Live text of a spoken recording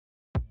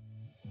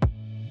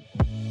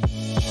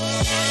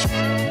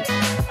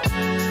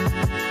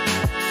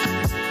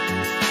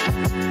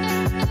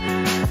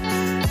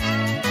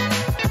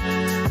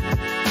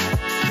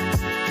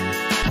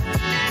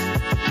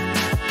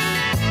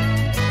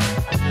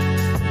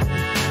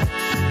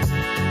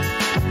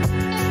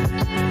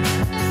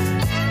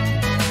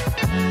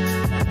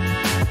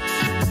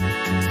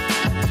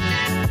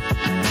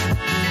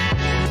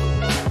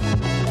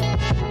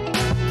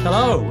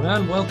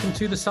and welcome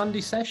to the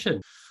Sunday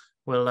session.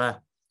 We'll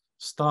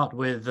start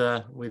with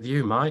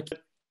you, Mike.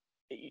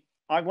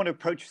 I want to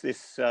approach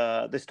this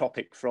this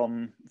topic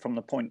from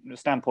the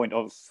standpoint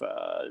of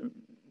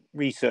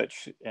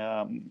research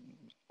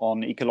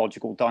on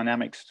ecological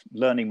dynamics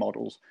learning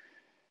models,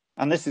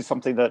 and this is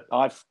something that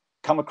I've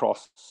come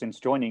across since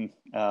joining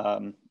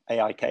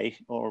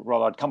AIK, or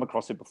rather, I'd come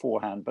across it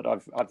beforehand, but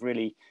I've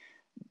really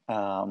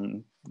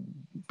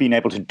been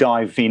able to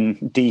dive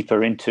in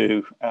deeper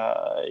into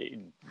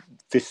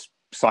this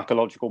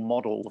psychological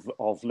model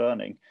of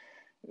learning,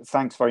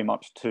 thanks very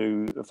much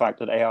to the fact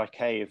that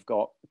AIK have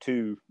got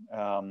two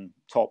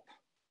top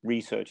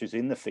researchers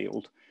in the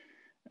field.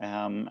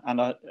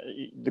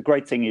 The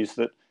great thing is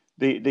that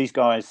these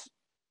guys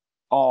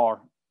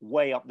are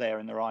way up there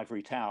in their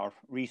ivory tower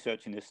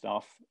researching this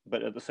stuff,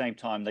 but at the same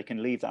time, they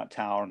can leave that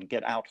tower and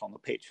get out on the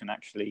pitch and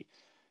actually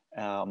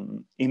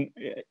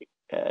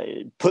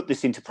put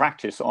this into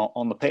practice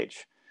on the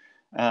pitch.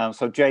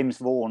 So James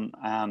Vaughan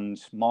and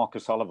Mark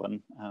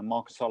O'Sullivan.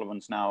 Mark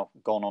O'Sullivan's now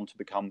gone on to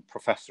become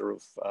Professor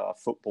of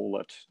Football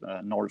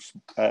at Norwich,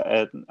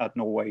 at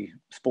Norway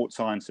Sports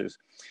Sciences.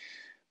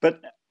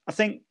 But I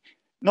think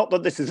not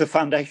that this is a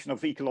foundation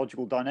of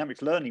ecological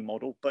dynamics learning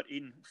model, but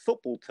in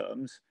football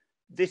terms,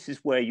 this is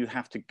where you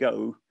have to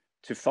go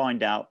to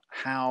find out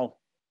how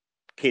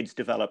kids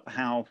develop,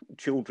 how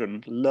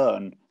children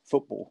learn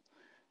football.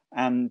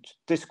 And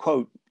this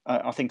quote,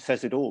 I think,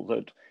 says it all,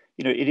 that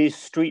it is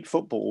street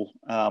football,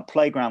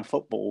 playground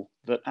football,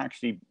 that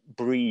actually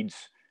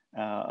breeds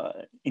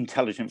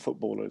intelligent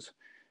footballers.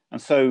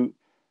 And so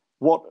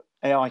what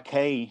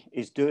AIK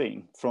is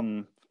doing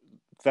from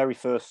very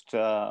first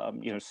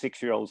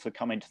 6-year-olds that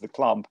come into the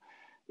club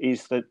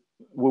is that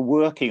we're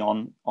working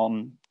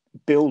on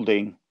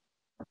building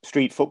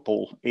street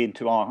football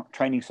into our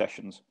training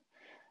sessions.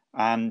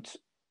 And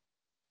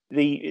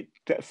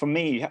for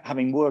me,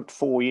 having worked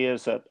 4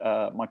 years at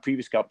my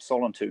previous club,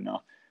 Sollentuna,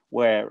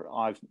 where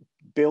I've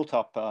built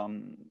up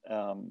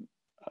a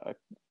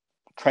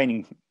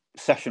training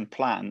session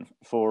plan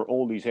for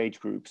all these age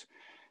groups.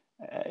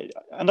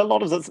 And a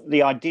lot of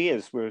the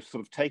ideas were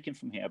sort of taken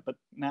from here, but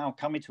now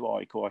coming to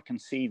ICO, I can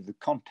see the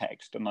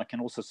context, and I can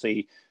also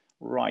see,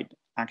 right,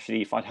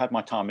 actually, if I'd had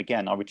my time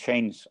again, I would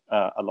change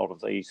a lot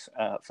of these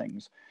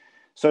things.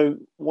 So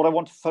what I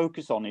want to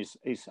focus on is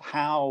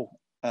how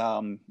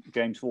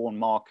James Vaughan,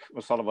 Mark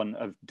O'Sullivan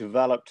have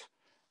developed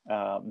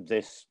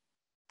this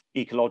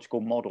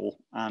ecological model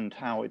and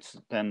how it's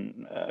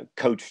then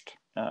coached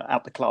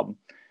at the club.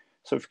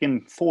 So if we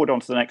can forward on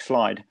to the next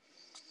slide.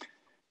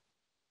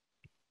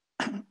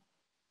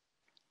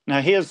 Now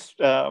here's,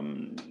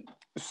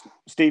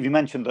 Steve, you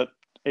mentioned that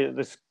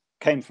this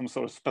came from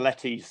sort of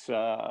Spalletti's,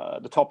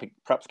 the topic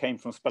perhaps came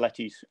from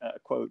Spalletti's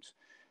quotes.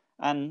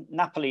 And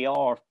Napoli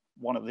are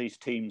one of these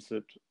teams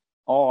that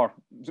are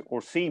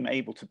or seem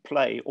able to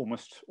play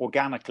almost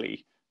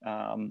organically,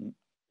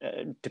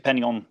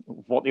 depending on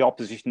what the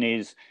opposition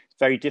is. It's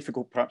very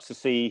difficult perhaps to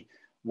see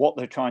what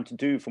they're trying to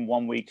do from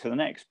one week to the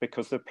next,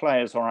 because the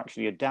players are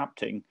actually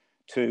adapting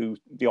to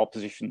the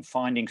opposition,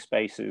 finding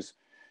spaces.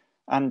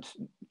 And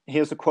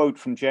here's a quote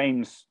from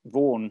James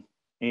Vaughan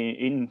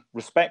in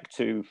respect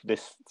to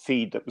this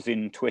feed that was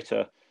in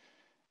Twitter.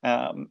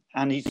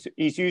 And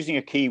he's using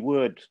a key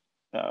word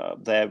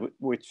there,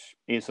 which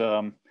is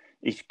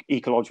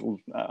ecological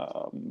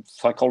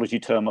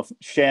psychology term of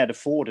shared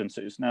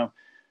affordances. Now,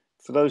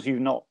 for those of you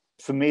not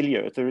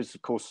familiar, there is,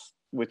 of course,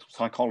 with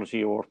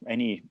psychology or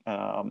any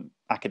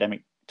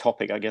academic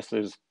topic, I guess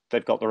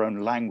they've got their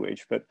own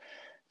language, but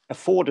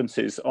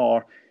affordances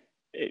are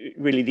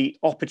really the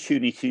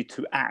opportunity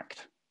to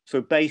act. So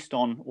based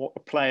on what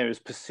a player is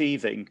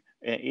perceiving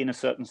in a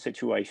certain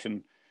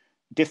situation,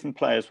 different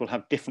players will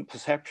have different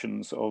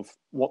perceptions of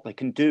what they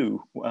can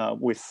do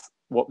with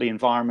what the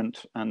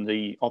environment and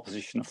the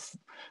opposition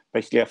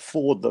basically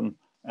afford them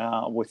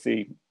with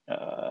the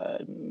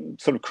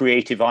sort of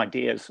creative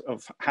ideas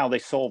of how they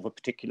solve a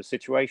particular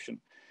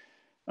situation.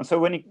 And so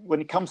when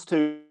it comes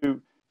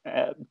to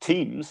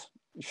teams,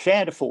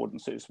 shared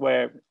affordances,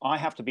 where I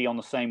have to be on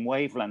the same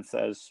wavelength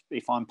as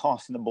if I'm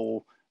passing the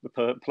ball,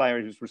 the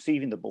player who's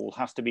receiving the ball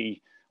has to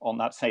be on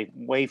that same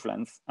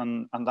wavelength,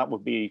 and that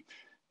would be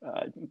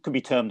could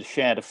be termed a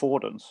shared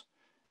affordance.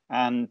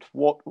 And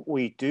what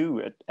we do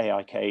at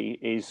AIK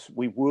is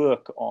we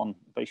work on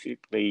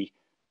basically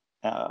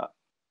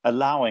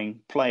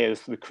allowing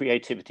players the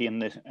creativity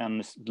and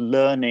this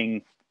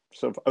learning,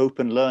 sort of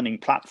open learning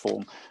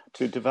platform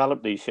to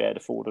develop these shared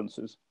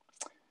affordances.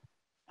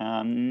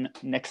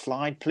 Next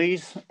slide,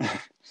 please.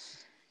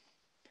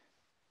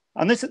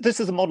 And this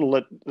is a model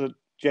that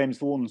James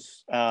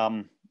Vaughan's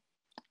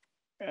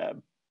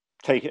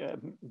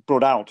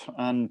brought out.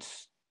 And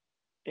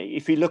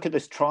if you look at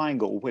this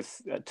triangle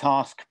with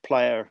task,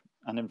 player,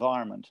 and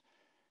environment,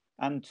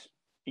 and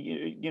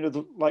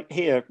like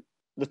here,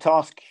 the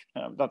task,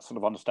 that's sort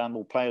of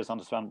understandable, players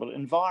understandable.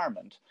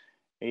 Environment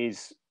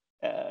is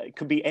it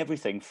could be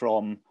everything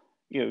from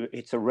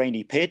it's a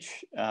rainy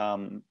pitch,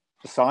 the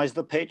size of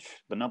the pitch,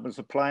 the numbers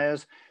of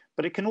players,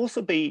 but it can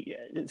also be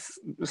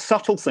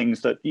subtle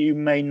things that you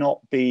may not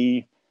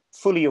be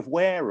fully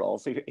aware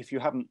of if you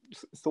haven't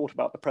thought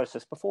about the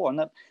process before. And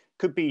that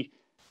could be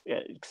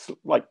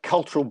like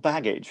cultural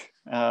baggage.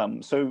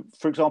 So,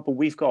 for example,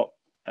 we've got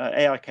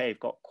AIK have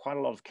got quite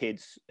a lot of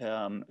kids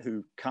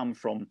who come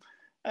from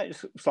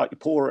slightly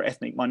poorer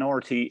ethnic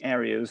minority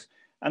areas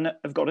and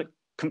have got a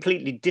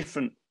completely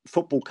different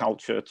football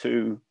culture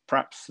to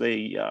perhaps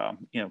the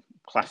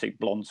classic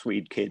blonde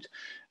Swede kid,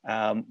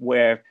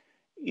 where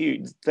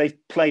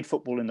they've played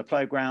football in the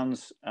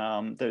playgrounds.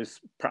 There's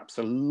perhaps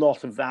a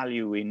lot of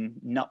value in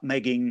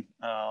nutmegging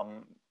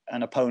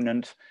an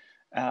opponent,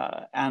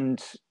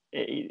 and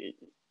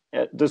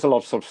there's a lot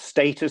of sort of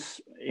status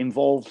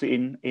involved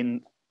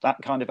in that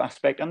kind of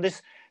aspect. And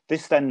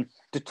this then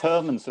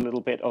determines a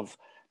little bit of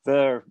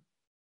their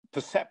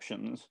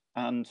perceptions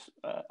and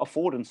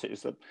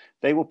affordances, that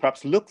they will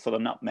perhaps look for the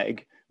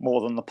nutmeg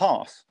more than the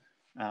pass.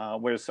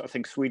 Whereas I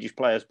think Swedish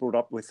players brought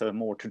up with a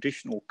more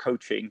traditional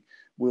coaching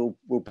will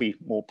be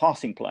more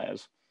passing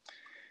players.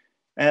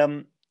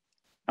 And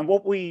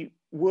what we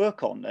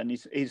work on then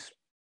is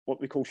what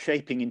we call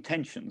shaping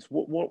intentions.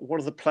 What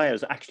are the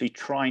players actually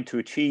trying to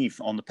achieve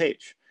on the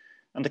pitch?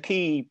 And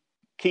the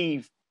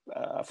key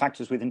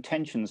factors with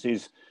intentions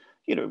is,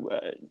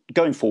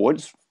 going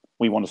forwards,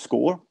 we want to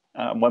score.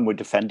 When we're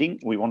defending,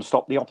 we want to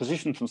stop the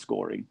opposition from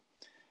scoring.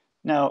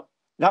 Now,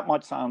 that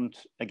might sound,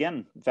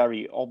 again,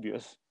 very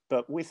obvious,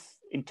 but with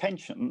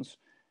intentions,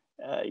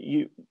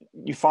 you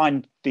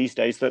find these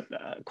days that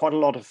quite a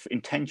lot of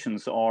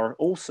intentions are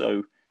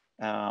also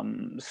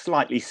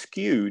slightly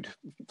skewed,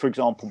 for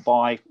example,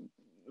 by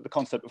the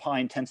concept of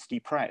high-intensity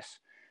press.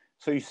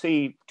 So you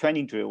see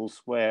training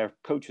drills where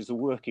coaches are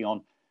working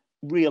on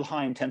real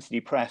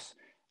high-intensity press,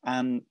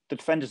 and the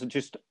defenders are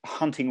just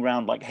hunting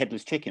around like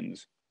headless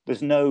chickens.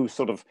 There's no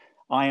sort of,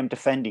 I am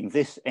defending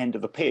this end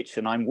of the pitch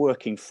and I'm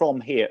working from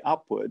here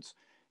upwards.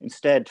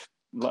 Instead,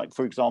 like,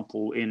 for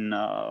example, in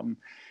a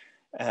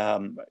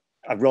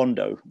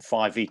rondo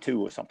 5v2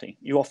 or something,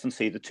 you often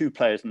see the two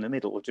players in the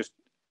middle are just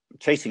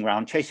chasing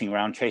around,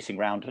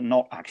 and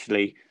not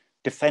actually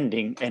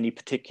defending any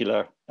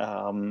particular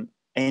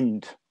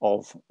end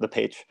of the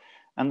pitch.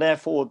 And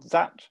therefore,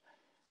 that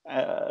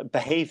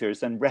behavior is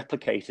then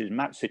replicated in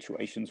match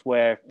situations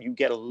where you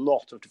get a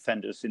lot of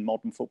defenders in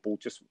modern football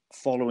just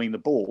following the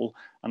ball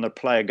and the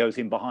player goes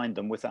in behind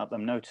them without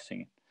them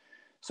noticing it.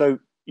 So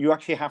you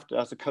actually have to,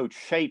 as a coach,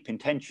 shape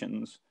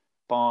intentions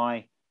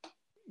by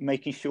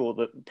making sure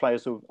that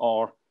players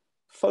are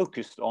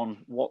focused on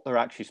what they're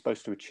actually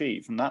supposed to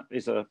achieve. And that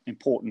is an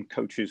important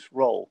coach's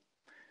role.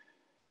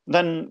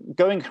 Then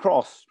going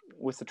across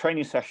with the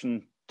training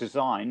session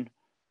design,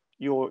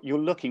 you're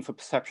looking for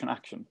perception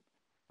action.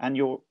 And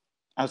you're,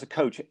 as a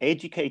coach,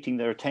 educating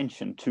their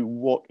attention to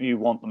what you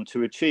want them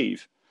to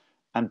achieve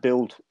and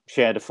build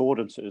shared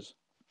affordances.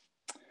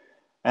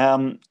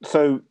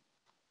 So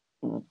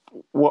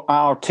what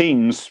our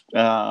teams,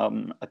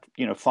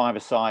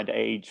 five-a-side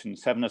age and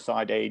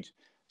seven-a-side age,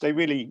 they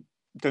really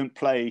don't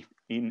play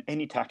in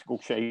any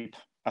tactical shape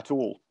at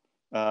all.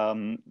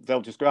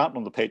 They'll just go out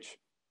on the pitch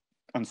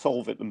and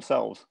solve it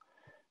themselves.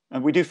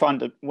 And we do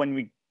find that when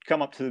we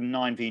come up to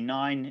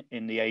 9v9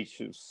 in the age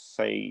of,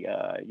 say,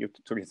 you're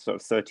talking sort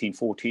of 13,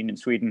 14 in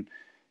Sweden,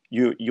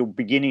 you're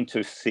beginning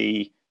to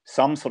see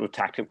some sort of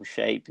tactical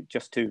shape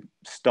just to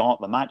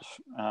start the match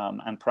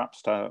and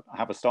perhaps to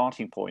have a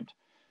starting point.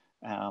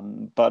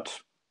 But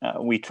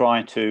we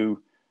try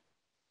to,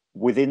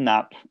 within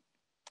that,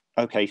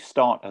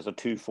 start as a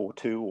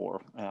 2-4-2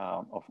 or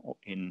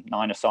in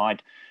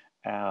nine-a-side.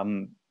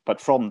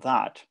 But from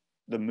that,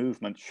 the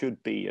movement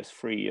should be as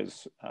free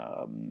as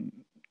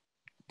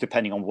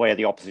depending on where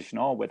the opposition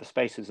are, where the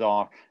spaces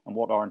are, and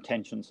what our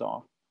intentions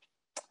are.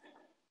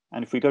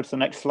 And if we go to the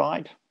next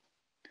slide.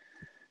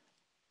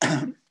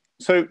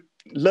 So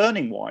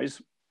learning-wise,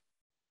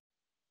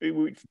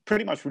 we've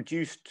pretty much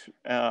reduced,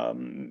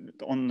 on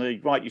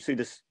the right, you see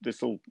this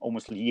little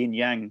almost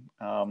yin-yang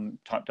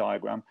type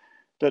diagram,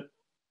 that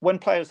when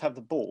players have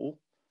the ball,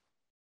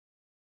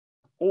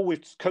 all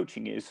we're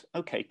coaching is,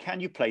 okay, can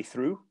you play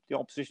through the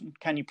opposition?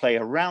 Can you play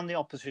around the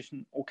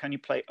opposition? Or can you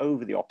play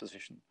over the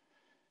opposition?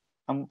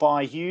 And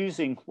by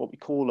using what we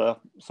call a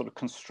sort of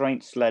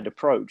constraints-led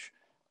approach,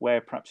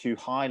 where perhaps you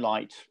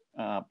highlight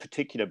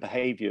particular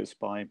behaviors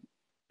by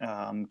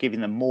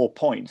giving them more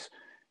points,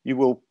 you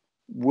will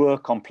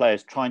work on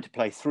players trying to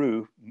play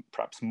through,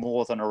 perhaps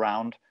more than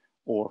around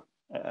or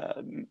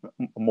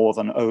more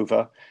than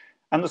over.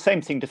 And the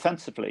same thing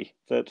defensively,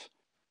 that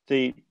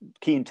the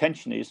key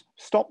intention is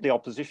stop the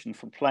opposition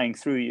from playing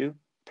through you,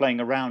 playing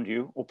around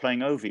you, or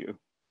playing over you.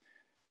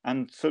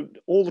 And so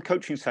all the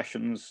coaching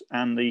sessions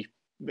and the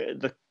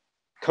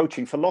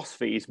coaching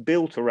philosophy is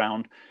built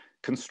around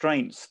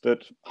constraints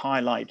that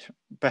highlight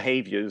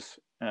behaviors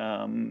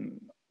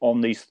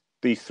on these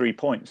 3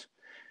 points.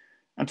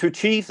 And to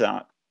achieve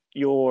that,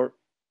 your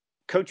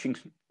coaching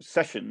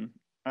session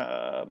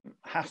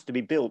has to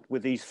be built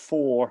with these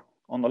 4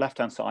 on the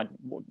left-hand side,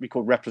 what we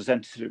call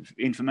representative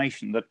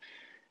information, that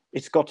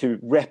it's got to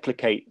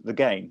replicate the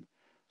game.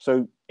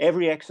 So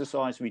every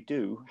exercise we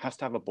do has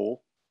to have a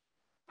ball,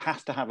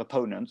 has to have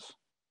opponents.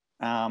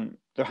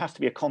 There has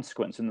to be a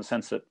consequence in the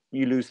sense that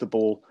you lose the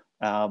ball,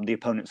 the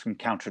opponents can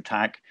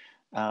counterattack.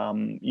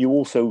 You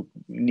also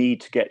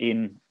need to get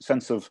in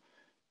sense of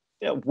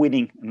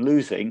winning and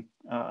losing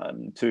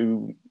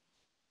to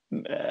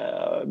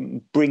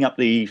bring up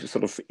the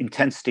sort of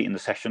intensity in the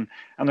session,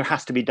 and there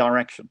has to be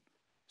direction.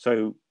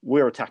 So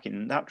we're attacking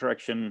in that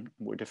direction,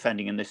 we're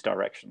defending in this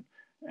direction.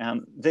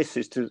 And this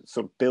is to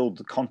sort of build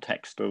the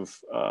context of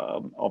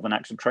an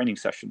actual training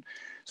session.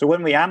 So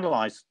when we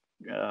analyze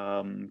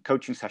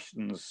coaching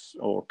sessions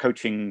or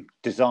coaching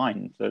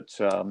design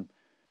that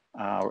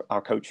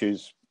our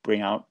coaches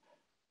bring out,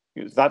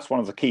 that's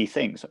one of the key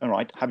things. All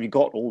right, have you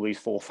got all these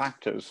 4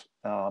 factors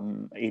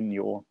in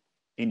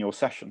your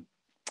session?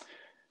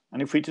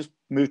 And if we just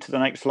move to the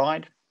next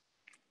slide,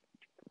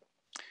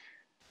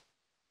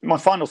 my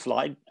final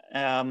slide,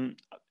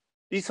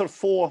 these sort of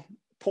 4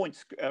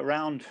 points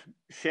around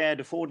shared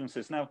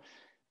affordances. Now,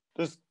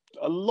 there's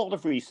a lot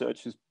of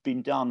research has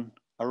been done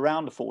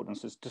around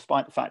affordances,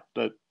 despite the fact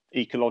that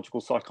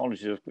ecological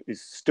psychology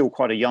is still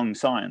quite a young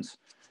science.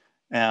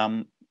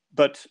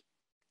 But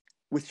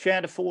with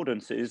shared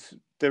affordances,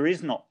 there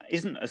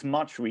isn't as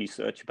much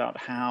research about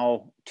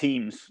how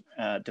teams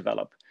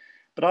develop.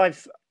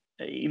 But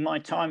in my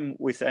time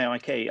with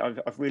AIK,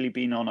 I've really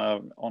been on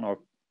a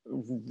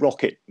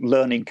rocket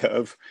learning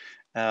curve.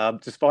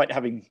 Despite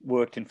having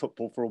worked in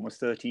football for almost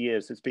 30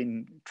 years, it's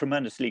been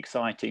tremendously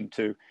exciting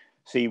to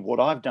see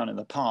what I've done in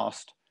the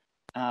past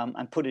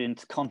and put it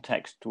into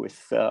context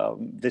with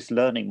this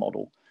learning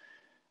model.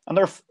 And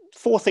there are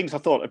 4 things I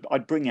thought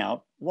I'd bring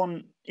out.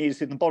 One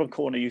is in the bottom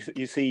corner,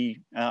 you see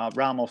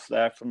Ramos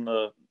there from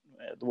the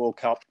World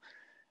Cup.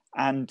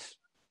 And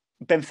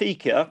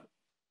Benfica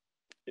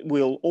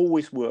will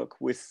always work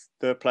with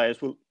their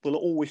players, will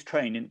always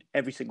train in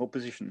every single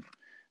position.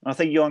 And I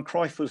think Johan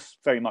Cruyff was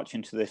very much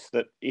into this,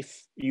 that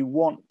if you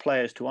want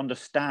players to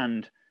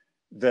understand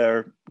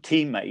their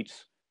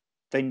teammates,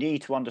 they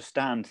need to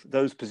understand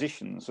those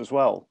positions as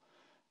well.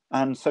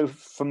 And so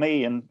for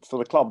me and for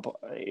the club,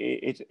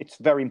 it's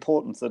very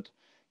important that,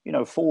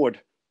 forward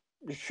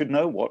should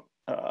know what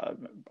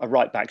a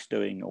right back's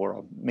doing or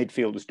a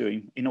midfielder's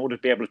doing in order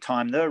to be able to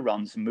time their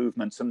runs and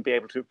movements and be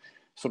able to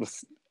sort of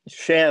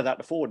share that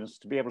affordance,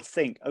 to be able to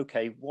think,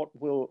 okay, what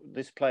will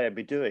this player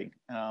be doing?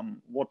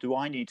 What do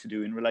I need to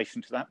do in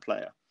relation to that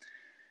player?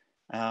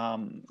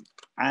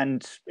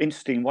 And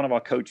interesting, one of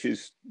our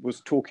coaches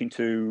was talking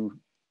to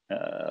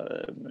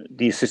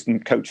the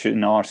assistant coach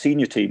in our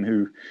senior team,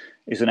 who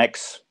is an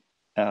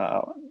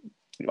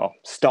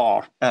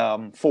star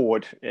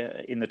forward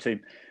in the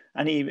team.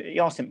 And he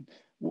asked him,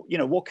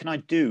 what can I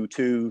do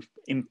to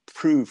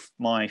improve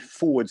my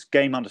forwards'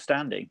 game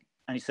understanding?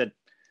 And he said,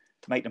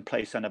 make them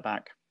play centre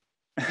back.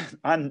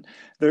 And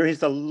there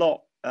is a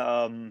lot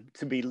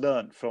to be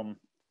learned from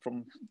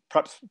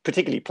perhaps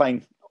particularly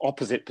playing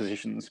opposite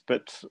positions,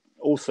 but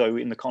also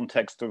in the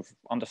context of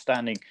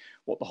understanding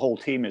what the whole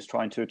team is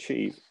trying to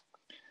achieve.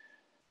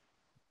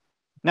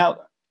 Now,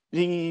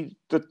 the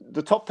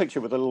top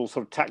picture with the little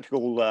sort of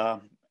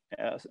tactical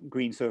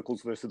green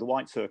circles versus the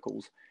white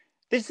circles,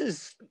 this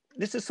is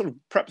sort of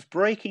perhaps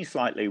breaking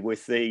slightly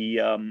with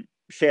the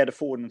shared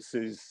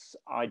affordances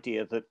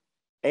idea that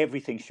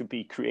everything should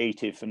be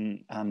creative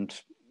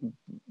and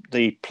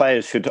the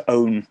players should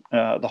own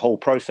the whole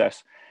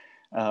process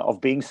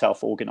of being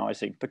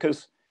self-organizing.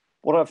 Because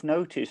what I've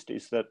noticed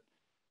is that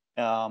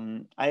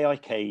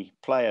AIK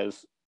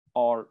players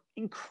are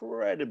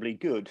incredibly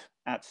good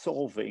at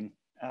solving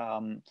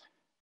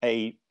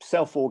a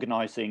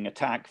self-organizing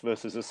attack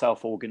versus a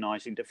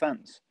self-organizing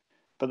defense.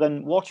 But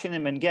then watching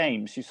them in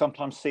games, you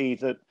sometimes see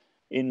that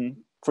in,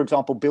 for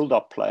example,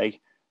 build-up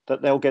play,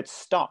 that they'll get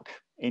stuck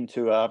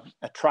into a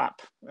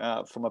trap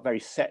from a very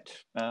set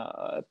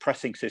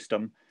pressing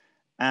system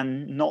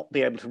and not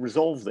be able to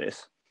resolve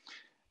this.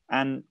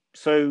 And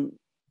so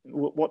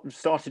what we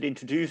started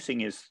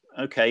introducing is,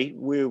 okay,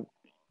 we'll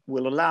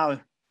allow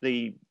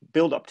the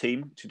build-up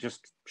team to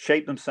just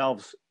shape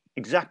themselves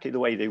exactly the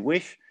way they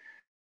wish,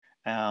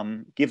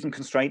 give them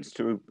constraints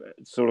to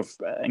sort of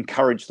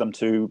encourage them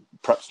to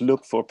perhaps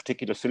look for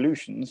particular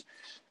solutions,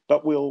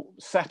 but we'll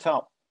set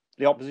up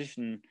the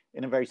opposition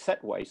in a very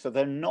set way. So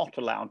they're not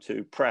allowed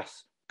to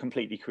press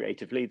completely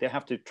creatively. They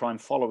have to try and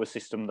follow a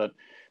system that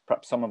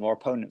perhaps some of our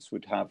opponents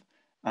would have,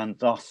 and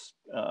thus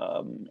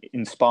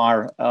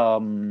inspire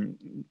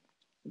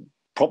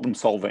problem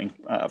solving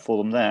for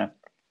them there.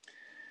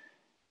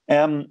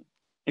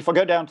 If I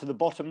go down to the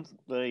bottom,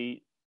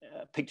 the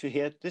picture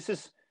here, this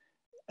is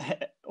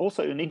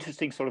also an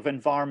interesting sort of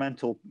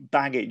environmental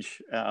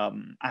baggage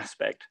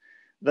aspect,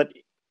 that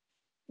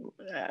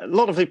a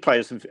lot of the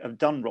players have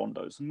done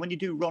rondos. And when you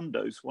do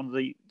rondos, one of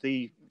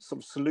the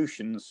sort of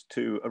solutions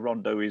to a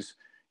rondo is,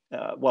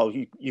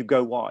 you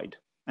go wide.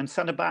 And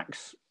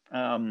centre-backs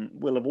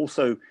will have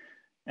also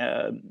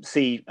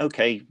see,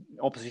 okay,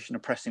 opposition are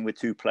pressing with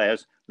 2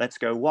 players, let's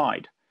go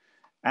wide.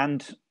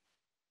 And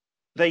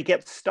they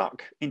get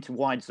stuck into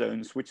wide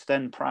zones, which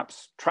then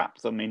perhaps trap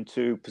them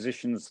into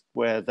positions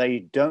where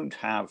they don't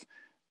have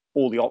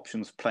all the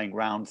options playing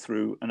round,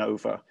 through and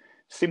over,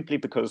 simply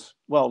because,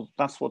 well,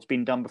 that's what's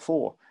been done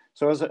before.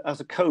 So as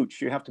a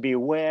coach, you have to be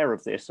aware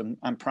of this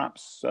and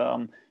perhaps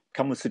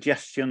come with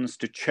suggestions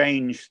to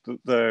change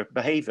the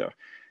behavior.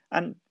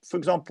 And for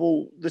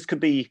example, this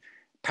could be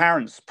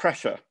parents'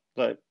 pressure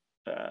that,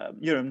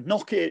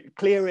 knock it,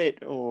 clear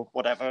it, or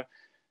whatever.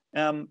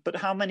 But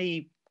how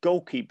many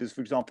goalkeepers,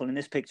 for example, in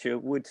this picture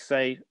would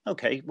say,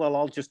 okay, well,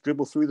 I'll just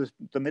dribble through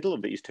the middle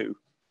of these two.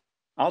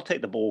 I'll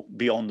take the ball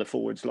beyond the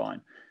forwards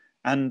line.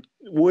 And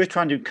we're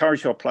trying to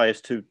encourage our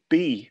players to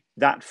be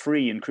that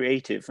free and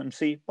creative and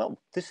see, well,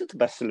 this is the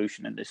best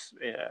solution in this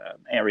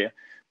area.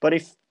 But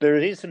if there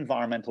is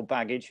environmental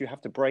baggage, you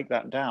have to break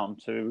that down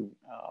to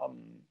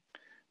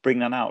bring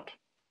that out.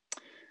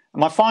 And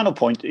my final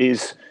point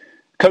is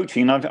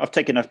coaching. I've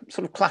taken a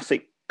sort of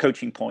classic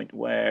coaching point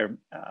where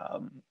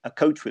a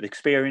coach with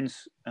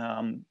experience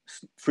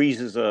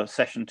freezes a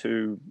session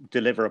to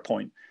deliver a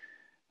point.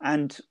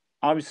 And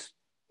I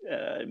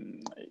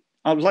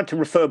would like to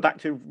refer back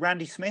to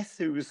Randy Smith,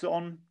 who was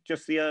on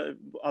just the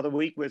other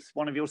week with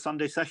one of your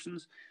Sunday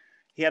sessions.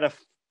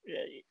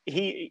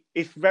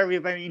 It's very,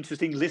 very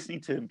interesting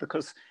listening to him,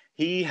 because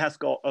he has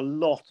got a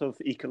lot of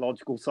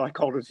ecological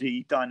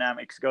psychology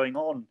dynamics going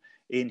on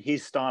in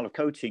his style of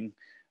coaching,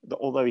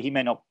 although he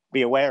may not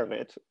be aware of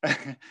it.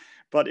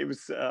 But it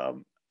was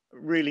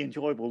really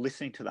enjoyable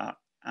listening to that.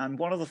 And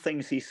one of the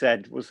things he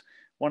said was,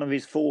 one of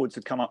his forwards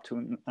had come up to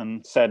him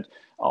and said,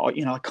 "Oh,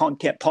 I can't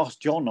get past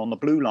John on the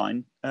blue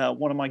line.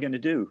 What am I going to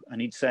do?"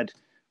 And he'd said,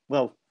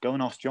 "Well, go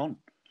and ask John."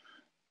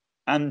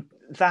 And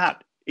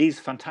that is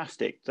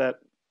fantastic, that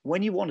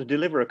when you want to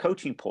deliver a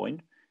coaching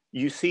point,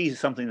 you see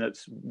something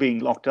that's being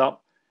locked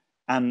up,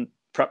 and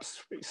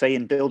perhaps, say,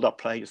 in build-up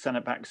play, your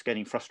centre-back's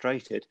getting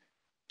frustrated,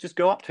 just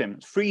go up to him,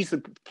 freeze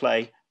the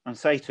play, and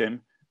say to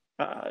him,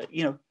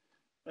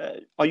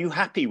 are you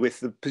happy with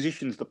the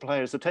positions the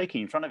players are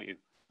taking in front of you?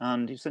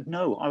 And he said,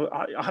 no,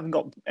 I haven't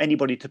got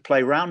anybody to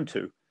play round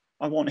to.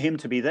 I want him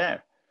to be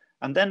there.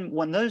 And then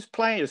when those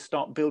players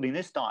start building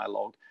this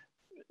dialogue,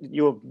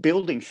 you're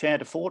building shared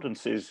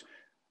affordances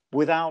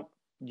without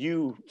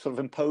you sort of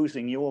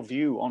imposing your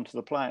view onto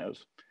the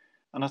players.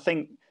 And I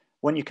think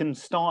when you can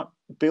start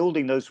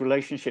building those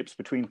relationships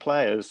between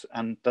players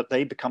and that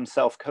they become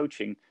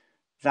self-coaching,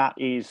 that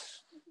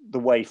is the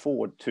way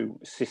forward to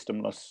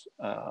systemless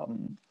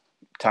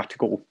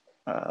tactical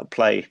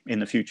play in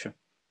the future.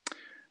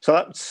 So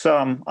that's,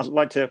 I'd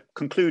like to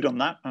conclude on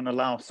that and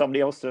allow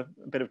somebody else a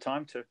bit of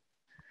time to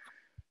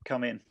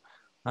come in.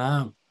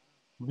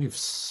 Move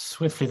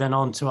swiftly then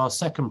on to our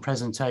second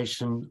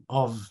presentation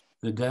of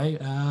the day.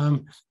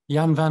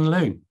 Jan van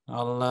Loon,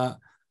 I'll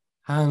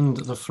hand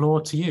the floor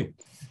to you.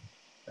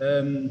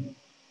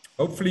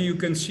 Hopefully you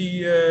can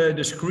see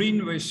the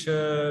screen with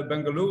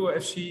Bengaluru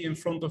FC in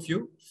front of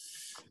you.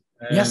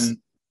 Yes.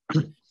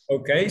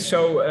 Okay,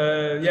 so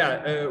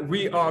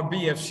we are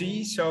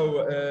BFC,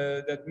 so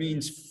that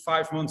means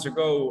 5 months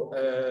ago,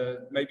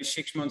 maybe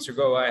 6 months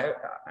ago,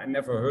 I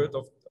never heard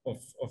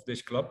of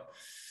this club,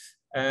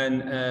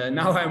 and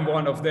now I'm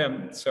one of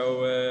them.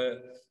 So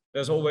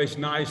that's always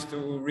nice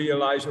to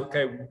realize,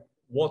 okay,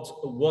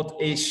 what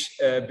is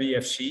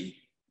BFC?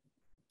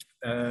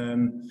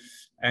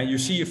 And you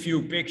see a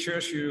few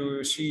pictures,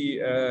 you see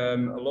a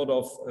lot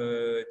of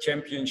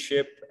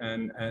championship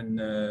and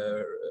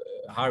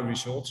high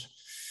results.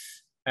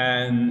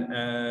 And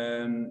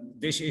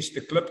this is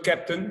the club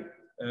captain,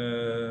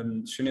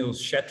 Sunil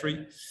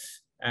Shetty,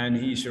 and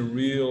he's a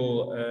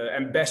real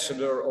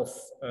ambassador of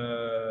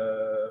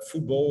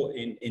football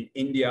in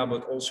India,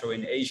 but also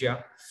in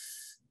Asia.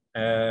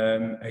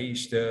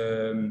 He's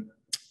the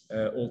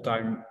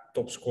all-time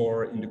top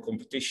scorer in the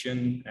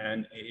competition,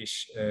 and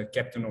is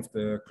captain of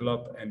the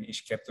club and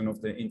is captain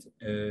of the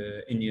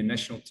Indian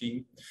national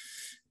team.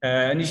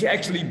 And he's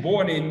actually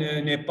born in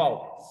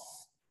Nepal.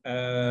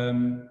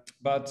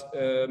 But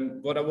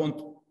what I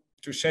want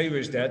to say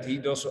is that he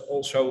does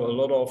also a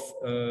lot of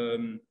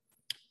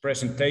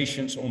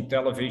presentations on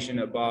television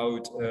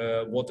about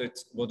what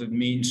it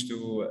means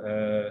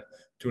to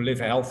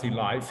live a healthy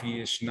life. He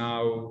is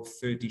now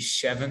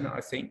 37, I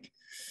think,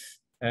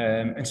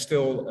 and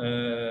still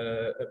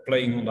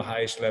playing on the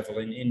highest level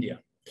in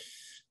India.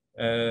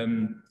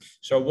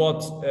 So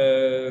what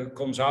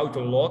comes out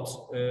a lot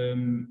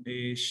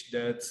is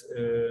that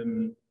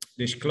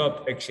this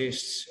club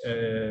exists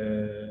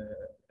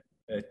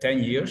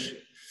 10 years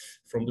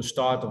from the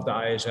start of the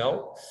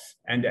ISL,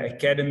 and the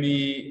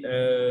academy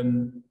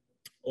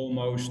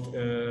almost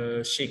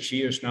 6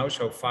 years now,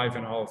 so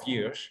 5.5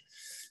 years.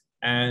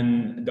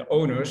 And the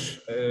owners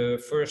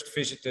first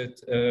visited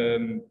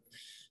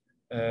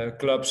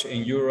clubs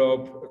in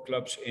Europe,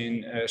 clubs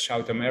in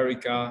South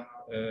America,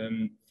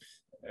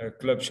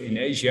 clubs in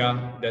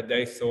Asia, that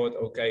they thought,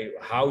 okay,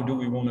 how do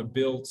we want to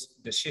build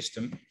the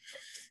system?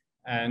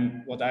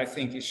 And what I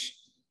think is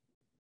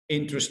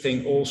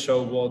interesting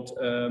also what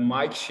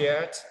Mike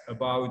shared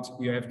about,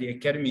 you have the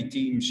academy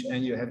teams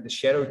and you have the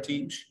shadow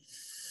teams.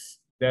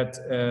 that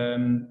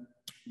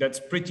that's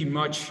pretty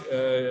much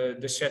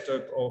the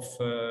setup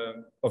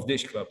of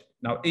this club.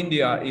 Now,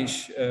 India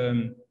is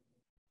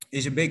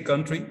a big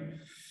country,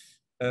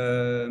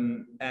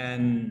 and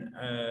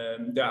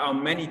there are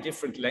many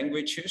different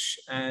languages,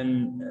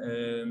 and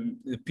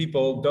the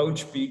people don't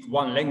speak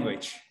one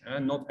language.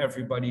 Not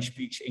everybody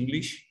speaks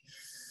English,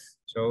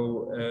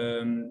 so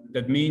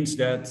that means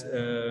that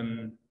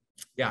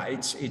yeah,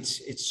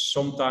 it's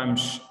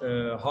sometimes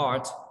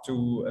hard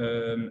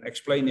to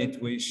explain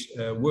it with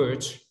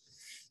words.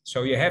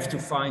 So you have to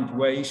find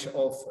ways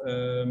of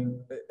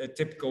a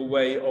typical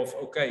way of,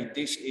 okay,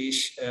 this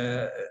is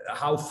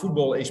how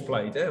football is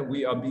played.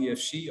 We are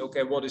BFC.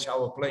 Okay, what is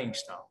our playing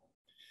style?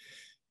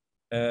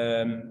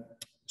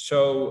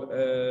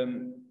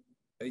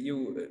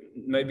 You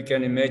maybe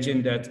can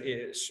imagine that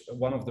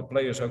one of the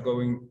players is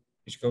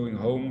going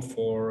home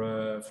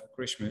for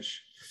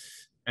Christmas,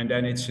 and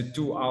then it's a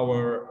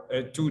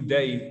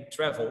 2-day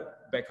travel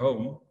back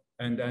home,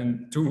 and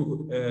then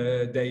 2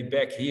 day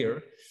back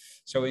here.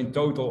 So in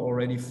total,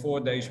 already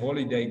 4 days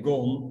holiday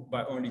gone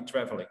by only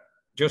traveling.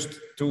 Just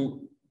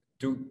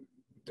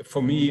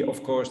for me,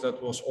 of course,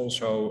 that was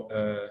also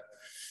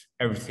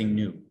everything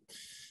new.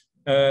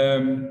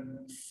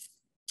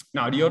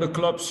 Now, the other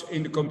clubs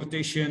in the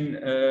competition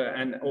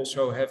and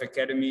also have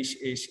academies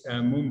is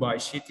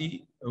Mumbai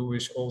City, who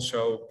is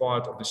also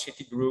part of the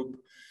City Group,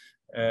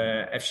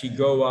 FC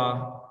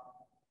Goa,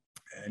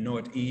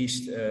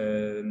 Northeast.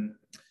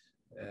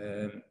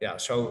 Yeah,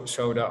 so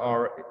there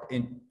are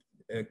in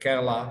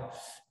Kerala,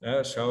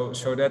 so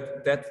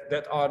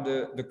that are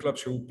the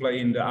clubs who play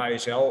in the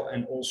ISL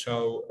and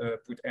also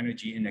put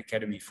energy in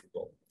academy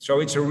football. So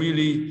it's a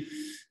really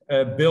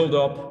build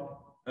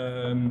up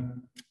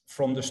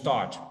from the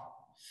start.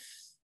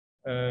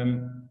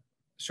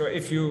 So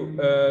if you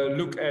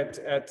look at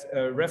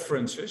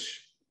references,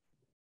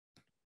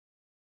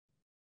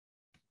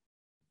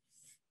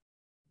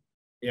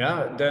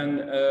 yeah,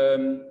 then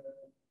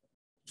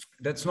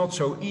that's not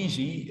so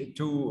easy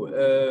to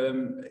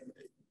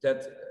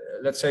that,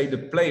 let's say, the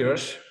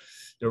players,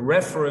 the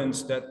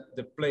reference that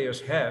the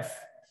players have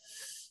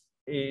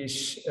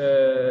is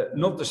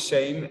not the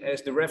same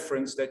as the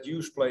reference that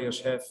youth players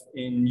have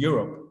in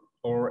Europe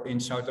or in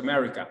South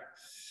America.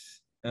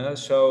 And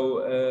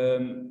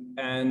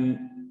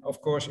of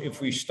course,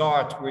 if we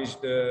start with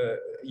the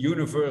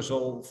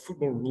universal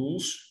football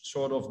rules,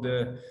 sort of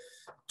the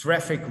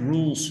traffic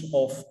rules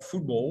of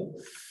football,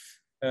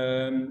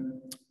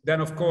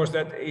 then of course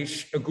that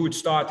is a good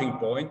starting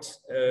point.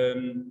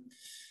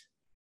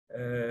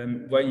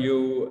 When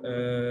you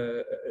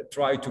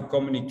try to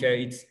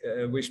communicate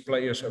with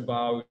players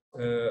about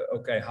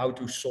okay, how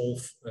to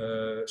solve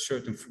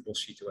certain football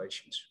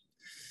situations.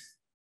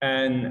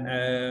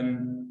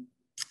 And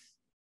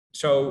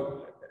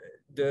so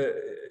the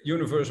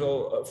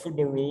universal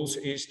football rules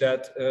is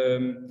that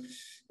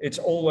it's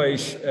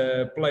always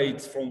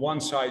played from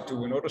one side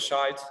to another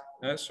side.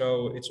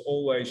 So it's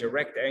always a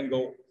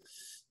rectangle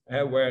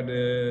where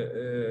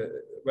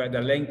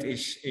the length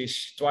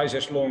is twice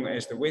as long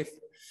as the width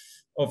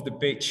of the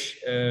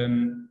pitch.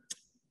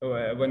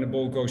 When the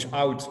ball goes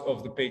out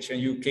of the pitch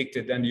and you kicked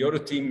it, then the other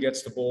team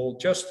gets the ball.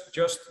 Just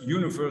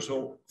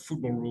universal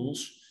football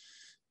rules.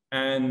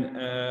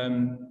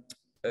 And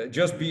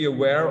just be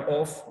aware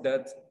of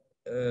that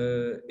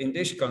in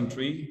this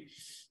country,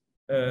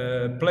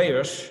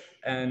 players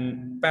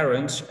and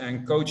parents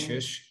and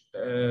coaches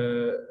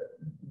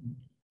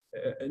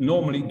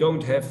normally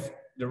don't have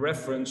the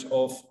reference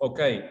of,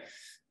 okay,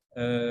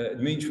 it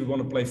means we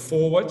want to play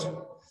forward.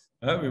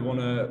 We want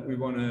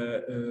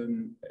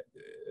to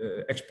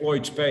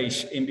exploit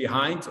space in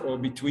behind or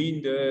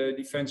between the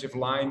defensive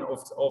line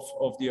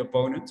of the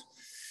opponent.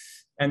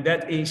 And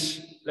that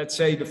is, let's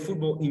say, the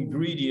football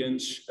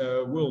ingredients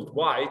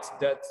worldwide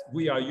that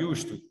we are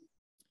used to.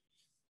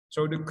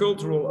 So the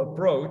cultural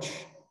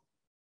approach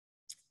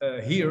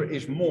here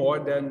is more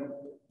than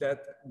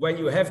that. When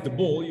you have the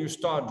ball, you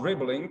start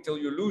dribbling till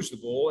you lose the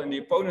ball, and the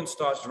opponent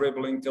starts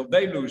dribbling till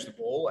they lose the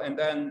ball. And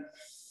then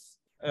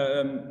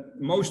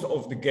most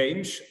of the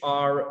games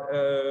are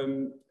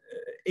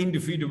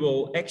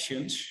individual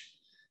actions.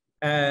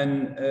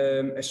 And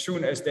as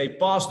soon as they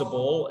pass the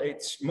ball,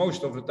 it's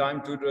most of the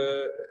time to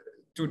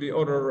the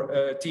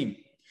other team.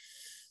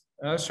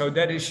 So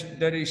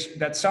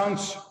that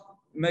sounds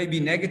maybe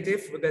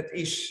negative, but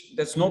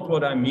that's not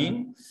what I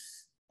mean.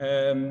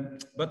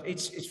 But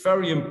it's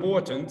very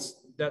important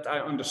that I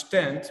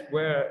understand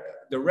where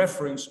the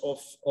reference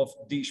of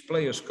these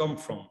players come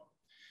from.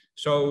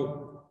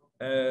 So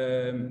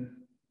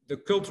the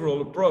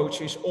cultural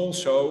approach is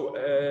also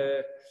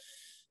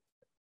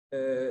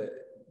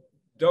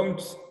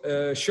don't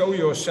show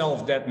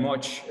yourself that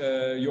much,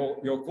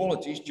 your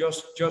qualities.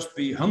 Just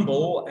be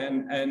humble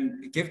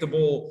and give the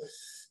ball.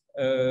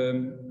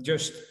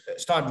 Just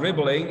start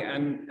dribbling,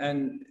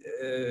 and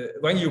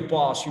when you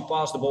pass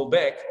the ball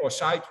back or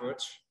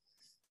sideways.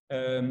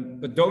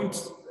 But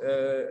don't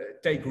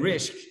take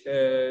risk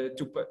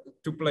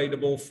to play the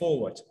ball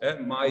forward.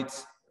 Might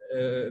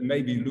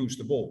maybe lose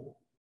the ball.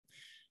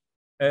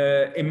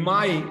 in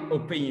my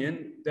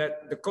opinion,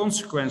 that the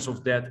consequence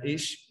of that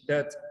is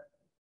that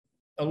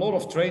a lot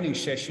of training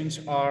sessions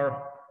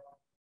are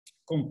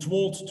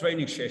controlled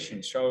training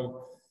sessions.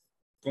 So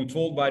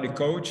controlled by the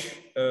coach,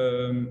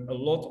 a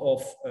lot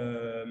of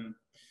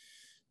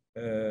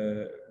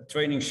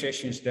training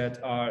sessions that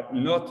are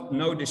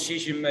no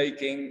decision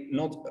making,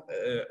 not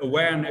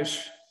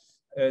awareness.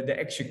 The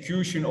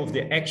execution of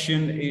the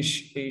action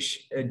is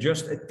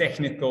just a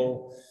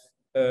technical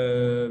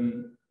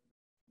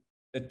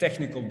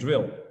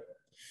drill.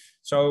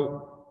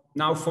 So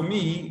now for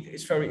me,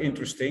 it's very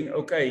interesting.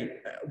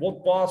 Okay,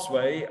 what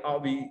pathway are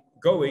we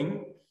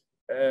going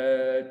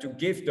to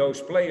give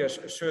those players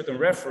a certain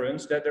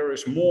reference that there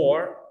is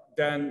more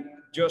than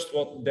just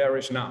what there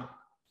is now?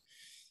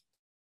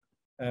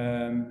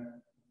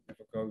 If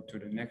I go to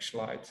the next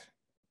slide.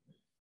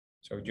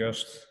 So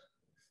just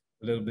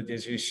a little bit,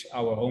 this is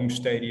our home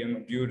stadium, a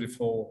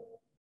beautiful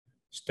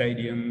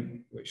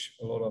stadium with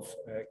a lot of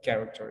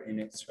character in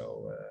it.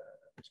 So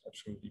it's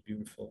absolutely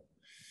beautiful.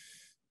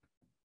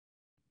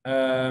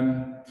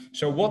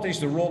 So what is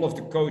the role of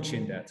the coach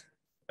in that?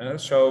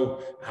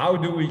 So how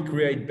do we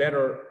create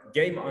better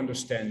game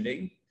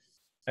understanding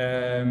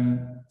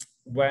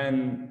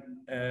when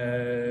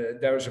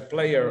there is a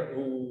player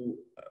who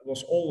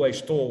was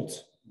always told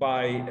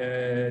by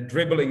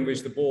dribbling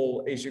with the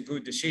ball is a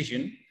good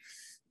decision,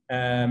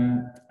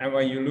 and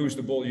when you lose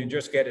the ball you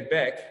just get it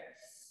back,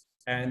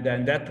 and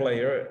then that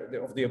player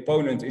of the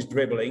opponent is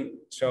dribbling.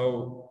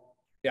 So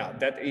yeah,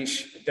 that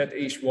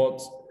is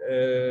what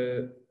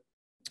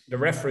the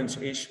reference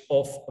is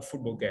of a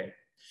football game.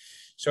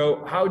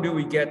 So how do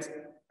we get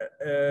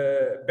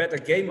better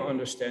game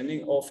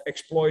understanding of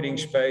exploiting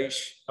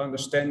space,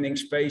 understanding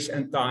space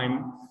and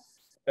time,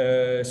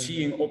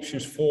 seeing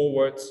options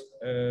forward,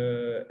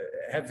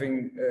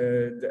 having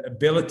the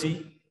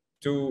ability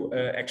to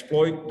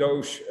exploit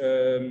those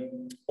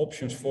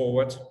options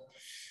forward.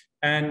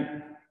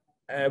 And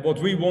what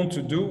we want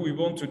to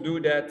do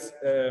that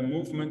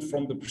movement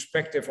from the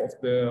perspective of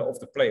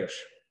the players.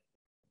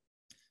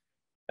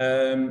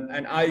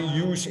 And I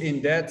use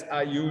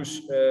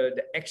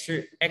the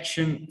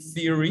action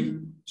theory.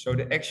 So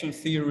the action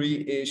theory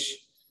is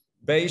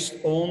based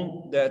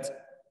on that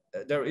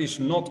there is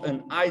not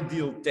an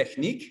ideal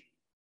technique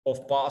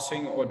of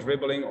passing or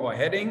dribbling or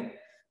heading,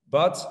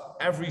 but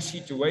every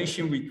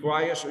situation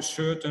requires a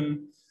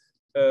certain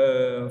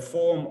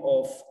form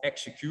of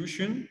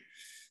execution.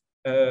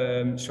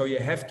 So you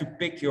have to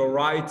pick your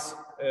right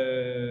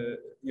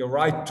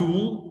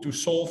tool to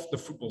solve the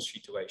football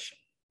situation,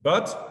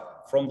 but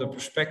from the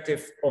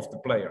perspective of the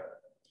player.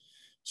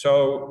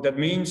 So that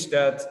means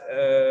that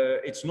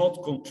it's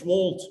not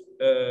controlled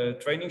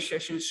training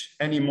sessions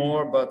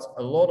anymore, but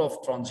a lot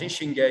of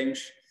transition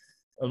games,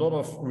 a lot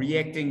of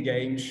reacting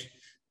games,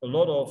 a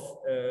lot of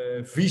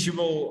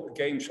visual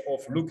games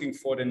of looking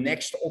for the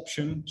next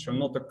option. So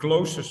not the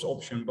closest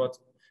option, but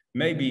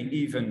maybe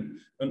even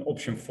an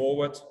option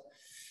forward.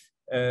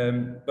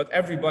 But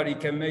everybody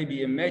can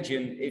maybe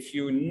imagine if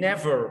you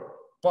never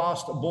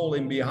pass the ball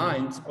in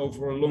behind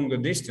over a longer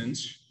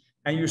distance,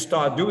 and you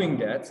start doing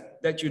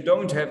that you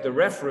don't have the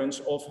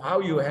reference of how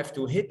you have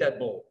to hit that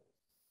ball.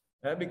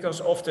 Because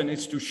often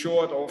it's too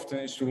short, often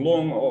it's too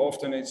long, or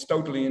often it's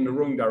totally in the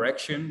wrong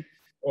direction,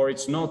 or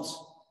it's not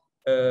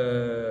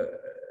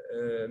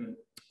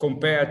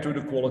compared to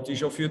the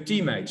qualities of your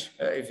teammates.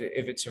 If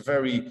it's a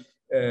very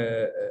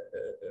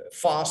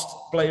fast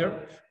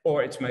player,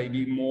 or it's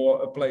maybe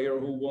more a player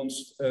who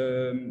wants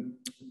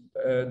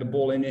the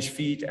ball in his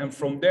feet and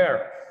from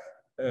there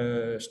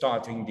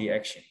starting the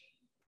action.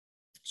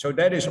 So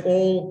that is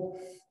all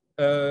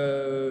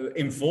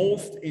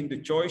involved in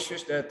the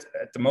choices that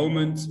at the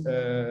moment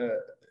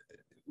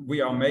we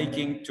are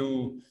making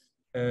to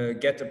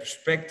get the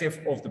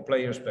perspective of the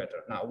players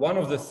better. Now, one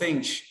of the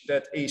things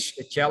that is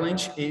a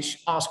challenge is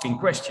asking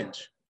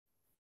questions.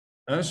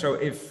 So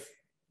if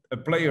a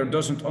player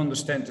doesn't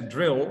understand the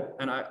drill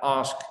and I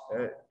ask,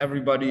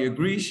 everybody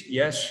agrees?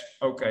 Yes,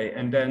 okay.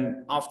 And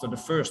then after the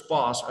first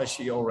pass, I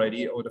see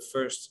already, or the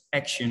first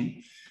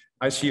action,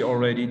 I see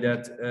already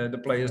that the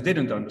players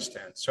didn't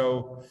understand.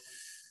 So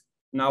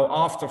now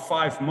after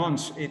 5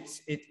 months, it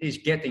is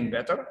getting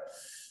better.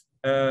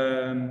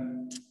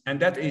 And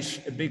that is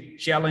a big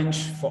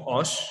challenge for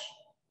us,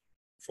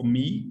 for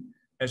me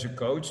as a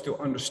coach, to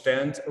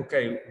understand,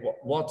 okay,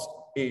 what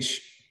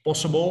is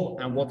possible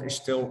and what is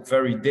still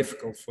very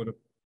difficult for the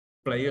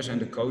players and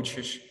the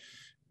coaches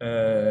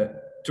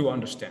to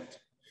understand.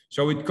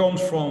 So it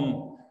comes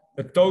from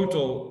a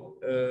total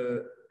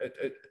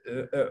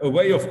a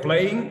way of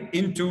playing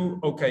into,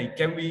 okay,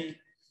 can we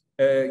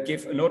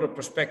give another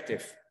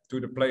perspective to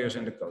the players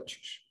and the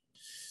coaches?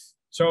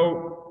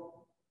 So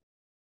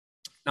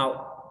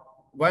now,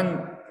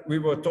 when we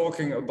were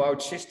talking about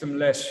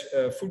systemless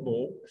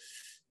football,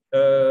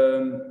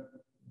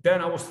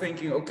 then I was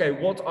thinking, okay,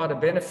 what are the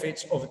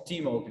benefits of a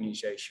team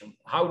organization?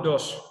 How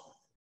does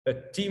a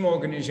team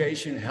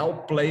organization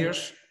help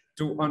players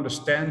to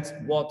understand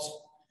what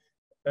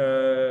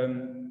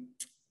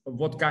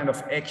what kind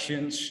of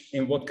actions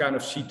in what kind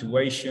of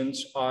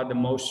situations are the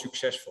most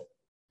successful.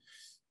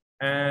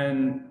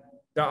 And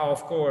there are,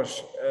 of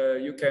course,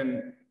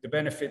 the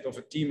benefit of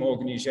a team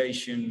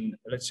organization,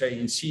 let's say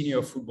in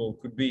senior football,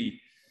 could be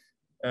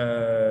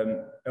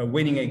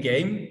winning a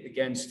game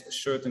against a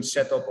certain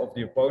setup of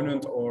the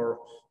opponent, or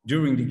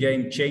during the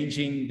game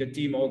changing the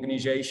team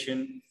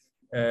organization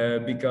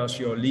because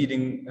you're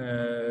leading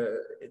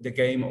the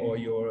game or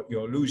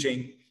you're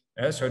losing,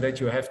 so that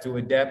you have to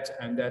adapt,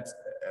 and that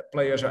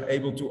players are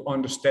able to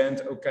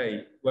understand,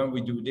 okay, when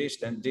we do this,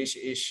 then this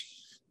is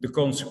the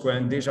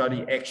consequence, these are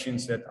the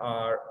actions that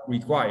are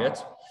required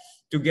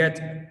to get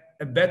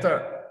a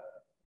better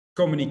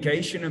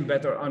communication and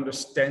better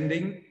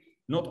understanding,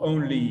 not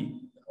only,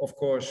 of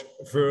course,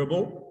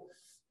 verbal,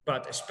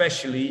 but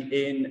especially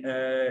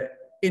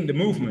in the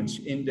movements,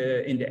 in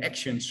the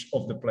actions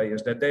of the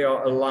players, that they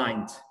are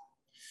aligned.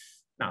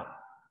 Now,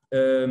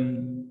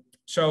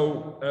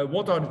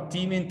 what are the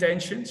team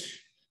intentions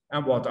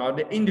and what are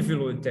the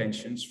individual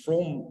intentions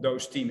from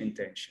those team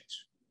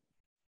intentions?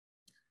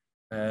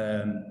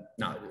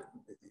 Now,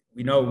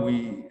 we know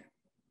we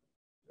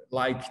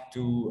like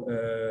to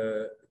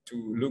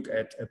look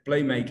at a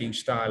playmaking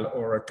style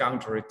or a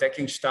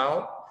counter-attacking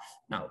style.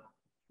 Now,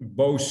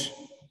 both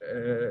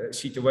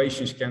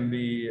situations can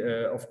be,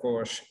 of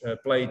course,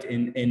 played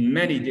in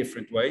many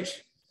different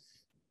ways.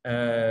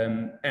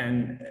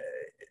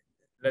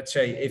 Let's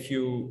say if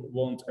you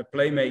want a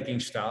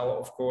playmaking style,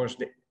 of course,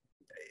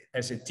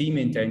 as a team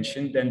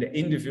intention, then the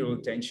individual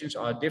intentions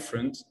are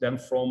different than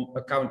from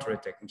a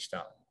counter-attacking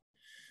style.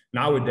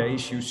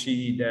 Nowadays, you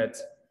see that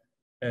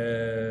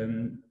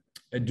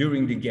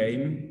during the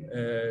game,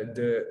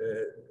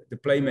 the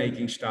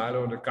playmaking style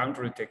or the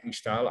counter-attacking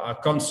style are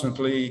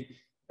constantly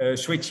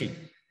switching.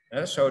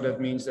 So that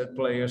means that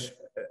players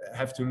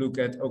have to look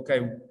at, okay,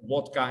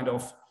 what kind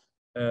of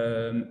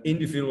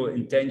individual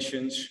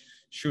intentions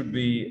should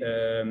be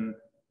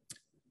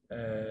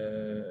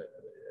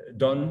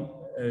done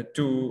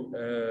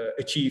to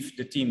achieve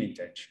the team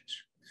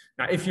intentions.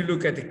 Now, if you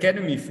look at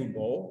academy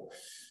football,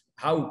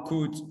 how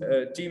could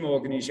team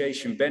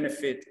organization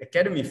benefit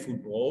academy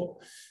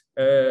football?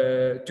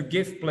 To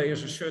give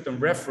players a certain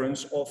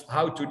reference of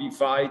how to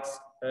divide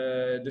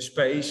the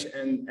space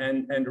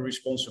and the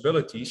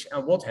responsibilities,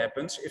 and what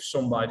happens if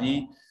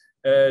somebody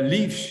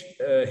leaves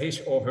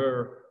his or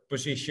her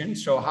position.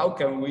 So how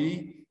can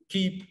we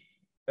keep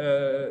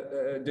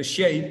the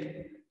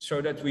shape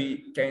so that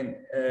we can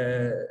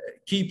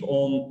keep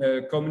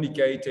on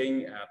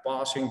communicating,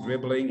 passing,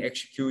 dribbling,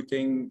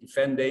 executing,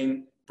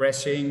 defending,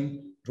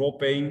 pressing,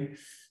 dropping,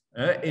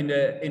 in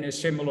a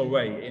similar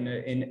way,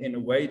 in a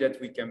way that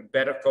we can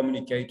better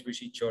communicate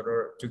with each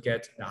other to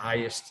get the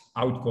highest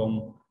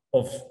outcome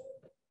of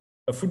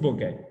a football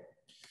game.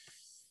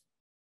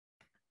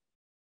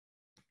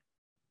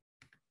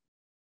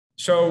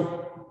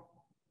 So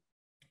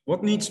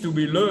what needs to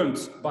be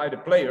learned by the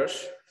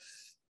players,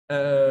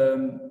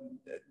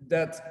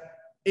 that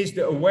is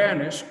the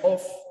awareness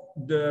of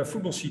the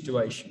football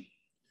situation.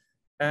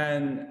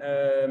 And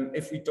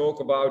if we talk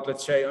about,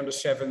 let's say, under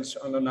 7s,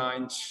 under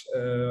 9s,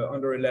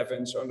 under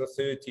 11s, under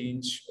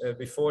 13s,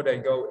 before they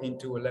go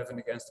into 11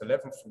 against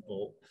 11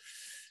 football,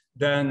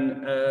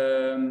 then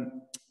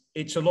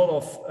it's a lot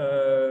of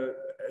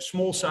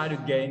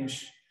small-sided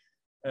games,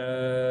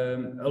 a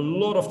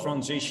lot of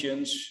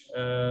transitions,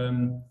 a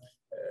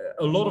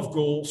lot of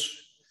goals,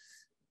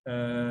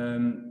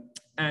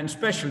 and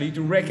especially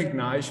to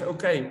recognize,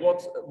 okay,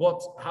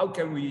 how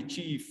can we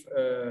achieve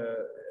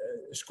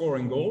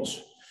scoring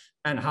goals,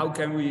 and how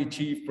can we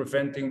achieve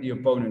preventing the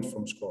opponent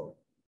from scoring.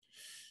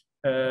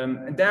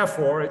 And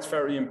therefore, it's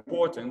very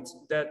important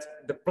that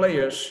the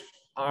players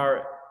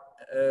are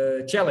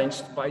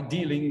challenged by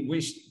dealing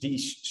with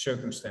these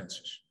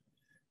circumstances.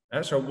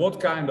 So what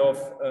kind of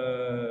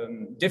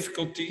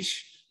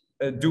difficulties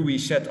do we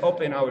set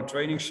up in our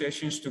training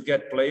sessions to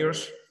get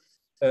players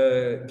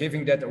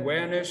giving that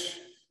awareness,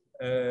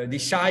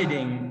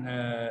 deciding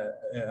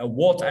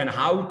what and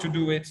how to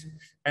do it,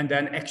 and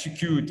then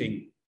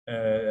executing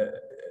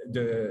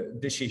the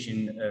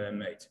decision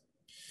made.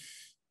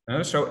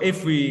 So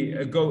if we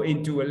go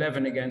into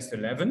 11 against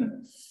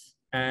 11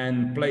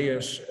 and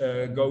players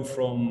go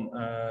from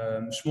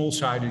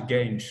small-sided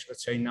games,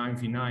 let's say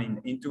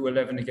 9v9, into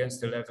 11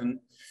 against 11,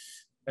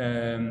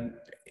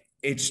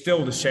 it's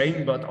still the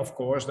same, but of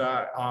course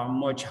there are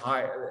much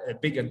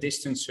bigger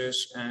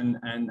distances and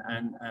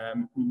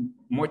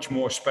much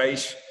more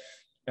space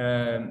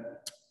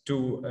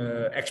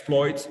to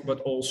exploit, but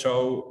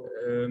also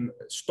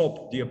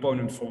stop the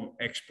opponent from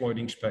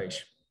exploiting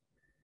space.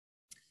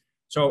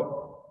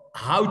 So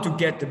how to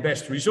get the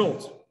best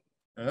result?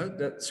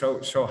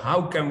 So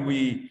how can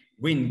we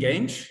win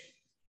games?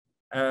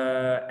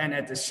 And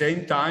at the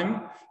same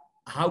time,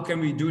 how can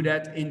we do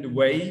that in the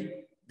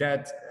way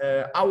that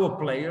our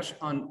players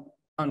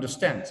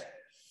understand?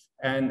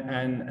 And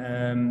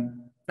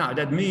now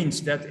that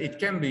means that it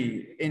can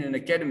be in an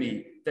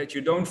academy that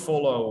you don't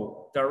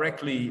follow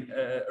directly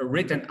a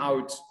written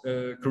out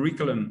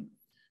curriculum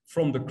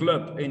from the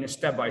club in a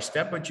step by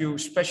step, but you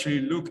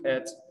especially look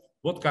at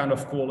what kind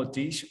of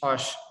qualities are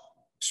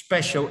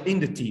special in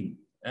the team,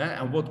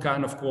 and what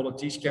kind of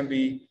qualities can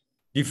be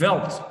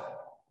developed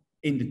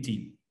in the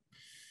team.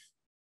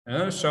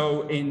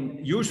 So in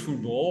youth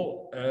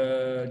football,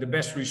 the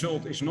best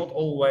result is not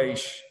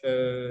always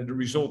the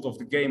result of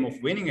the game of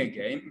winning a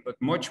game, but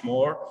much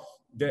more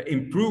the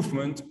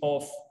improvement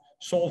of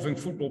solving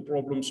football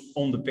problems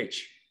on the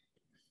pitch.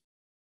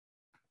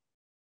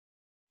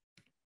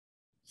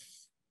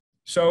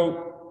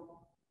 So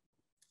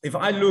if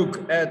I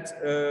look at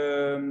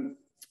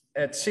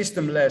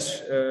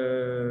systemless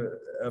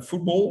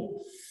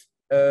football,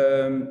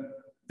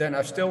 then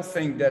I still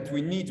think that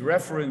we need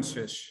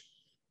references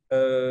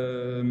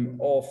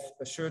of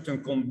a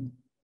certain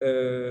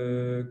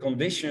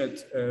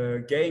conditioned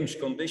games,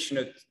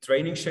 conditioned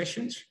training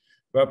sessions,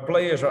 where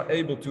players are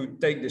able to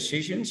take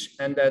decisions,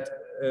 and that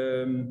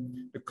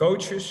the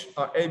coaches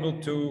are able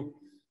to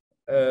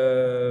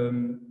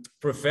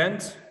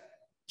prevent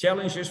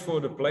challenges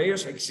for the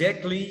players,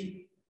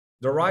 exactly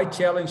the right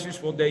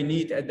challenges, what they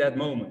need at that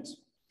moment.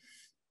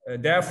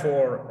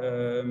 Therefore,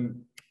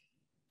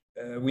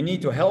 we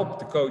need to help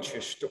the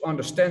coaches to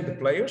understand the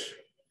players,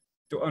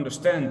 to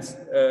understand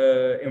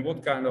in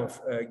what kind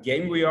of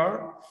game we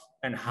are,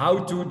 and how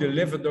to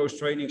deliver those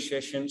training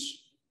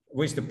sessions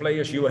with the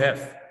players you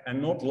have,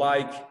 and not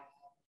like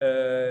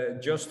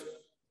this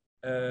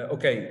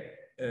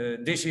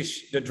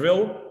is the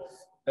drill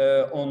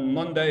on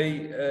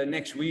Monday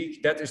next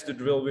week, that is the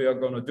drill we are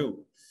going to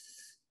do.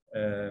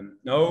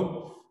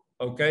 No,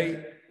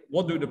 okay,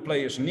 what do the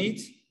players need?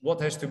 What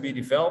has to be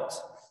developed?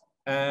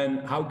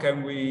 And how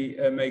can we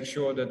make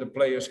sure that the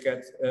players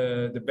get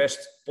the best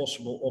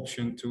possible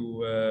option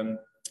to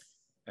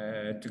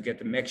get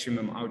the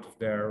maximum out of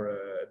their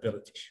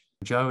abilities?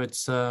 Joe,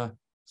 it's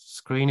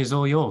screen is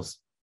all yours.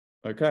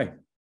 Okay,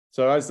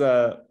 so as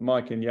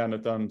Mike and Jan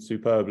have done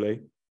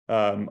superbly,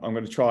 I'm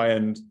going to try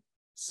and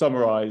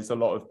summarize a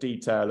lot of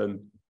detail and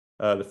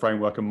the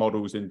framework and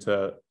models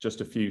into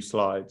just a few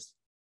slides,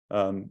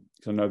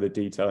 because I know the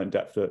detail and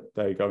depth that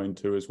they go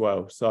into as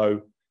well.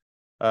 So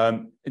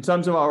in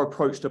terms of our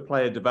approach to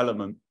player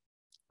development,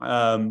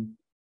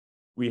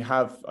 we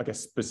have, I guess,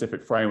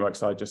 specific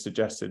frameworks I just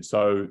suggested.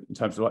 So in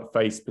terms of like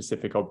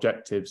phase-specific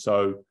objectives,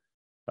 so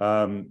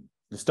the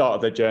start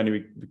of their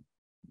journey,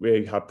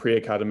 we have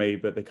pre-academy,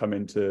 but they come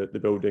into the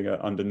building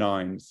at under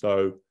 9.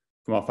 So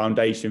from our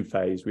foundation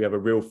phase, we have a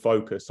real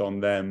focus on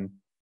them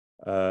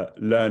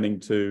learning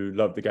to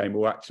love the game,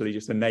 or actually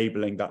just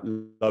enabling that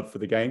love for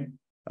the game.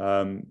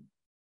 And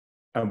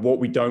what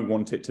we don't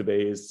want it to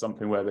be is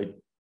something where they,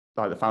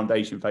 like the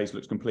foundation phase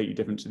looks completely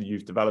different to the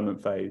youth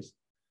development phase.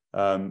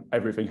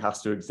 Everything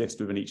has to exist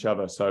within each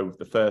other. So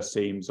the first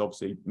team's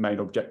obviously main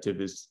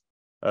objective is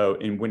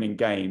in winning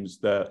games,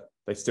 that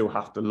they still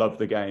have to love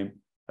the game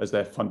as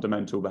their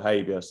fundamental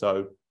behavior.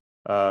 So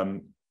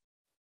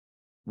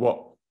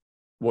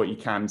what you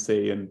can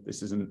see, and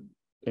this isn't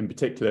in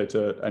particular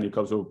to any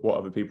clubs or what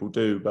other people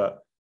do,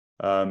 but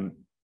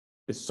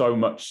there's so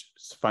much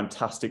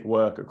fantastic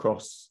work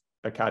across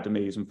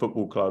academies and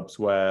football clubs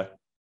where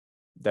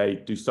they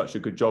do such a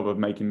good job of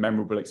making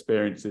memorable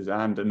experiences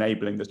and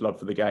enabling this love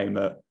for the game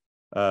at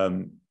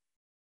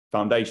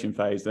foundation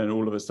phase. Then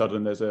all of a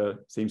sudden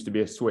seems to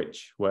be a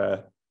switch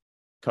where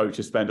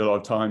coaches spend a lot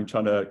of time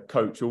trying to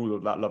coach all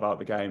of that love out of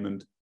the game,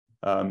 and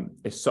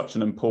it's such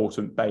an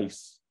important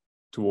base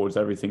towards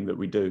everything that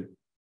we do.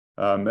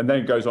 And then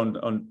it goes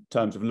on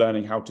terms of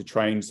learning how to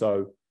train,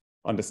 so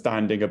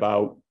understanding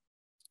about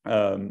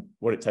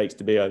what it takes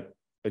to be a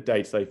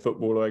day-to-day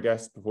footballer, I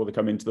guess, before they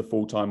come into the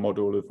full-time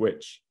model, of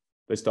which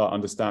they start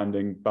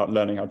understanding about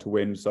learning how to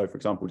win. So, for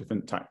example,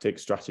 different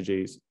tactics,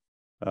 strategies,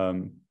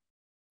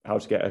 how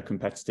to get a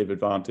competitive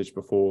advantage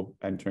before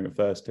entering a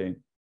first team.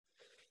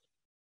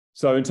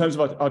 So in terms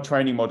of our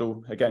training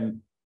model,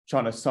 again,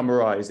 trying to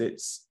summarize,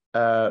 it's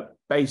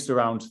based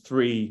around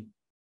 3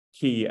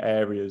 key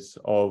areas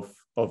of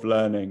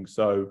learning.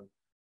 So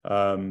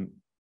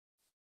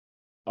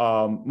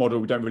our model,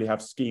 we don't really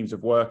have schemes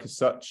of work as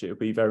such. It'll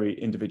be very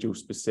individual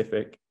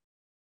specific.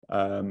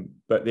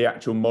 But the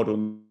actual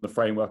model, the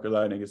framework of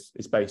learning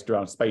is based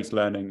around space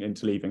learning,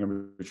 interleaving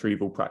and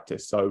retrieval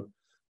practice. So,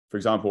 for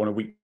example, on a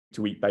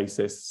week-to-week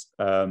basis,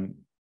 on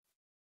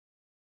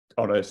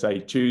a, say,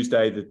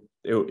 Tuesday,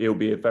 it'll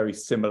be a very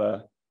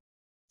similar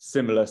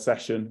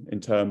session in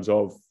terms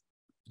of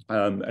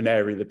an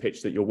area of the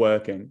pitch that you're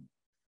working.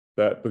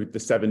 But the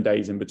 7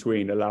 days in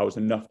between allows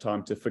enough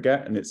time to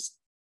forget. And it's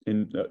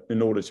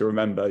in order to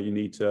remember, you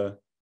need to,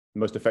 the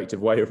most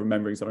effective way of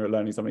remembering something or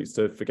learning something is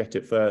to forget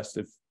it first.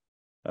 If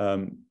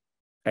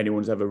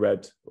anyone's ever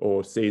read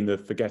or seen the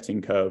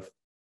forgetting curve,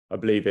 I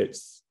believe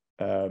it's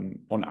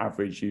on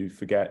average, you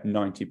forget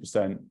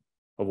 90%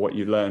 of what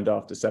you learned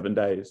after 7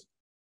 days.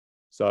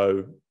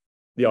 So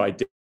the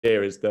idea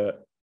is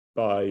that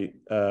by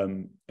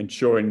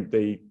ensuring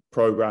the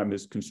program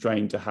is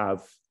constrained to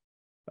have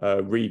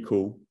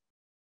recall,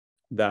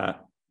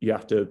 that you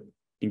have to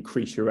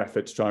increase your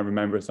effort to try and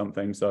remember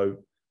something. So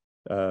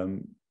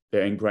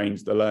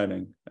ingrains the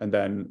learning. And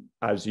then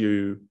as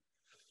you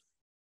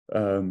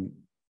are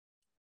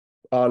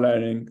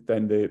learning,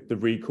 then the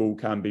recall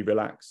can be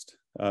relaxed.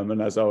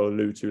 And as I'll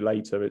allude to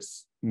later,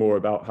 it's more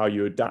about how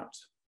you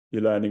adapt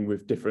your learning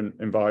with different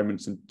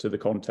environments and to the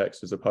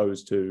context, as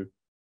opposed to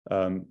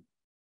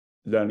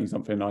learning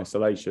something in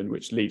isolation,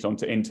 which leads on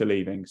to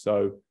interleaving.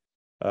 So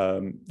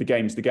the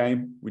game's the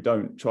game. We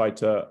don't try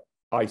to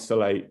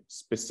isolate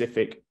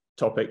specific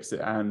topics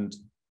and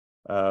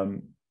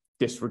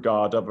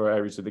disregard other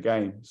areas of the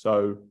game.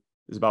 So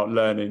it's about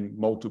learning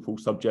multiple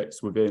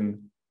subjects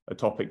within a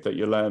topic that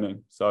you're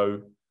learning.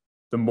 So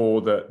the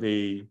more that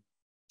the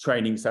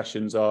training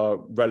sessions are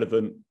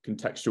relevant,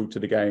 contextual to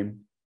the game,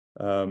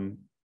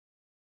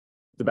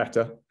 the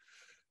better.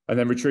 And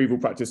then retrieval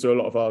practice, so a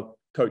lot of our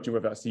coaching,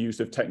 whether that's the use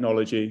of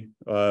technology,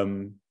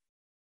 the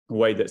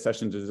way that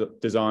sessions are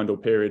designed or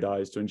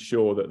periodized to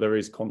ensure that there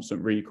is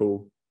constant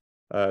recall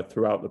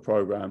throughout the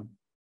program,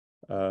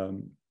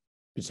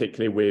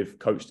 particularly with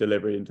coach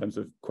delivery in terms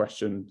of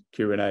question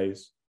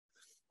Q&As.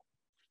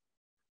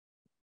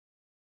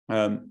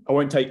 I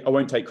won't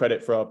take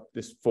credit for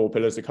this 4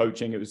 pillars of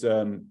coaching. It was,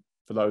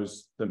 for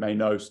those that may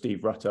know,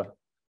 Steve Rutter.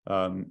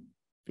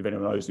 If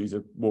anyone knows, he's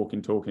a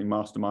walking, talking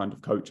mastermind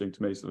of coaching.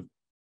 To me, sort of a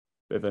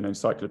bit of an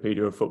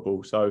encyclopedia of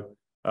football. So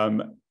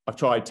I've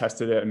tried,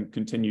 tested it, and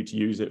continued to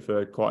use it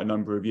for quite a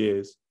number of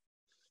years.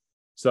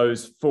 So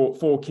there's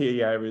four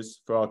key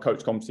areas for our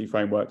coach competency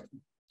framework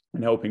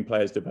and helping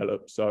players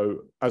develop. So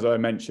as I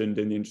mentioned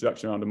in the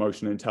introduction around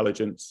emotional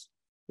intelligence,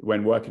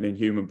 when working in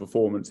human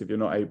performance, if you're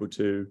not able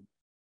to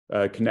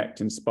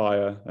connect,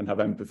 inspire, and have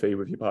empathy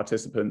with your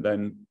participant,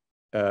 then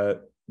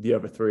the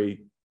other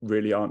 3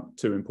 really aren't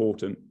too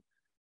important.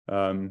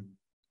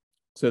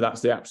 So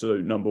that's the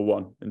absolute number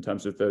 1 in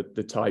terms of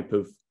the type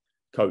of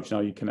coach and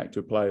how you connect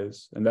with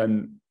players. And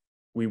then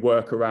we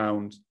work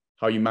around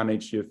how you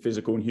manage your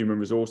physical and human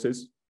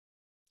resources,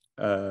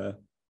 your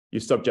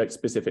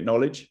subject-specific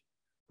knowledge,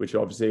 which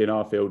obviously in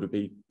our field would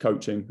be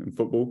coaching and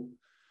football,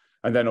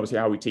 and then obviously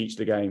how we teach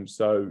the game.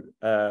 So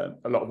a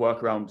lot of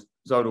work around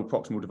zonal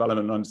proximal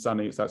development and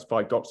understanding. It's that's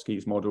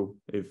Vygotsky's model,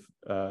 if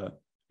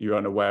you're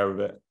unaware of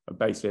it,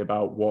 basically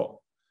about what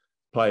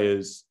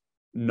players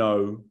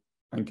know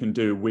and can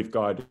do with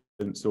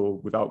guidance or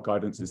without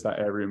guidance. Is that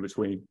area in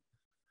between.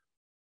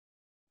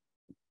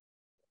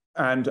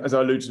 And as I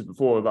alluded to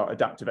before about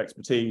adaptive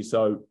expertise,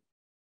 so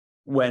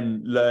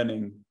when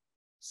learning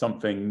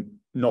something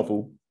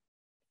novel,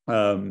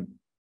 getting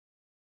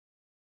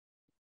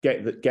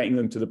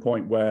them to the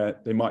point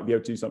where they might be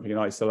able to do something in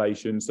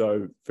isolation.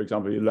 So, for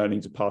example, you're learning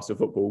to pass a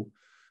football.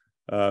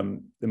 There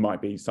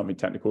might be something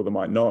technical, there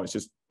might not. It's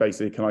just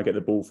basically, can I get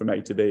the ball from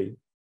A to B?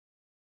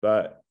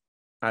 But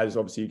as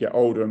obviously you get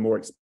older and more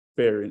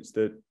experienced,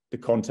 the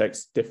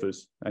context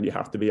differs, and you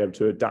have to be able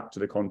to adapt to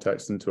the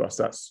context. And to us,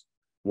 that's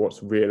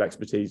what's real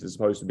expertise, as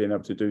opposed to being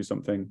able to do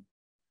something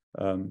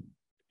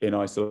in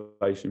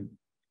isolation.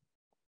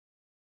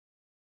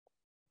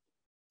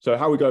 So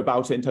how we go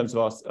about it in terms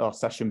of our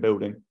session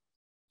building,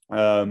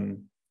 there's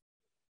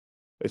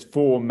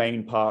 4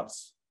 main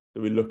parts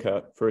that we look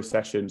at for a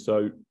session.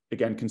 So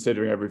again,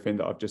 considering everything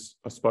that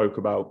I spoke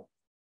about,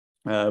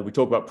 we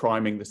talk about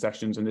priming the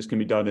sessions, and this can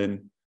be done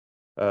in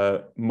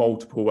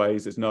multiple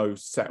ways. There's no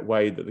set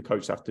way that the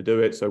coach has to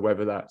do it. So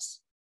whether that's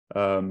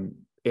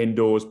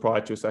indoors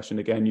prior to a session,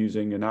 again,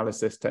 using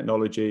analysis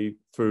technology,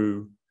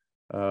 through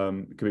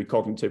it could be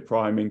cognitive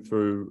priming,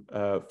 through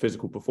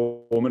physical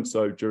performance.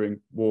 So during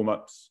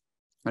warm-ups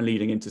and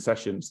leading into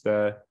sessions,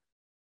 they're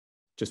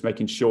just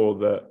making sure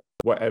that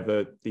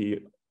whatever the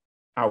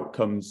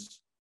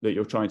outcomes that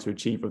you're trying to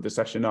achieve of the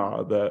session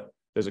are, that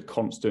there's a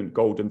constant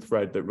golden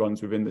thread that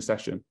runs within the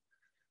session,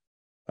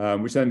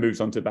 which then moves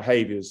on to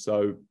behaviors.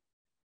 So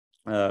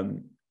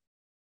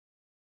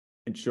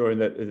ensuring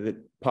that the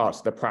parts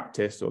of the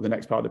practice, or the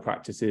next part of the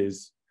practice,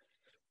 is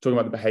talking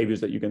about the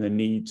behaviors that you're going to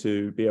need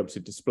to be able to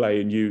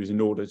display and use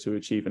in order to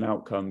achieve an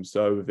outcome.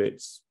 So if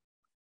it's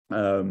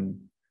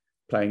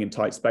playing in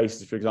tight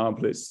spaces, for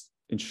example, it's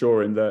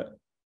ensuring that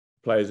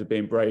players are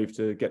being brave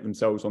to get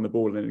themselves on the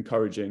ball and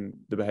encouraging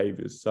the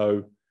behaviors.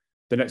 So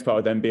the next part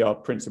would then be our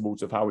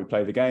principles of how we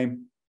play the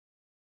game.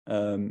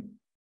 And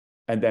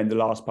then the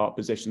last part,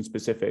 position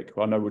specific.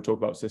 I know we'll talk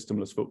about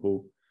systemless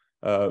football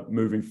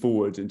moving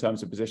forward. In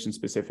terms of position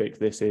specific,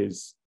 this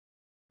is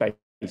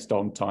based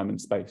on time and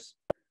space,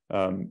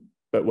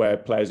 but where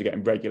players are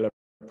getting regular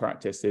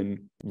practice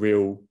in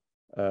real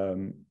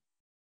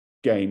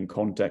game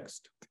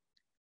context.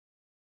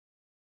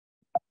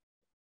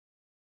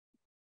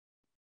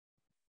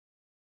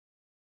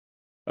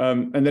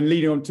 And then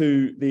leading on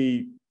to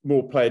the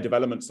more player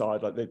development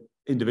side, like the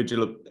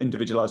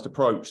individualized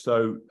approach.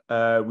 So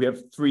we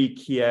have 3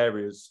 key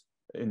areas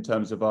in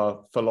terms of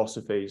our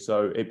philosophy.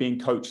 So it being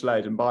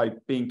coach-led, and by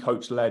being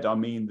coach-led, I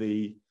mean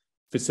the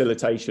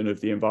facilitation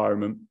of the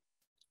environment,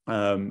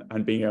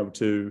 and being able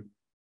to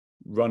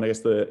run, I guess,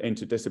 the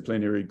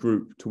interdisciplinary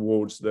group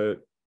towards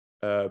the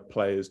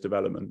players'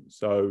 development.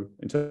 So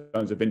in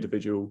terms of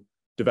individual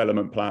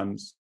development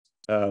plans,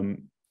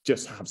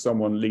 just have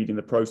someone leading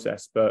the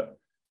process, but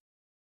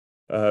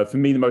For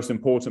me, the most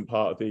important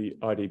part of the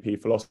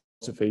IDP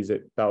philosophy is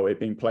about it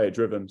being player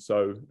driven.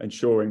 So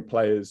ensuring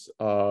players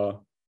are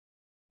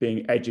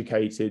being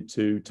educated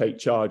to take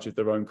charge of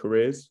their own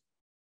careers.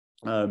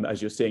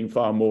 As you're seeing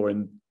far more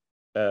in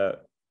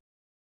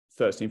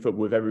first team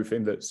football, with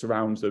everything that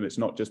surrounds them, it's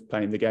not just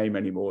playing the game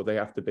anymore. They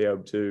have to be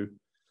able to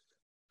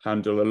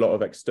handle a lot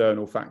of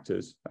external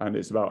factors, and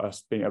it's about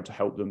us being able to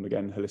help them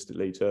again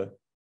holistically to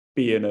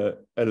be an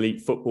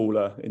elite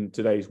footballer in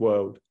today's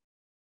world.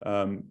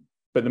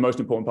 But the most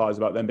important part is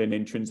about them being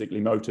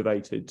intrinsically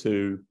motivated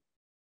to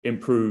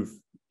improve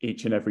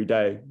each and every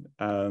day.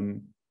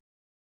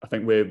 I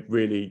think we're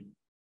really,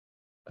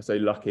 I say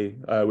lucky,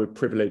 we're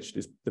privileged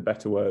is the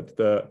better word,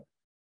 that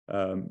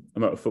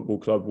I'm at a football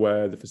club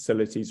where the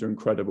facilities are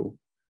incredible.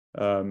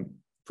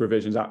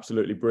 Provision's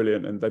absolutely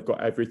brilliant, and they've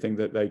got everything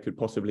that they could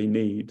possibly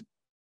need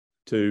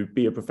to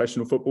be a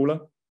professional footballer.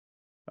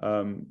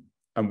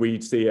 And we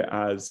see it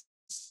as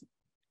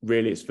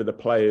really it's for the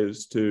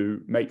players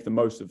to make the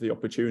most of the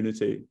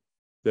opportunity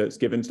that's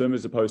given to them,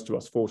 as opposed to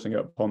us forcing it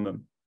upon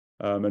them.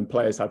 And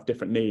players have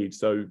different needs.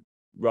 So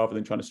rather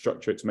than trying to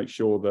structure it to make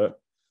sure that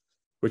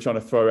we're trying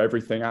to throw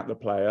everything at the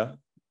player,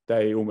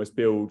 they almost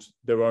build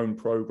their own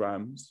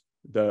programs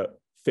that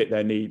fit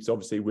their needs,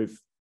 obviously with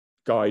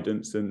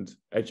guidance and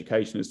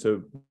education as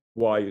to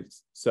why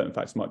certain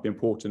facts might be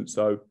important.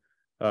 So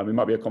it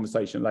might be a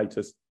conversation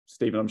later,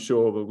 Stephen, I'm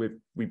sure, but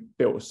we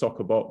built a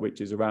soccer bot which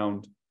is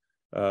around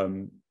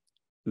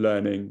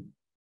learning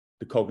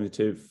the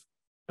cognitive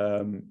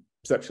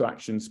perceptual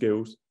action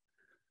skills.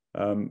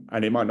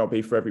 And it might not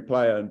be for every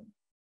player,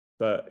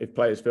 but if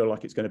players feel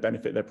like it's going to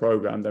benefit their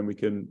program, then we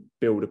can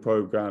build a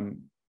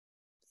program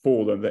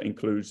for them that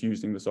includes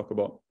using the soccer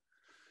bot.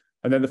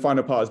 And then the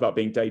final part is about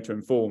being data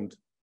informed.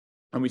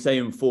 And we say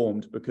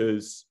informed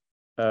because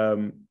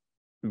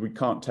we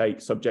can't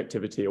take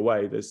subjectivity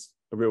away. There's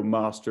a real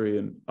mastery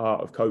and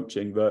art of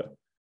coaching that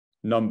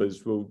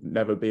numbers will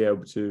never be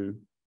able to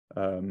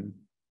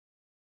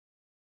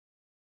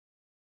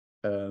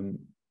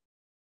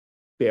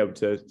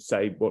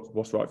say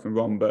what's right from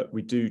wrong, but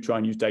we do try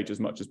and use data as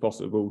much as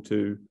possible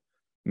to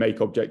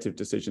make objective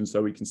decisions,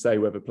 so we can say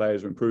whether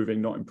players are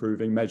improving, not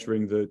improving,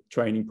 measuring the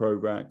training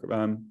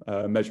program,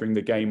 measuring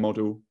the game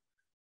model,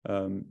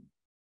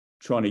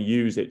 trying to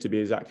use it to be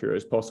as accurate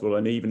as possible.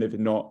 And even if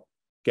it's not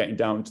getting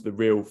down to the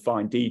real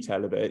fine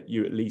detail of it,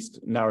 you at least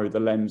narrow the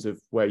lens of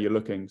where you're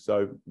looking.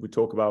 So we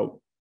talk about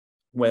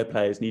where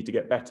players need to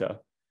get better.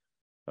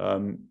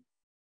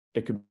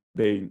 It could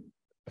be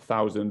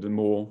 1,000 and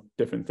more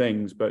different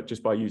things, but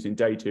just by using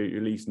data, you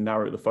at least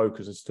narrow the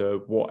focus as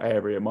to what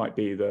area might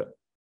be that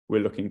we're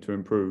looking to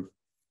improve.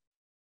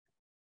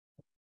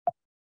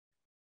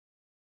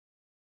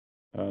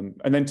 And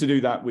then to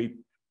do that, we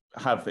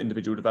have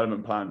individual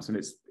development plans, and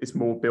it's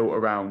more built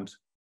around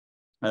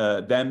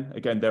them.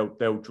 Again,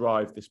 they'll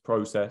drive this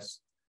process,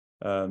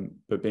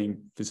 but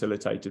being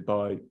facilitated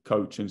by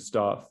coach and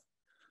staff.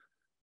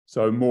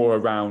 So more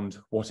around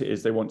what it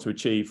is they want to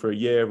achieve for a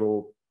year,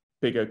 or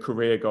bigger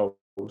career goals.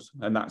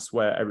 And that's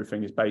where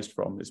everything is based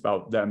from. It's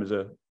about them as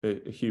a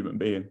human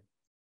being.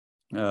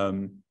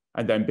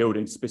 And then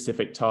building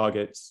specific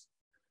targets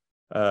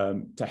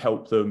to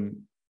help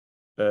them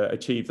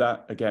achieve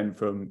that. Again,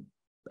 from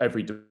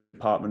every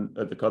department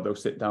at the club, they'll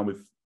sit down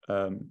with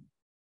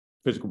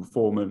physical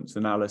performance,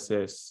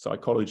 analysis,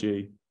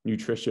 psychology,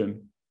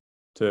 nutrition,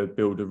 to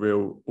build a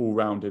real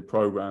all-rounded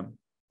program,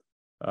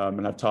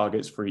 and have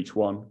targets for each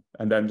one.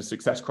 And then the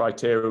success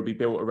criteria will be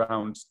built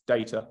around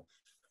data.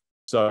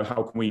 So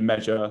how can we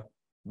measure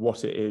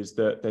what it is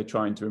that they're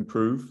trying to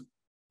improve?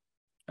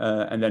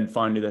 And then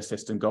finally, their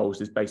system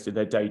goals is based on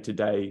their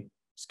day-to-day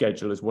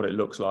schedule, is what it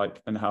looks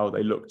like, and how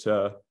they look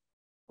to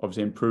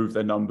obviously improve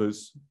their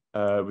numbers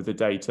with the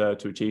data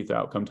to achieve their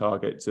outcome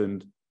targets,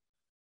 and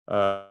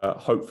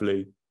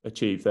hopefully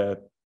achieve their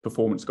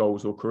performance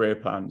goals or career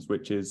plans,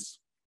 which is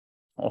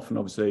often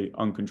obviously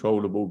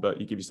uncontrollable, but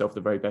you give yourself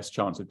the very best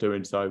chance of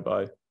doing so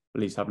by at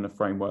least having a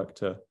framework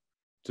to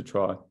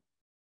try.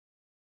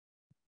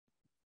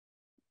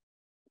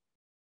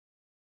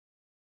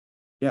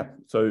 Yeah,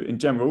 so in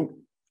general,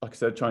 like I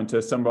said, trying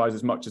to summarize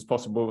as much as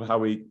possible how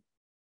we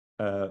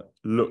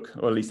look,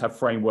 or at least have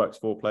frameworks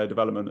for player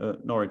development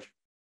at Norwich.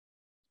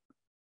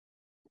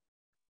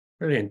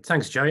 Brilliant.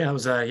 Thanks, Joey. That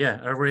was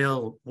a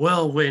real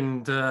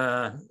whirlwind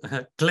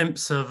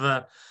glimpse of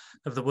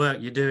the work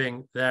you're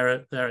doing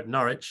there at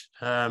Norwich.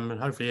 And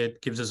hopefully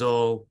it gives us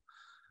all,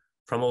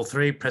 from all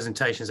three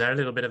presentations there, a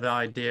little bit of an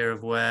idea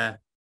of where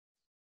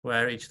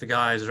each of the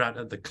guys are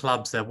at the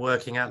clubs they're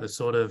working at,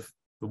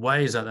 the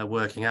ways that they're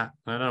working at.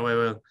 I don't know where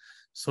we'll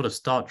sort of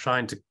start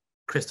trying to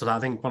crystallize.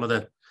 I think one of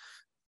the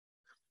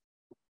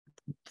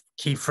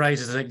key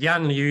phrases that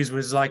Jan used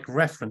was like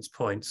reference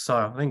points. So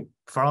I think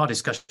for our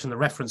discussion, the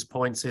reference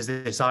points is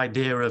this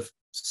idea of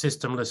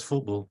systemless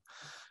football.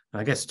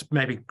 And I guess to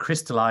maybe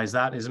crystallize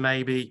that is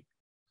maybe,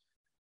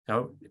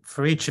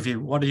 for each of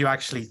you, what do you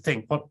actually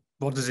think?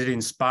 What does it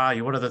inspire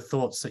you? What are the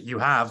thoughts that you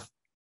have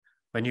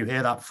when you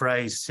hear that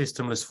phrase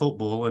systemless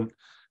football, and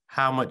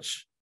how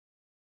much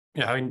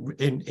you know,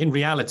 in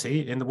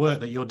reality, in the work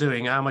that you're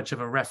doing, how much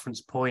of a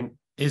reference point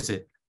is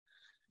it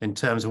in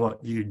terms of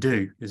what you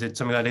do? Is it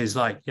something that is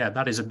like, yeah,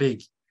 that is a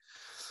big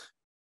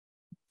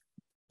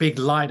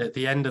light at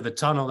the end of the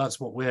tunnel, that's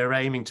what we're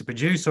aiming to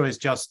produce? Or is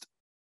just,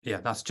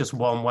 yeah, that's just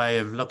one way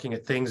of looking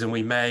at things, and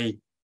we may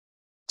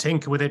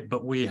tinker with it,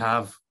 but we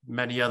have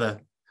many other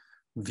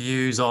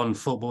views on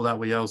football that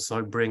we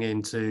also bring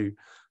into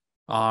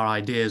our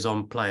ideas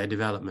on player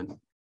development?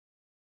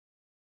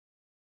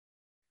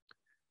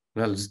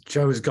 Well,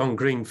 Joe's gone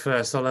green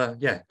first. I'll,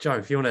 yeah, Joe,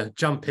 if you want to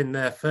jump in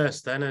there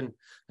first then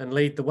and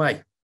lead the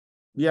way.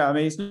 Yeah, I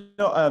mean, it's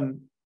not,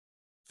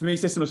 for me,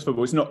 systemless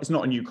football, it's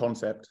not a new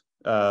concept.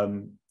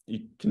 Everyone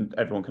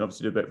can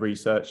obviously do a bit of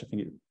research. I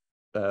think it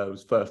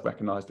was first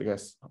recognised, I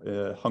guess,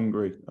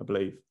 Hungary, I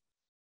believe,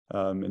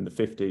 in the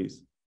 50s,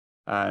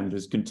 and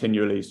has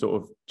continually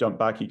sort of jumped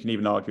back. You can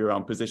even argue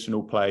around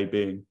positional play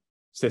being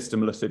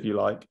systemless, if you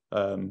like,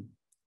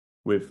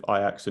 with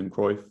Ajax and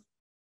Cruyff.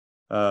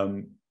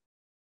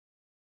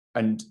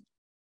 And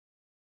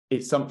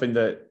it's something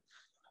that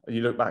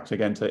you look back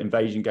again to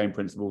invasion game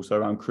principles, so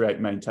around create,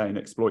 maintain,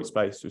 exploit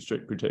space,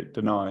 restrict, predict,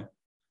 deny.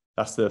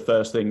 That's the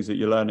first things that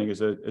you're learning as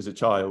a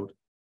child.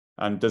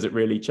 And does it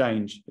really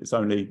change? It's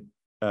only,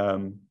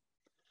 I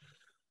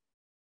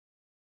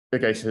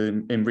guess,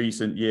 in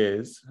recent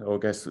years, or I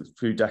guess a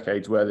few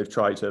decades, where they've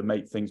tried to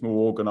make things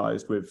more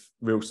organised with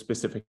real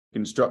specific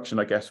instruction,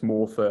 I guess,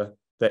 more for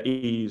the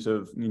ease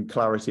of and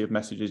clarity of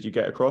messages you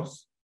get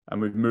across. And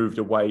we've moved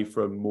away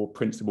from more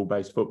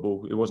principle-based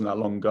football. It wasn't that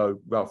long ago,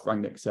 Ralph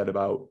Rangnick said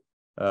about,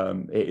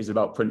 it is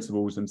about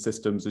principles, and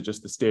systems are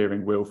just the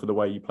steering wheel for the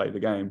way you play the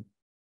game.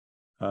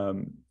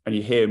 And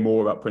you hear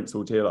more about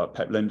principles here, like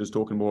Pep Lijnders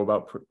talking more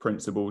about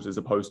principles as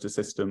opposed to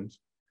systems.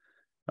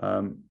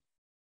 You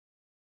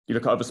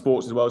look at other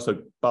sports as well.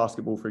 So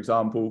basketball, for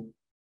example,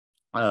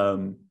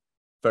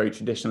 very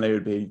traditionally, it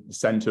would be the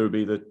centre would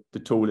be the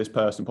tallest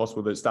person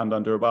possible that stand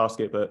under a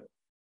basket. But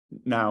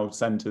now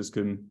centres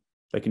can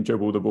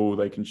dribble the ball,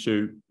 they can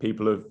shoot.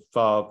 People are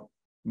far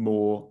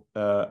more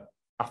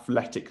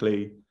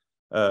athletically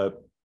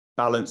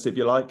balanced, if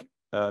you like.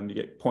 You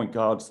get point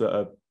guards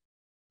that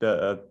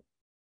are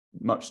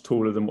much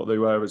taller than what they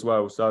were as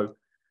well. So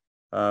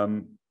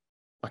I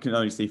can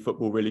only see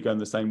football really going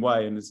the same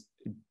way. And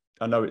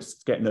I know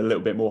it's getting a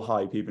little bit more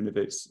hype, even if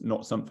it's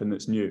not something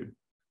that's new.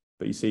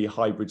 But you see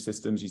hybrid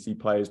systems, you see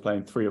players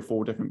playing 3 or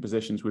 4 different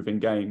positions within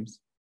games.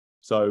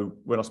 So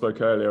when I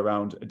spoke earlier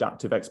around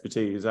adaptive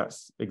expertise,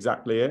 that's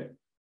exactly it,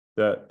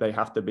 that they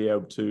have to be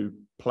able to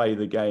play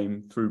the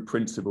game through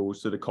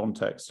principles to the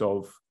context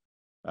of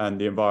and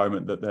the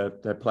environment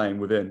that they're playing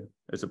within,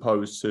 as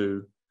opposed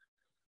to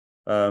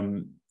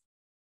having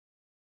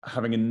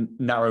a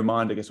narrow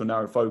mind, I guess, or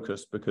narrow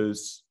focus,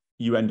 because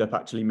you end up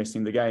actually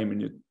missing the game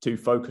and you're too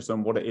focused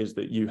on what it is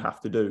that you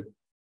have to do,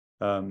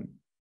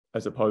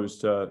 as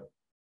opposed to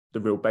the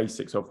real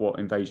basics of what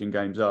invasion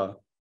games are.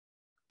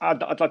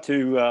 I'd like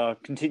to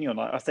continue on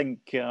that. I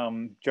think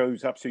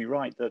Joe's absolutely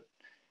right that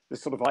the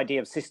sort of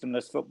idea of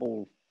systemless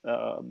football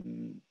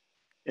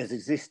has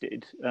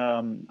existed.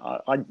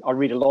 I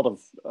read a lot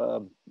of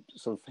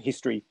sort of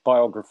history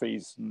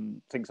biographies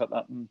and things like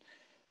that. And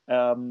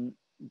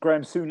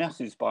Graham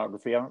Souness's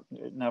biography,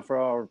 now for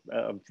our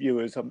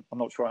viewers, I'm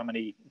not sure how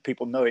many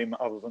people know him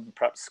other than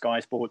perhaps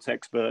Sky Sports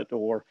expert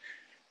or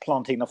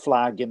planting a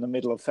flag in the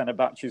middle of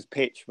Fenerbahce's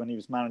pitch when he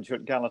was manager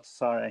at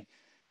Galatasaray.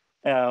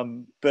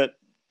 But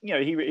you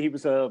know, he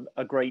was a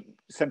great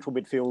central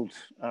midfield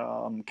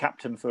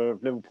captain for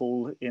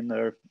Liverpool in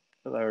their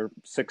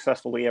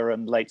successful era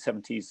in late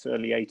 70s,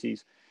 early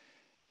 80s.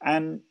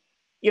 And,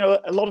 you know,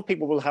 a lot of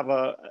people will have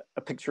a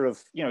picture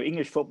of, you know,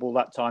 English football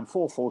that time,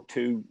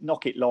 4-4-2,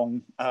 knock it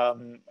long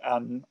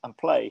and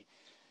play.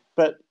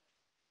 But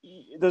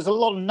there's a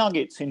lot of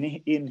nuggets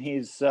in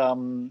his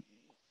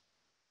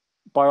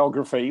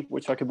biography,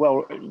 which I could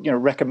well, you know,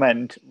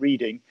 recommend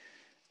reading.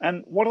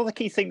 And one of the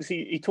key things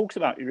he talks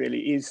about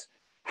really is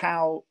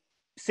how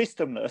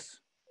systemless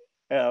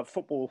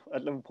football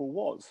at Liverpool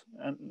was.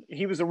 And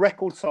he was a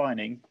record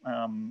signing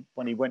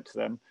when he went to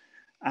them.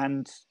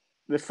 And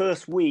the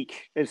first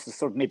week, it's the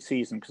sort of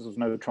mid-season because there was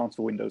no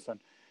transfer windows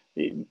then.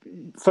 The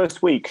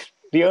first week,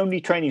 the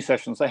only training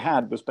sessions they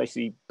had was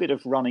basically a bit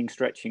of running,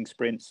 stretching,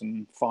 sprints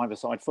and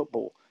five-a-side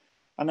football.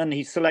 And then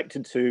he's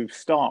selected to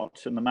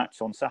start in the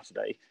match on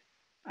Saturday.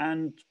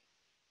 And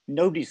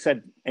nobody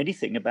said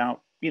anything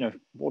about, you know,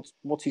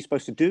 what's he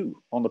supposed to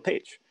do on the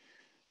pitch.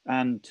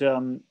 And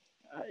so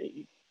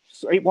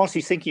whilst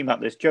he's thinking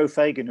about this, Joe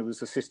Fagan, who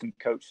was assistant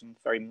coach and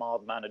very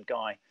mild-mannered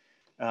guy,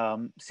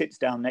 sits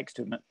down next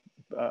to him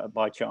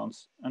by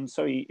chance. And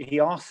so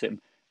he asks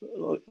him,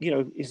 you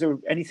know, is there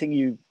anything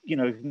you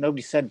know,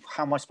 nobody said,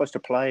 how am I supposed to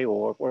play?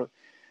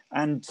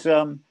 And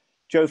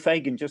Joe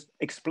Fagan just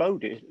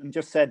exploded and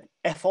just said,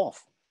 F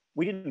off.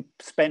 We didn't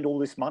spend all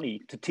this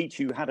money to teach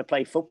you how to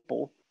play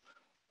football.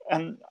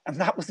 And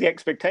that was the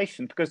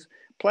expectation, because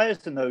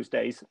players in those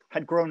days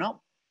had grown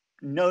up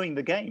knowing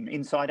the game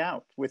inside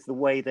out with the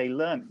way they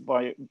learned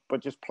by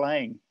just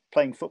playing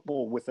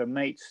football with their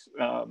mates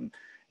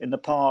in the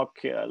park,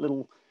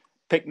 little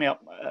pick me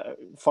up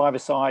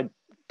 5-a-side,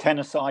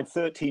 10-a-side,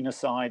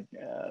 13-a-side,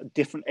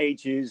 different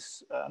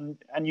ages,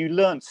 and you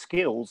learn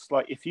skills.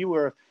 Like if you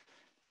were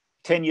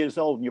 10 years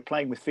old and you're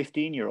playing with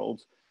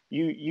 15-year-olds,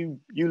 you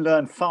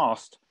learn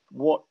fast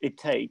what it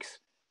takes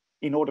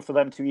in order for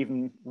them to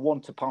even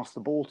want to pass the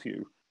ball to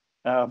you.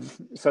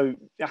 So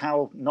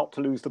how not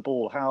to lose the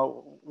ball,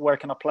 where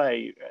can I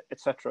play,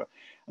 etc.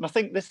 And I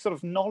think this sort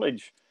of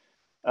knowledge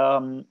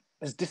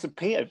has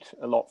disappeared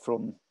a lot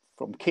from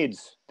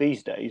kids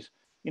these days.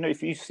 You know,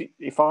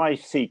 if I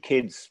see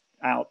kids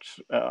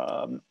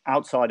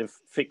outside of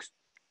fixed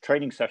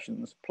training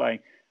sessions playing,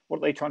 what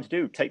are they trying to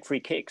do? Take free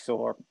kicks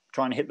or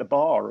trying to hit the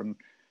bar,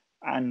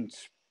 and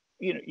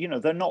you know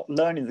they're not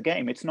learning the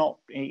game. It's not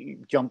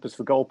jumpers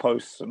for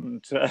goalposts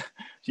and to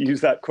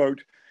use that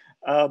quote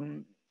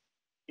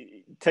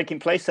taking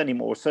place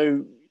anymore.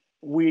 So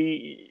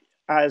we,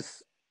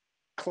 as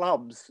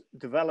clubs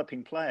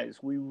developing players,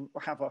 we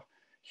have a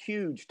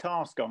huge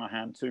task on our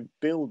hand to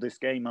build this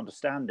game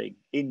understanding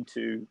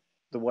into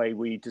the way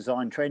we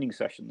design training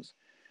sessions.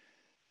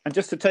 And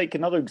just to take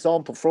another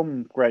example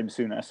from Graham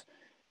Souness,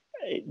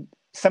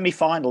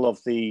 semi-final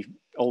of the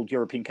old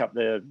European Cup,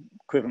 the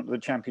equivalent of the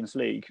Champions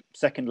League,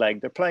 second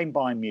leg, they're playing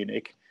Bayern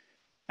Munich,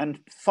 and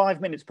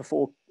 5 minutes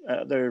before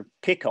their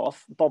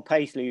kickoff, Bob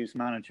Paisley, who's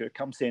manager,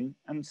 comes in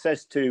and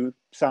says to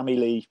Sammy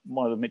Lee,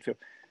 one of the midfield,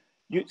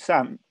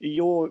 Sam,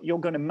 you're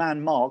going to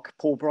man mark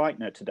Paul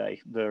Breitner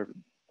today, the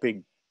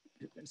big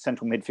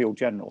central midfield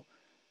general.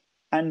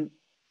 And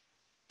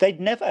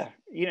they'd never,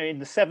 you know, in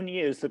the 7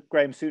 years that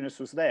Graham Souness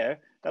was there,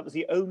 that was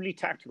the only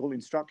tactical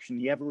instruction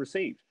he ever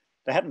received.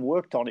 They hadn't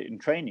worked on it in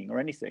training or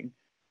anything.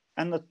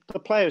 And the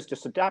players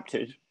just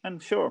adapted.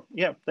 And sure,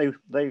 yeah, they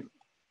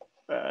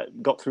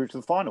got through to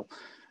the final.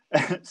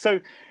 So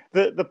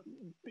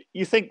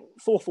you think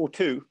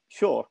 4-4-2,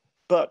 sure,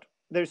 but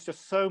there's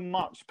just so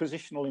much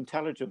positional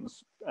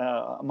intelligence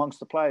amongst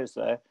the players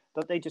there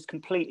that they just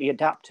completely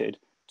adapted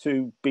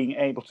to being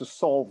able to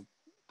solve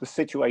the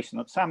situation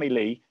that Sammy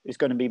Lee is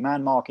going to be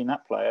man marking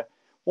that player.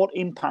 What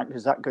impact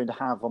is that going to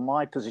have on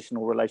my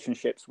positional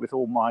relationships with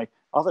all my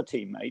other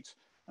teammates?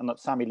 And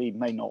that Sammy Lee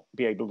may not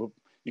be able to,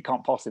 you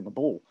can't pass him the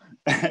ball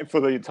for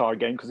the entire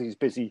game because he's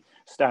busy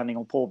standing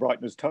on Paul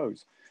Breitner's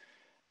toes.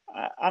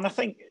 And I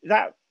think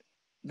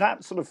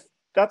that's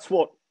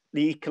what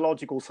the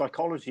ecological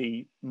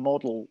psychology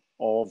model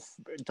of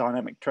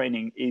dynamic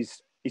training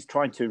is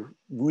trying to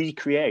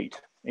recreate,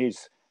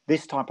 is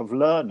this type of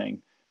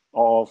learning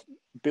of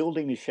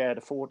building these shared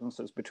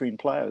affordances between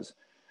players.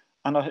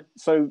 And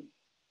so,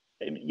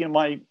 you know,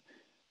 my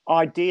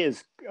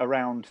ideas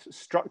around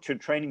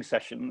structured training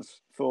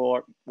sessions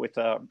with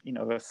a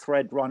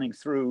thread running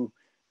through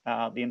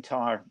the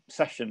entire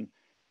session,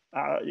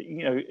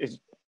 you know, is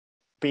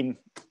being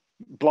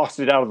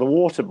blasted out of the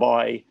water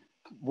by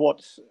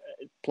what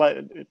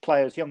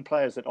young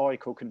players at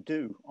Oracle can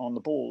do on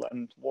the ball,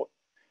 and what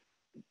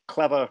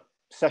clever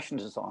session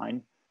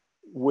design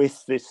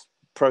with this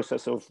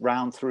process of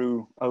round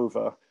through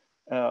over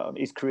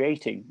is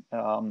creating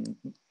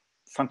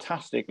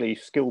fantastically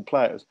skilled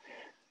players.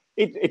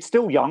 It's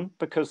still young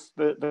because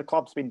the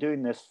club's been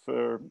doing this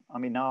for, I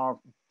mean, our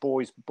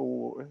boys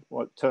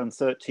turn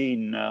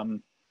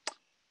 13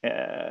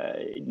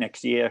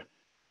 next year.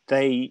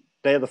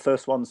 They're the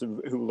first ones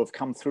who will have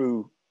come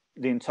through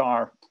the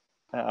entire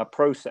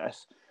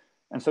process.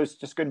 And so it's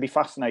just going to be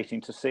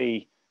fascinating to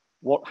see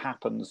what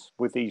happens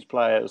with these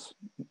players,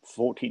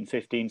 14,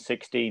 15,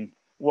 16.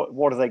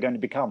 What are they going to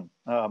become?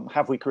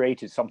 Have we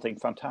created something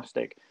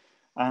fantastic?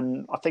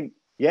 And I think,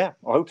 yeah,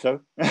 I hope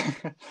so.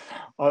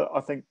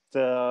 I think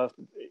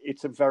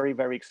it's a very,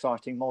 very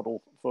exciting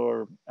model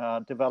for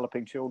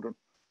developing children.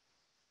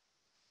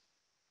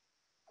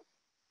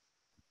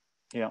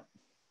 Yeah.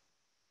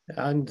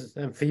 And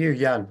for you,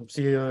 Jan,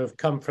 so you have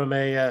come from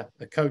a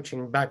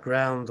coaching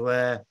background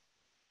where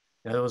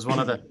it was one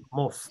of the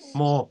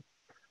more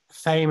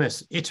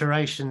famous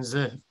iterations,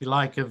 if you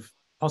like, of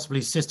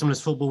possibly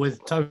systemless football with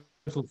total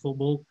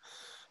football.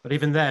 But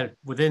even there,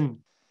 within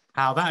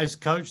how that is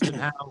coached and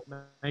how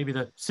maybe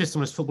the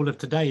systemless football of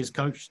today is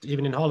coached,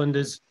 even in Holland,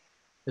 has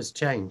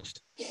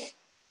changed.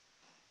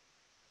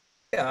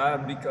 Yeah,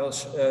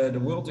 because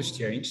the world has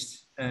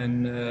changed,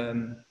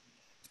 and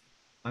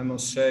I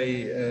must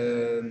say,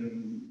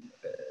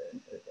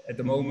 at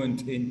the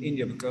moment in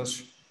India,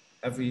 because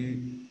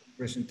every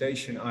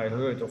presentation I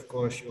heard, of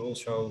course, you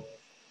also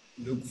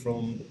look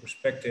from the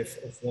perspective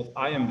of what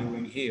I am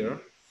doing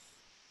here,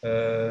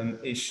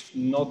 is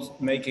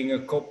not making a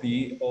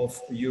copy of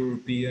a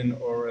European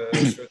or a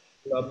certain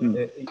club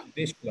into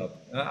this club.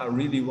 I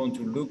really want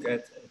to look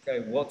at,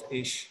 okay, what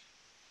is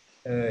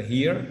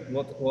here,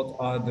 what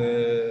are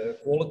the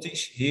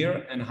qualities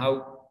here, and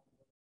how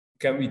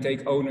can we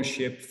take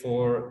ownership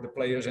for the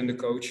players and the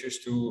coaches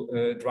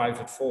to drive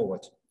it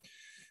forward.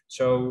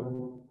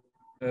 So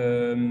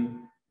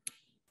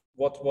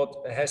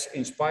what has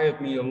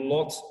inspired me a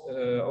lot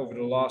over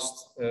the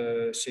last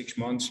 6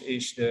 months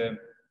is the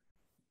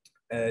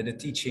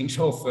teachings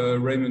of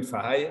Raymond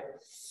Verheijen,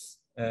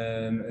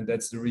 and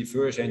that's the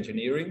reverse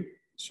engineering.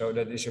 So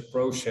that is a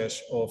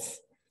process of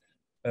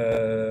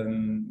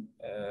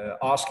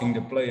asking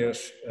the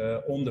players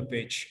on the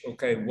pitch,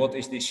 okay, what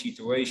is this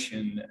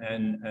situation,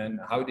 and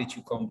how did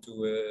you come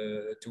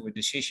to a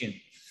decision?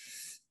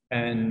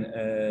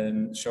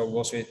 And so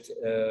was it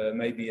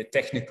maybe a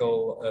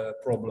technical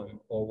problem,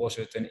 or was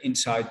it an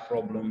inside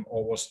problem,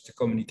 or was it a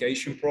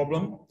communication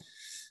problem?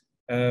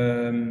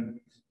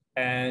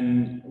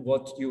 And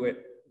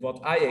what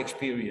I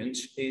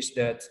experience is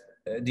that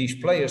these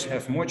players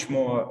have much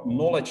more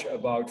knowledge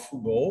about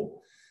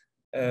football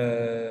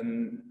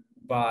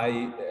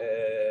by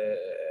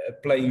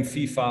playing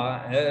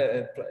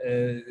FIFA,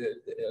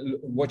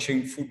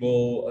 watching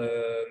football,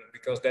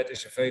 because that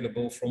is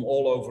available from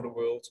all over the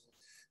world,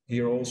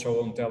 here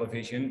also on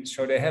television.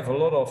 So they have a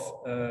lot of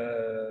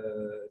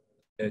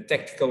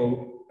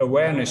tactical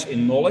awareness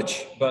in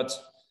knowledge, but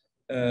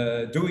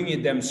doing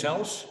it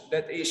themselves,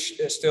 that is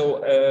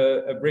still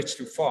a bridge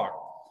too far.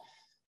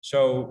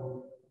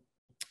 So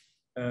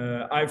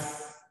I've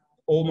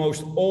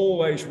almost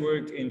always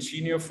worked in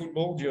senior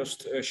football,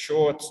 just a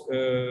short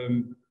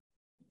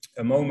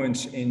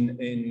moments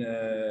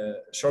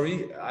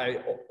I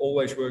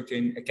always worked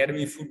in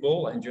academy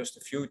football and just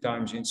a few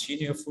times in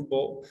senior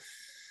football.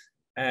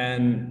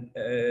 And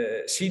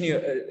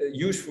senior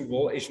youth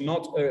football is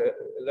not,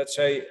 let's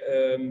say,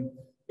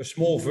 a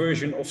small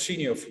version of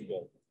senior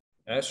football.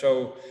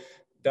 So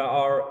there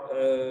are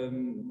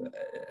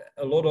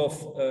a lot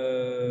of,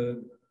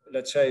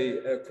 let's say,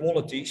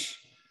 qualities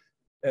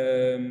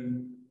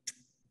in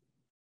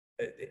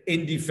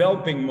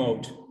developing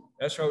mode.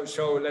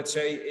 So let's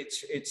say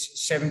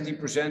it's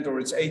 70% or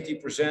it's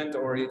 80%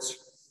 or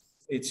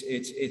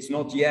it's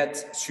not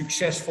yet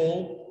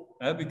successful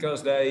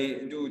because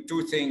they do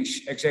two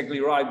things exactly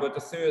right, but the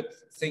third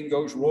thing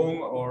goes wrong.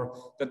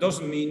 Or that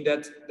doesn't mean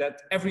that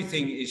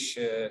everything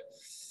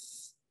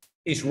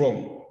is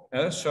wrong.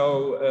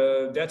 So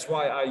that's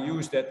why I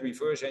use that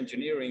reverse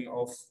engineering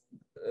of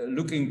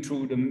looking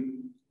through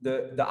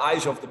the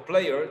eyes of the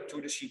player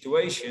to the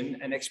situation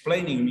and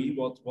explaining me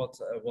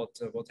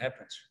what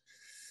happens.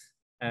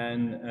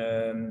 And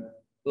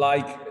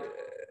like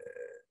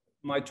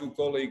my two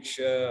colleagues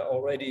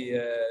already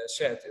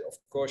said, of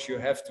course you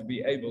have to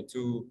be able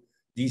to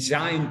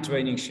design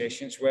training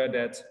sessions where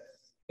that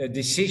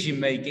decision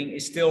making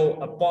is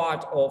still a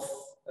part of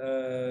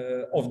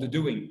the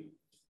doing.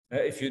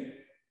 If you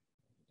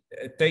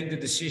take the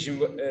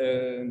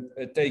decision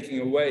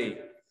taking away,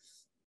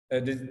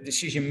 the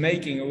decision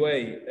making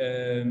away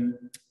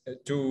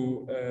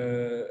to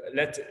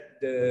let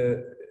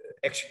the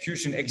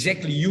execution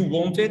exactly you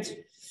want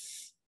it,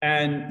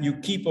 and you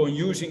keep on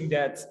using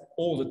that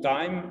all the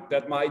time,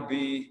 that might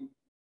be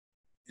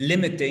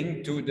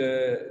limiting to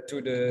the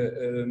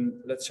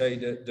let's say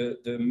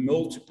the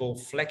multiple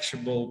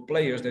flexible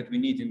players that we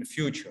need in the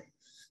future.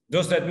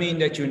 Does that mean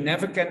that you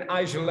never can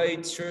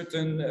isolate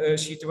certain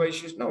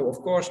situations? No,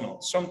 of course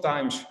not.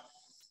 Sometimes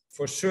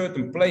for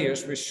certain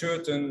players with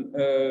certain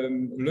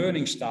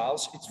learning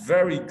styles, it's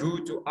very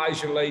good to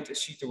isolate a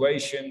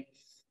situation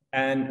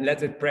and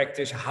let it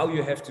practice how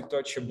you have to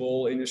touch a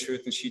ball in a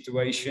certain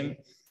situation.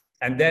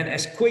 And then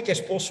as quick as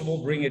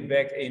possible, bring it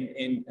back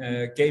in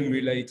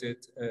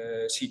game-related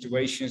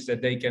situations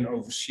that they can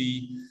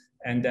oversee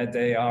and that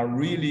they are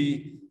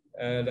really,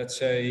 let's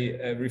say,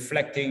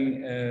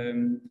 reflecting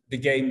the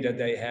game that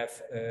they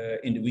have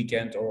in the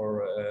weekend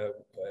or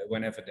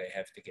whenever they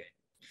have the game.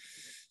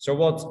 So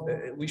what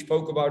we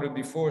spoke about it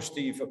before,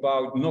 Steve,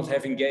 about not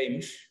having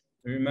games,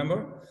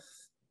 remember?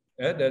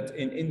 That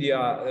in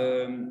India,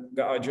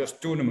 there are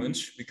just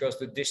tournaments because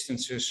the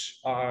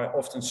distances are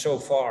often so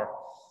far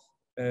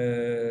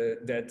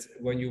that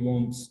when you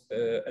want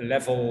a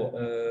level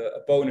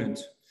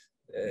opponent,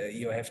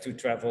 you have to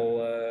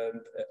travel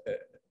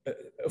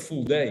a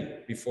full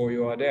day before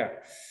you are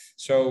there.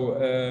 So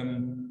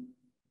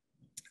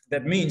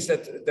that means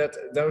that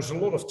there's a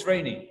lot of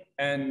training.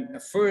 And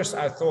at first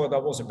I thought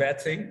that was a bad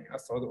thing. I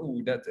thought,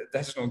 oh,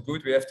 that's not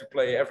good. We have to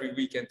play every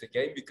weekend a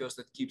game because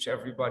that keeps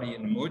everybody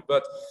in the mood.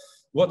 But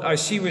what I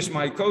see with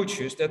my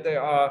coaches, that they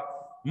are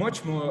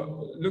much more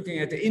looking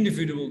at the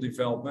individual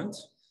development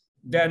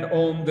than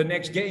on the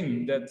next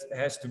game that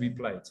has to be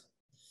played.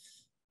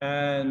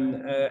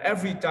 And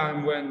every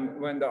time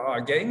when there are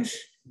games,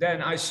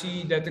 then I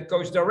see that the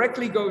coach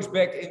directly goes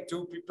back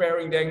into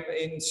preparing them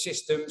in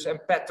systems and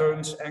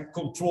patterns and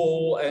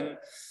control. And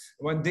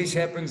when this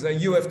happens, then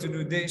you have to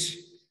do this.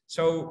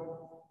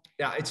 So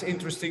yeah, it's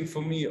interesting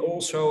for me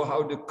also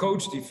how the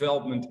coach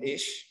development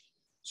is.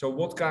 So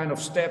what kind of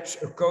steps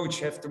a coach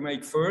has to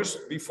make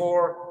first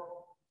before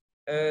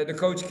the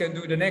coach can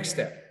do the next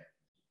step.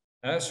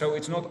 So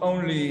it's not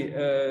only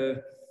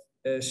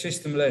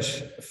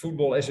systemless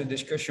football as a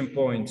discussion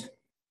point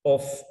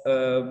of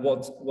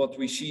what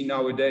we see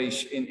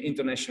nowadays in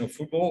international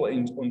football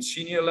on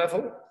senior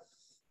level,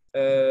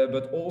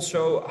 but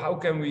also how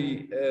can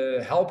we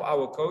help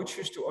our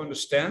coaches to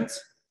understand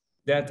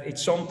that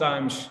it's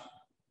sometimes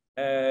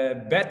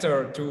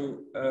better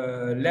to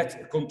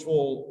let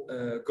control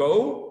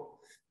go,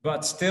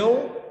 but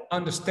still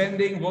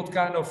understanding what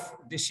kind of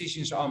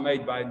decisions are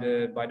made by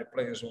the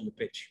players on the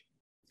pitch.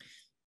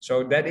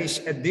 So that is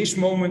at this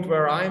moment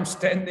where I'm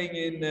standing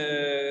in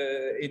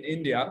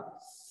India,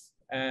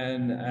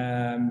 and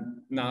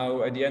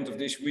now at the end of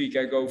this week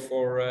I go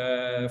for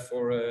a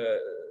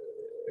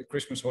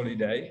Christmas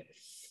holiday,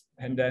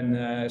 and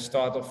then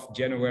start of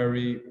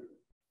January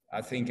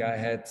I think I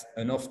had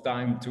enough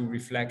time to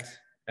reflect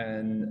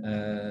and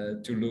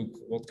to look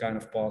what kind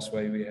of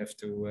pathway we have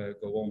to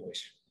go on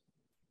with.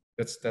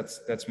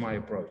 That's my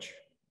approach.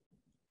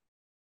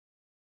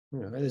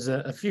 Yeah, there's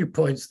a few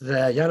points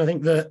there, Jan. I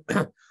think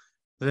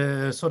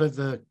the sort of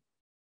the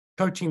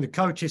coaching the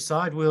coaches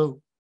side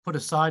we'll put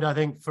aside, I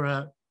think, for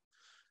a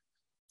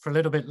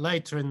little bit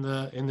later in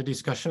the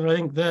discussion. I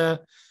think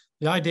the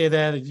idea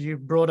there that you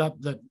brought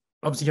up, that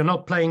obviously you're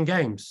not playing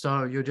games,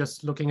 so you're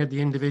just looking at the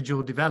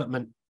individual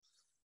development.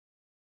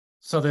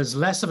 So there's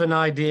less of an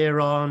idea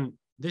on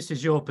this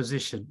is your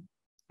position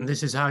and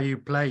this is how you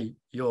play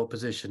your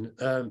position.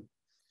 And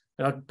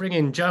I'd bring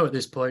in Joe at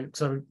this point.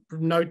 So I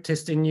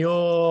noticed in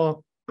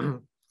your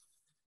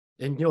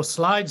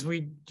slides,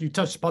 you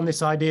touched upon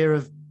this idea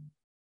of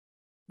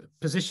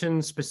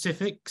position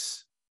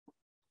specifics.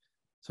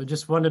 So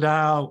just wondered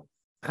how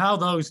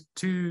those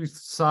two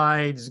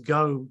sides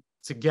go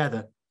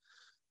together.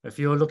 If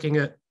you're looking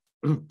at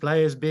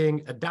players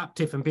being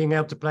adaptive and being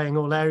able to play in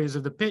all areas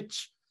of the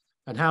pitch,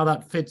 and how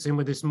that fits in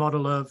with this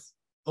model of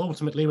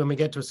ultimately when we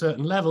get to a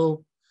certain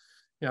level,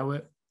 you know,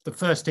 the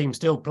first team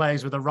still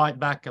plays with a right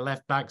back, a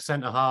left back,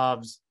 centre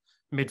halves,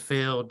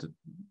 midfield,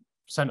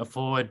 centre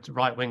forward,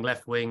 right wing,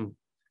 left wing,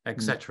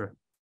 etc.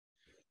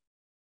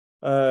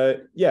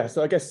 Yeah,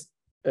 so I guess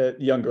the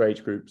younger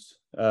age groups,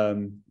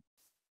 and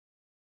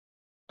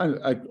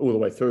all the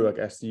way through, I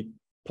guess, the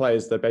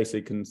players, they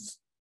basically can,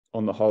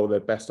 on the whole, they're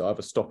best at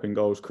either stopping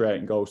goals,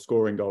 creating goals,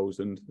 scoring goals.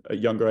 And at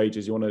younger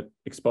ages, you want to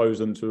expose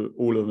them to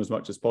all of them as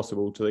much as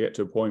possible till they get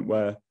to a point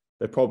where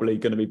they're probably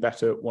going to be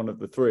better at one of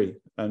the three.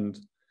 And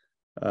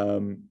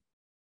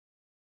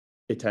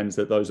it tends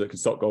that those that can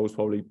stop goals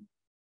probably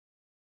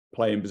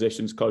play in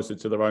positions closer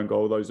to their own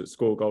goal. Those that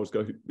score goals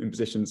go in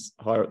positions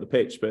higher up the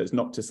pitch. But it's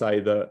not to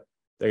say that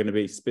they're going to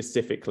be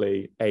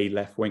specifically a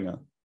left winger.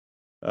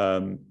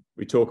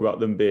 We talk about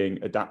them being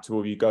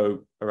adaptable. You go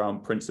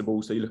around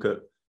principles. So you look at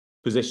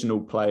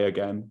positional play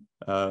again.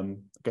 I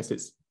guess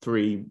it's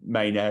three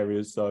main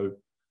areas. So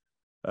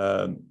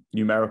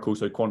numerical,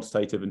 so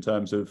quantitative in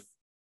terms of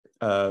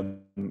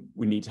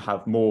we need to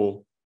have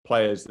more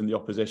players than the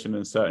opposition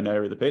in a certain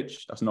area of the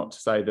pitch. That's not to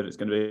say that it's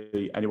going to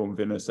be anyone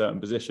within a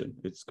certain position.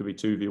 It's going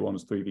to be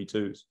 2v1s,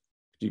 3v2s.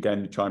 You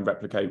again try and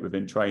replicate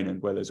within training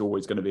where there's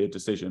always going to be a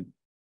decision.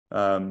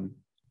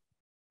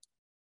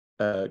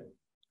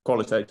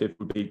 Qualitative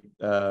would be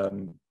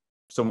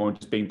someone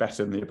just being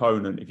better than the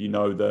opponent. If you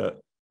know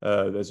that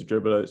there's a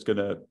dribbler that's going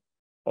to,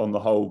 on the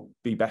whole,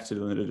 be better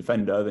than the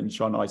defender, then you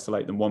try and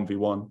isolate them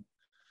 1v1.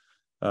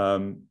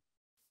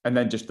 And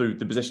then just through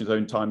the positions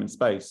own time and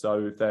space.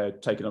 So if they're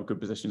taking up good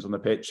positions on the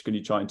pitch, can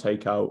you try and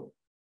take out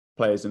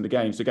players in the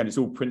game? So again, it's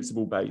all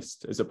principle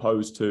based as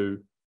opposed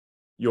to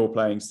you're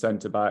playing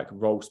centre back,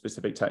 role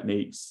specific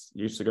techniques.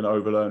 You're just going to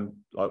overlearn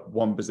like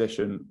one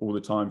position all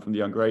the time from the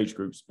younger age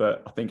groups.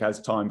 But I think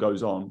as time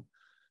goes on,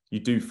 you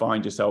do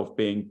find yourself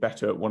being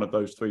better at one of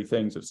those three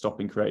things of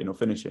stopping, creating or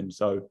finishing.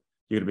 So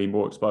you're going to be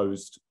more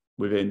exposed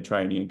within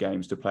training and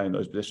games to playing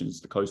those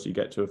positions the closer you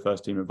get to a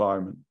first team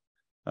environment.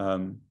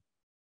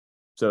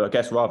 So I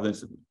guess rather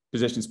than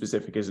position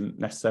specific isn't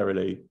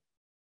necessarily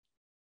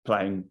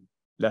playing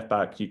left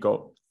back, you've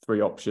got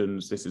three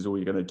options, this is all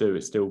you're going to do.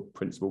 It's still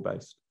principle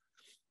based.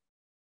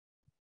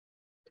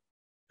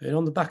 And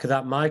on the back of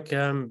that, Mike,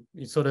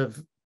 you sort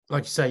of,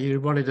 like you say, you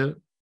wanted to,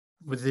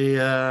 with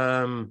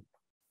the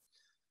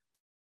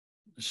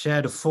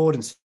shared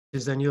affordances,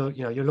 then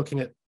you're looking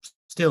at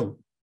still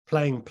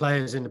playing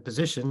players in a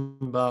position,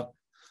 but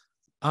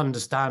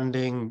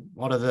understanding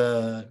what are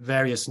the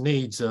various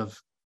needs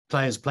of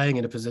players playing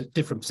in a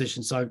different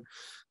position. So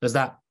there's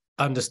that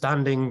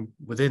understanding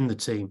within the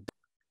team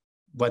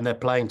when they're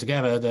playing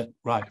together that,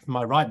 right, if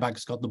my right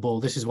back's got the ball,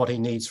 this is what he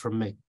needs from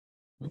me.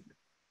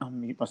 I'll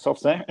mute myself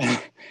there.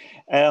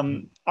 I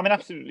mean,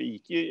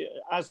 absolutely.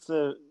 As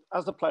the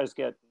players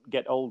get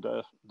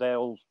older,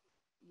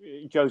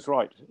 Joe's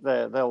right.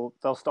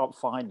 They'll start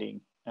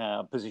finding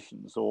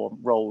positions or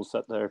roles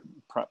that they're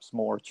perhaps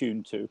more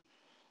attuned to,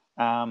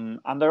 and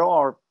there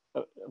are,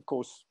 of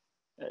course,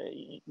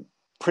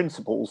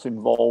 principles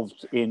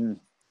involved in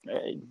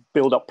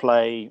build-up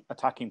play,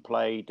 attacking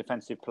play,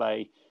 defensive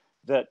play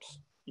that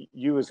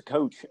you as a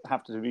coach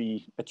have to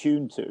be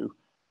attuned to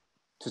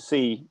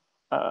see.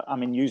 I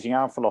mean, using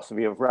our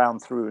philosophy of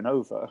round, through and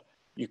over,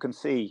 you can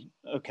see,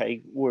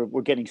 okay,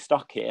 we're getting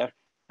stuck here.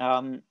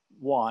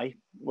 Why?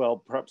 Well,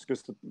 perhaps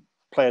because the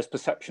player's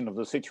perception of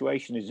the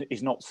situation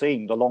is not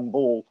seeing the long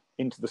ball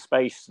into the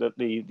space that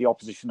the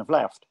opposition have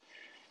left.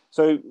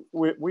 So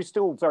we're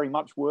still very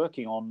much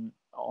working on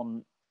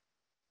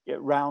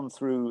round,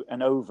 through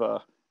and over,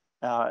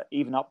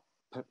 even up,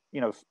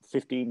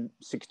 15,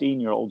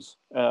 16-year-olds.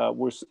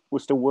 We're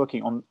still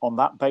working on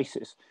that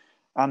basis.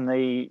 and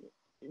the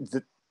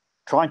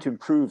trying to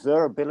improve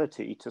their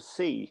ability to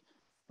see.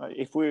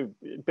 If we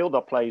build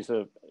up plays,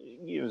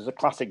 as a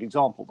classic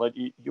example, that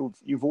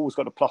you've always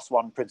got a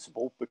 +1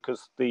 principle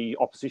because the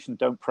opposition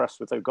don't press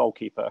with their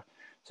goalkeeper,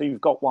 so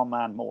you've got one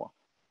man more.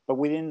 But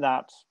within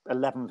that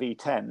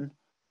 11v10,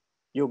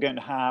 you're going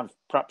to have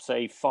perhaps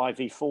a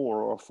 5v4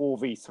 or a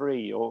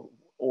 4v3,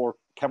 or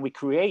can we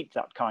create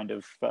that kind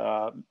of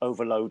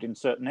overload in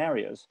certain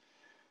areas?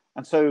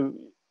 And so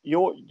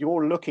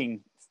we're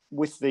looking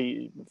with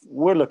the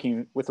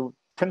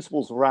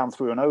principles around,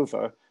 through, and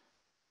over.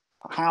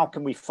 How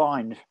can we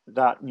find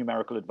that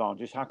numerical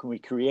advantage? How can we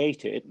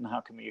create it, and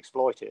how can we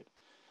exploit it?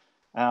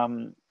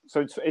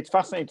 So it's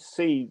fascinating to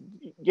see.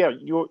 Yeah,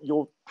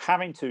 you're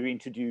having to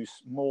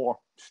introduce more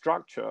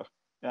structure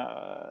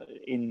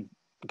in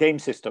game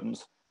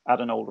systems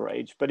at an older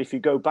age. But if you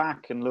go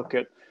back and look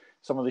at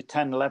some of the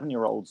 10,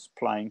 11-year-olds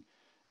playing,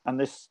 and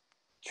this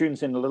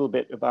tunes in a little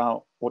bit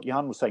about what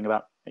Jan was saying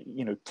about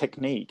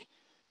technique.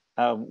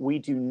 We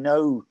do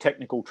no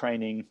technical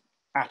training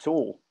at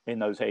all in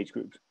those age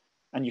groups.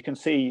 And you can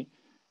see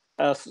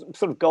a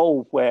sort of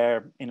goal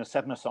where in a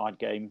 7-a-side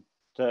game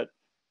that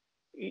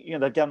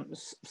they've done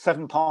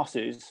 7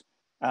 passes,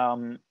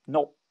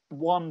 not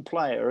one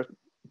player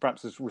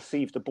perhaps has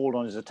received the ball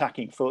on his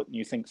attacking foot, and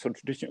you think sort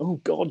of traditionally,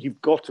 oh God,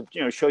 you've got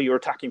to show your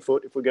attacking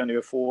foot if we're going to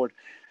go forward.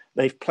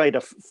 They've played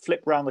a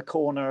flip around the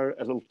corner,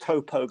 a little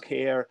toe poke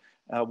here,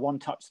 one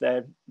touch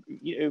there,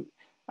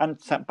 and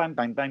bang,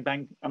 bang, bang,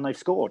 bang, and they've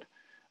scored.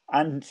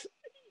 And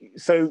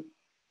so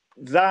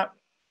that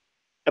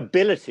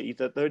ability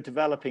that they're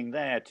developing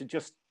there to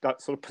just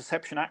that sort of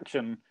perception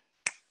action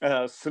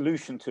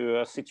solution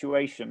to a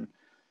situation,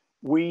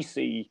 we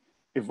see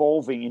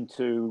evolving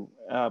into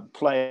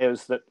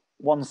players that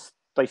once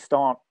they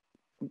start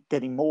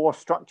getting more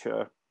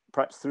structure,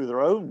 perhaps through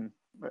their own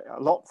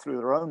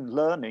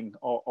learning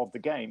of the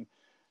game,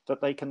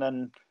 that they can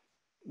then,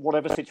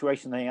 whatever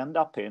situation they end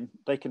up in,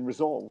 they can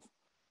resolve.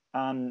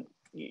 And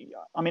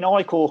I mean,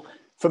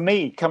 for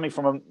me, coming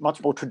from a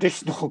much more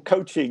traditional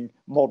coaching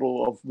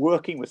model of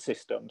working with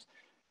systems,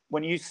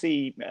 when you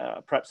see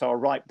perhaps our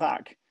right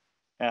back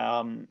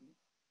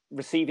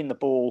receiving the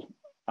ball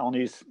on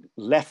his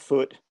left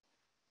foot,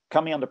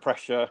 coming under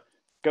pressure,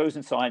 goes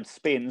inside,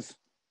 spins,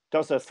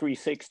 does a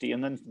 360,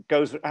 and then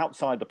goes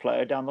outside the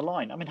player down the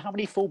line. I mean, how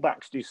many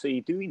fullbacks do you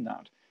see doing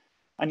that?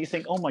 And you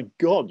think, oh my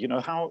God,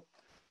 how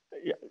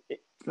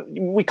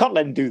we can't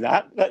let him do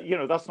that.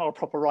 That's not a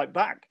proper right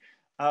back.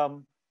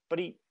 But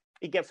he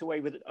gets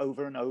away with it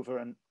over and over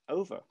and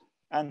over.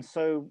 And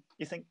so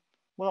you think,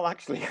 well,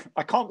 actually,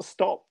 I can't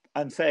stop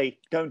and say,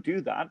 don't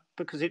do that,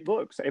 because it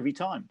works every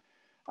time.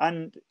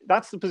 And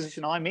that's the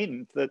position I'm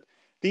in, that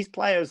these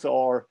players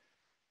are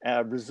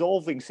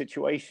resolving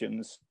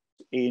situations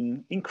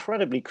in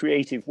incredibly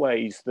creative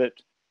ways that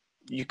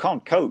you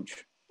can't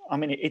coach. I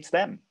mean, it's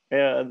them.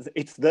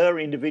 It's their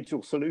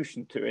individual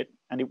solution to it,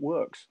 and it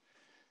works.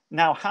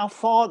 Now, how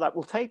far that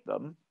will take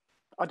them,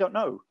 I don't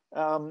know.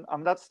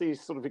 And that's the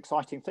sort of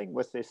exciting thing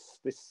with this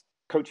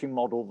coaching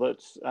model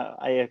that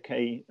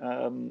AOK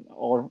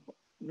or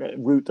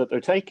route that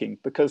they're taking,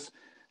 because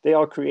they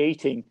are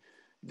creating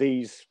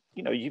these,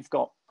 you've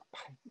got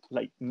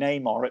like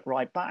Neymar at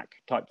right back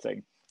type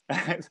thing.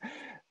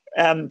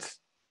 And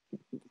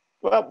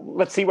well,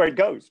 let's see where it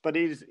goes. But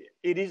it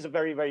is a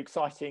very, very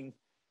exciting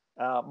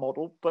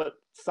model. But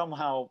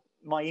somehow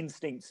my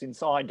instincts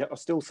inside are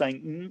still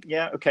saying,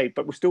 yeah, okay,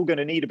 but we're still going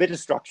to need a bit of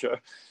structure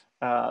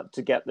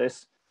to get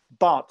this.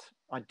 But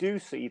I do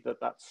see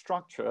that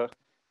structure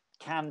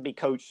can be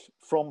coached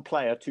from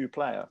player to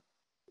player.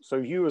 So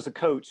you as a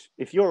coach,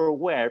 if you're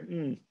aware,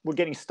 we're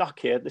getting stuck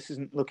here, this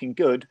isn't looking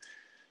good,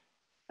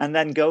 and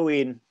then go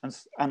in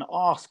and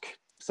ask,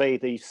 say,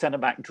 the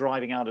centre-back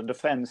driving out of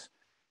defence,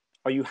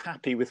 are you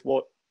happy with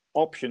what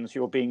options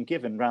you're being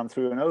given round,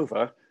 through, and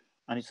over?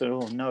 And he said,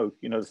 oh, no,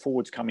 the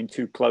forward's coming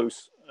too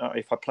close.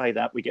 If I play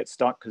that, we get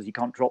stuck because you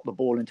can't drop the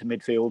ball into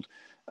midfield.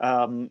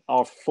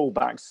 Our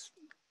full-backs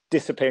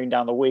disappearing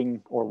down the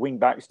wing, or wing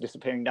backs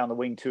disappearing down the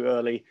wing too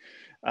early,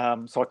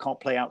 so I can't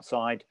play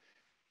outside.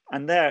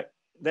 And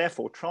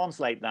therefore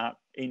translate that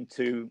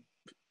into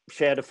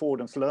shared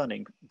affordance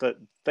learning, that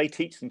they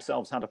teach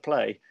themselves how to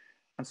play,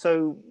 and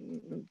so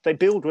they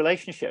build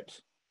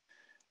relationships.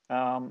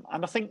 And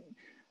I think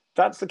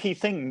that's the key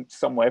thing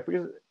somewhere,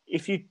 because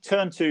if you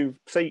turn to,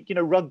 say,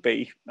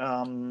 rugby,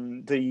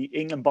 the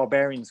England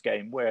Barbarians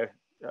game where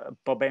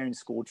Barbarians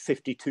scored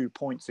 52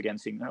 points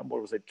against England.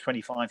 What was it?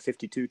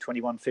 25-52,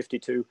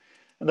 21-52.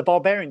 And the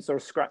Barbarians are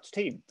a scratch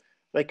team.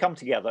 They come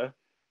together.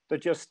 They're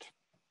just,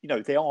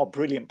 they are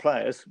brilliant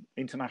players,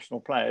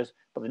 international players,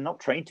 but they're not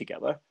trained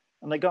together.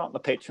 And they go out on the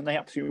pitch and they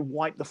absolutely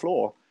wipe the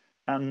floor.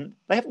 And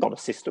they haven't got a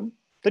system.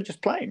 They're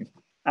just playing.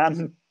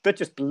 And they're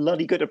just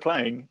bloody good at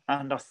playing.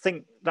 And I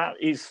think that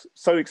is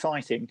so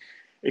exciting.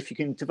 If you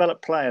can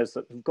develop players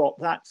that have got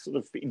that sort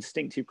of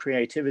instinctive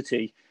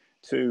creativity,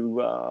 you're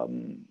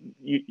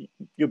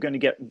going to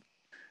get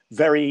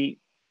very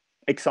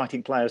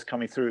exciting players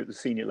coming through at the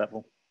senior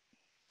level.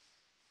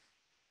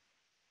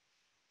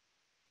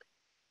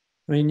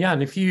 I mean, yeah,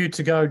 and if you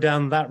to go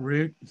down that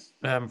route,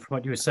 from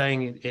what you were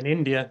saying in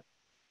India,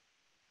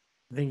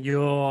 I think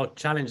your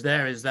challenge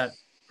there is that,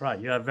 right,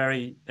 you have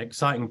very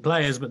exciting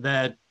players, but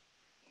their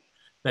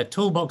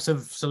toolbox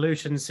of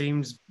solutions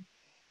seems,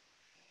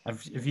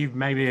 if you've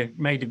maybe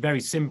made it very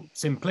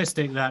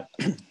simplistic, that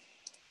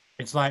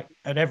it's like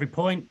at every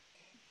point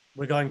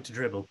we're going to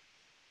dribble.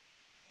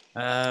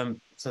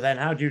 So then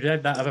how do you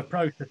take that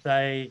approach to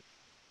say,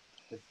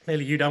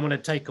 clearly you don't want to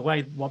take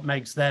away what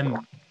makes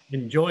them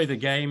enjoy the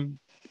game.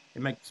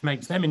 It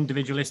makes them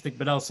individualistic,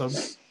 but also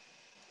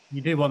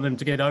you do want them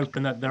to get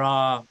open that there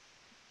are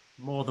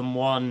more than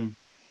one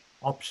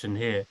option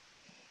here.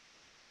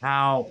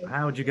 How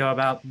would you go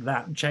about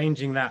that,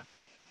 changing that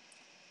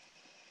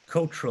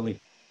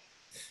culturally?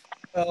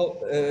 Well,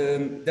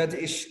 that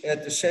is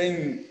at the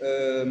same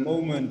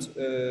moment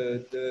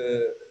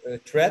the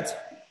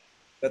threat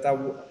that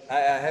I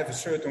have a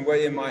certain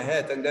way in my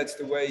head, and that's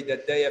the way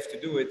that they have to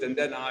do it, and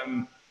then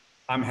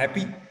I'm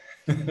happy.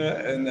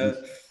 And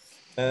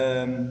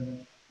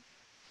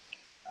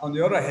on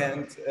the other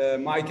hand,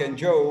 Mike and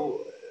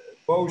Joe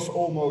both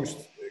almost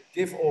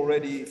give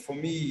already for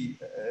me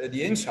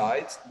the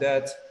insight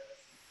that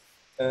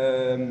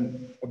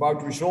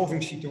about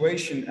resolving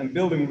situation and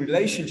building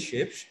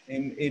relationships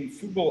in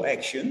football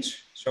actions.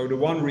 So the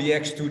one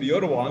reacts to the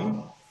other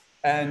one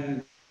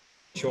and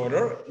each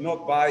other,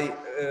 not by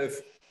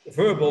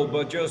verbal,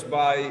 but just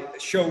by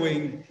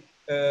showing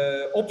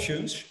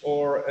options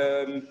or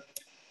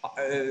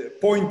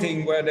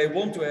pointing where they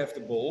want to have the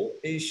ball.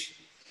 Is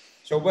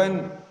so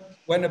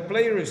when a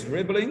player is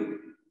dribbling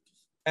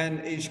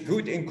and is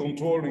good in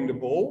controlling the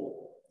ball,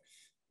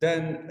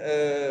 then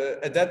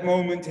at that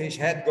moment his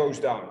head goes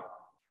down.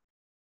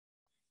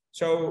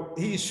 So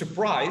he is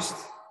surprised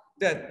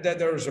that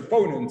there is an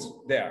opponent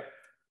there.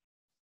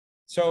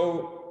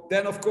 So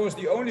then, of course,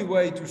 the only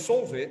way to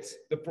solve it,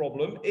 the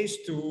problem, is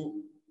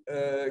to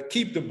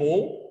keep the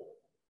ball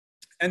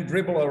and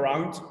dribble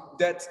around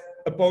that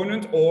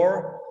opponent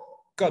or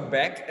cut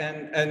back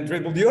and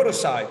dribble the other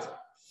side.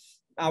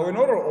 Now,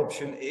 another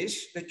option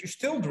is that you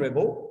still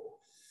dribble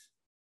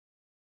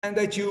and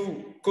that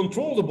you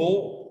control the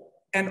ball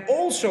and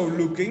also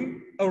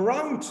looking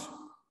around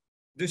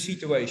the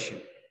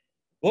situation.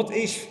 What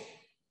is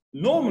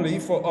normally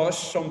for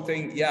us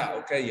something, yeah,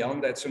 okay,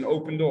 Jan, that's an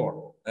open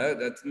door.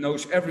 That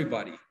knows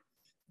everybody.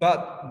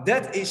 But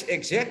that is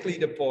exactly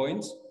the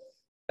point,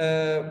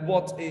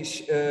 what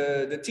is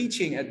the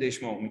teaching at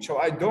this moment. So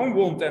I don't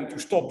want them to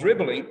stop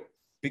dribbling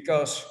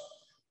because,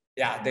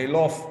 yeah, they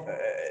love,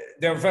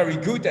 they're very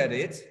good at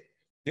it.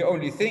 The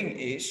only thing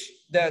is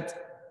that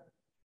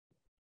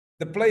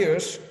the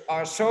players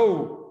are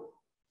so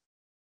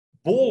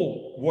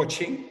ball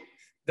watching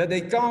that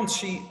they can't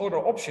see other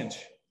options.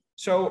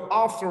 So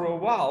after a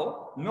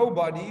while,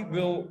 nobody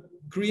will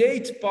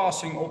create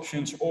passing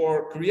options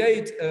or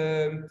create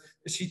a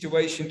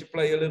situation to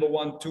play a little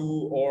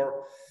 1-2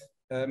 or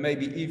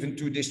maybe even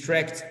to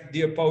distract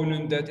the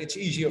opponent, that it's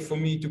easier for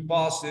me to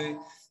pass.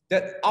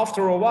 That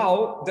after a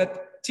while,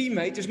 that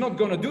teammate is not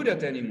going to do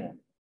that anymore.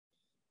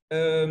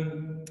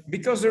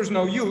 Because there's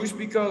no use,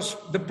 because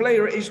the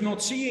player is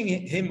not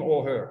seeing him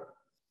or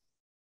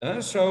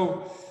her.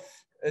 So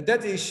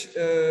that is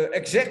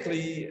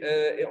exactly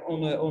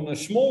on a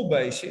small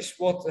basis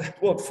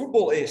what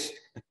football is.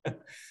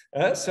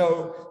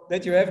 So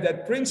that you have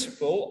that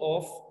principle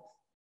of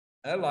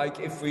like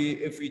if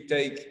we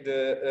take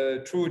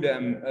the through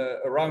them,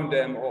 around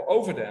them, or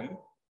over them,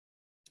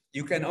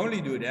 you can only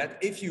do that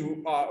if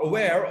you are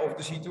aware of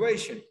the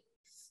situation.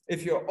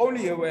 If you're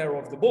only aware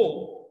of the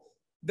ball,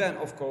 then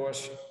of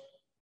course,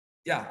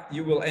 yeah,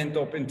 you will end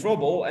up in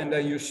trouble, and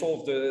then you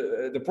solve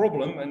the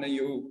problem, and then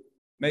you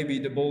maybe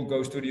the ball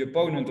goes to the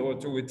opponent or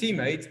to a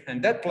teammate,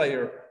 and that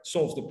player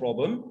solves the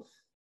problem.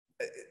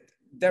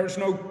 There is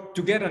no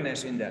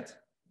togetherness in that.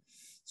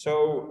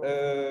 So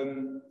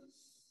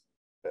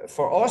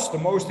for us, the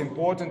most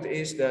important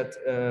is that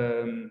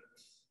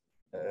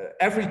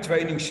every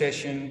training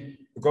session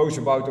goes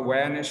about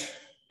awareness,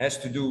 has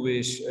to do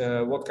with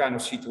what kind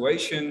of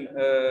situation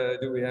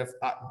do we have.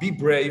 Be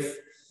brave.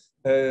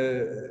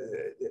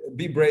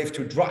 Be brave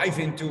to drive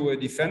into a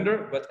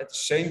defender, but at the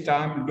same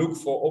time look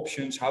for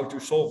options how to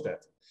solve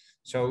that.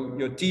 So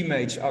your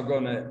teammates are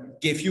going to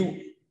give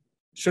you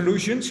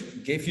solutions,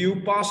 give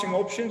you passing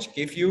options,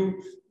 give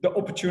you the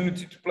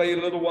opportunity to play a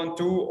little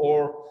 1-2,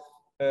 or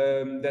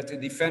that the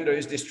defender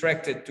is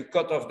distracted to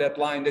cut off that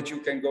line that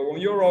you can go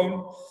on your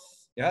own.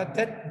 Yeah,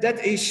 that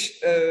is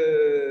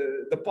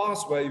the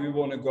pathway we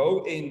want to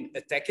go in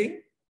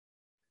attacking.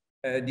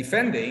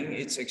 Defending,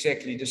 it's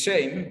exactly the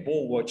same,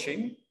 ball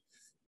watching.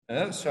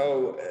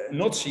 So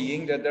not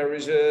seeing that there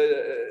is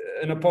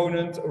an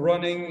opponent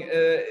running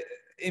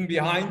in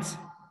behind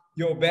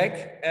your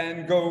back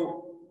and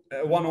go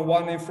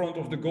one-on-one in front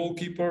of the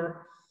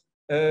goalkeeper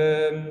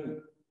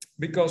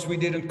because we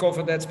didn't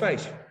cover that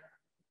space.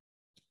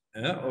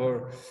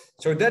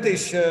 So that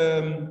is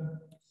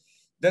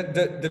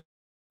the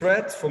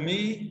threat for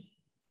me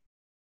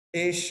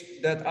is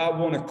that I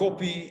want to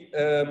copy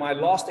my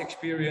last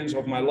experience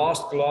of my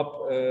last club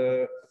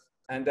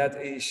and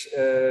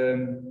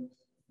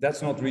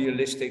that's not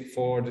realistic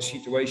for the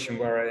situation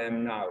where I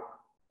am now.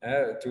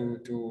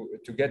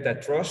 To get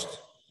that trust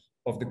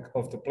of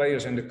the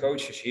players and the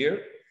coaches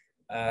here,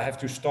 I have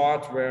to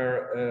start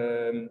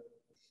where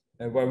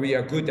we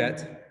are good at.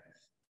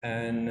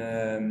 And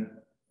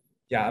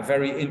a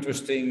very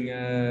interesting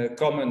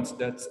comment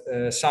that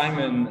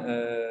Simon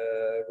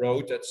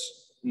wrote,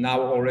 that's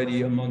now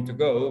already a month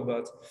ago,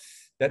 but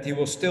that he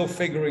was still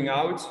figuring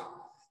out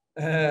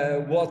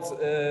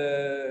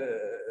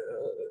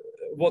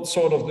what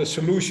sort of the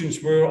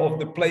solutions were of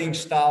the playing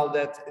style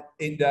that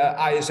in the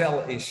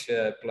ISL is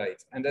played.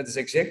 And that is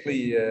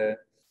exactly,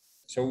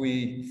 so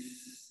we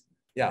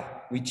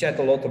chat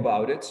a lot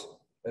about it.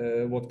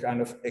 What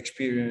kind of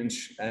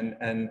experience and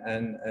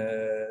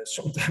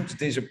sometimes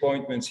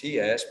disappointments he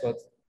has, but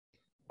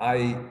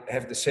I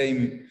have the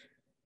same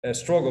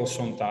struggles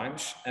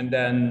sometimes. And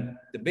then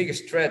the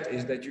biggest threat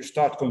is that you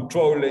start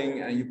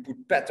controlling and you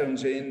put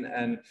patterns in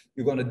and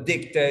you're going to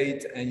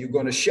dictate and you're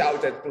going to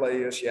shout at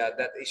players. Yeah,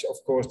 that is of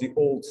course the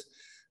old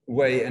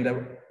way, and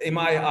in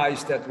my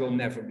eyes that will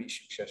never be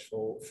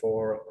successful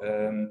for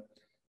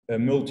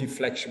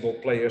multi-flexible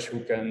players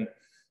who can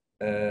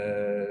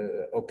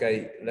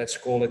let's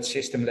call it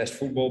systemless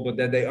football, but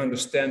that they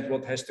understand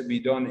what has to be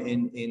done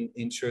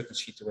in certain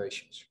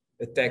situations,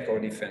 attack or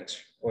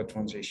defense or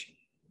transition.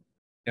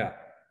 Yeah.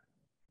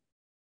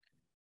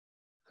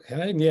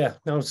 Okay, yeah,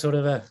 now sort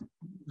of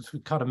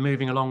kind of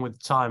moving along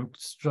with time,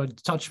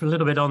 touch a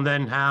little bit on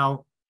then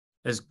how,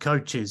 as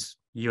coaches,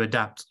 you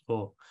adapt,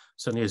 or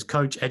certainly as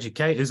coach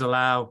educators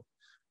allow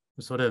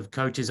sort of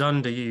coaches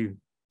under you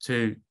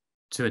to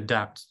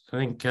adapt. I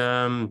think,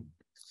 Jan,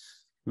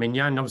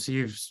 obviously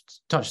you've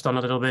touched on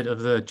a little bit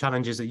of the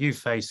challenges that you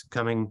face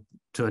coming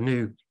to a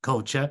new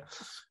culture.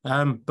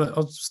 But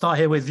I'll start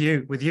here with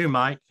you,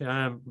 Mike.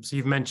 So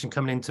you've mentioned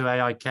coming into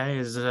AIK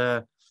as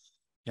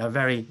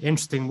very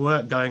interesting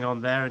work going on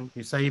there, and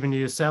you say even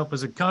yourself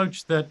as a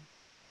coach that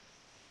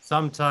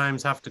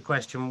sometimes have to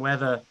question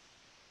whether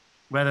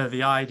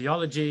the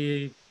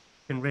ideology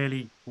can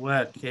really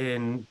work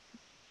in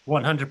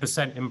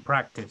 100% in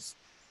practice.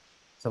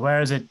 So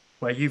where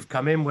you've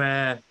come in,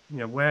 where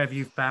have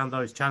you found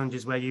those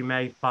challenges where you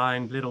may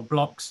find little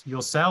blocks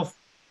yourself,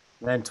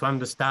 and then to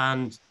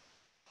understand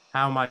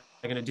how am I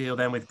going to deal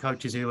then with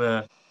coaches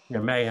who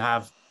may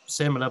have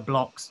similar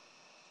blocks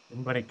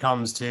when it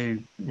comes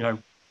to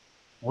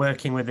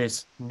working with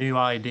this new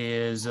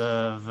ideas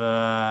of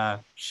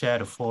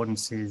shared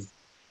affordances,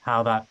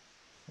 how that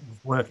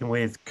working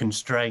with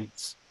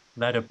constraints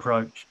led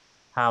approach,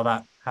 how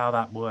that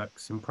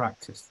works in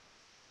practice.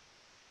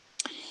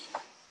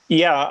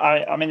 Yeah,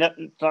 I mean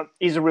that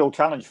is a real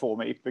challenge for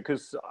me,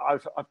 because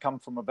I've come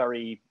from a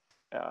very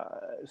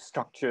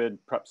structured,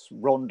 perhaps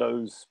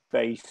rondos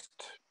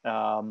based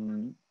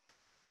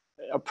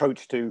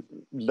approach to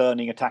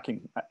learning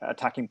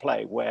attacking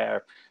play,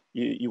 where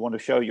you want to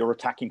show your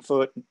attacking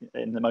foot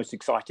in the most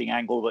exciting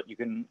angle that you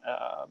can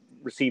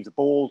receive the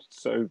ball,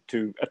 so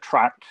to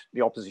attract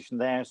the opposition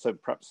there. So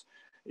perhaps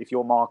if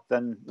you're marked,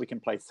 then we can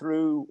play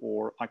through,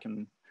 or I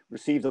can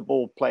receive the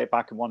ball, play it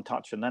back in one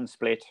touch and then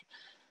split.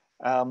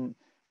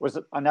 Whereas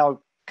I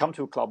now come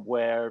to a club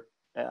where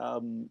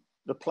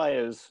the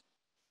players,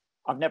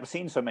 I've never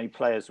seen so many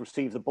players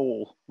receive the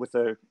ball with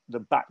the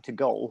back to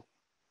goal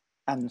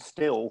and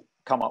still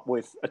come up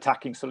with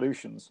attacking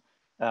solutions,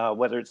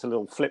 whether it's a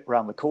little flip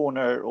around the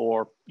corner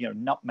or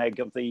nutmeg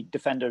of the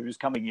defender who's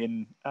coming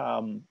in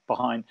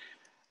behind.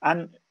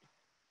 And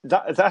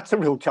that's a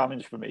real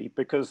challenge for me,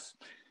 because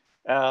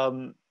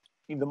the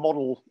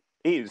model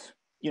is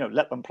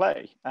let them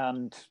play,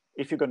 and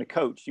if you're going to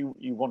coach, you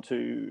want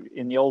to,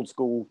 in the old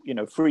school,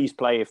 freeze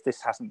play if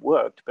this hasn't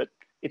worked, but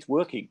it's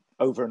working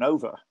over and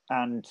over.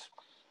 And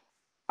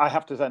I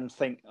have to then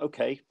think,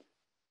 okay,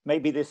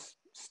 maybe this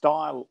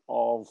style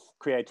of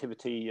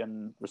creativity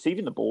and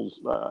receiving the ball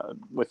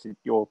with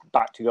your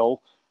back to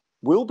goal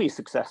will be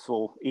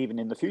successful even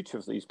in the future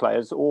of these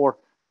players, or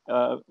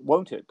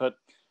won't it? But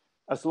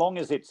as long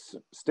as it's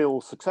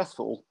still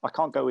successful, I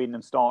can't go in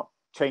and start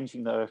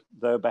changing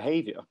their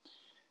behavior.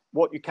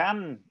 What you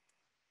can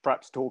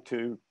perhaps talk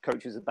to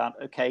coaches about,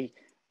 okay,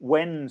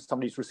 when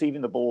somebody's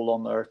receiving the ball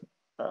on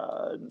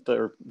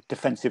their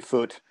defensive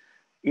foot,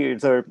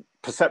 their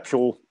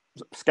perceptual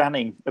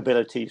scanning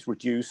ability is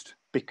reduced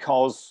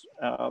because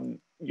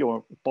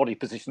your body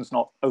position's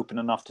not open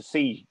enough to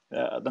see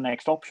the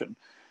next option.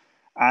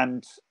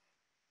 And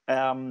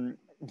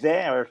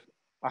there,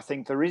 I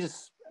think there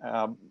is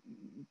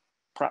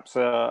perhaps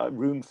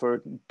room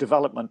for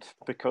development,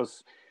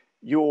 because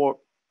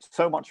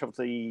so much of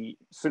the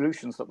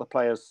solutions that the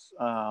players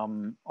are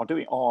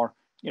doing are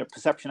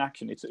perception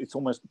action. It's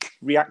almost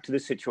react to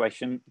this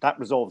situation, that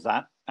resolves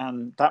that,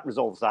 and that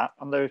resolves that,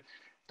 and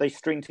they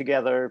string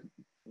together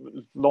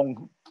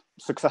long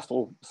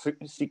successful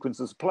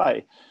sequences of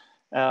play.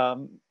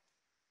 The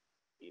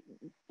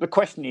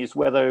question is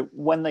whether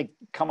when they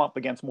come up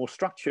against more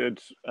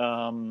structured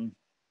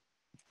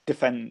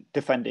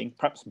defending,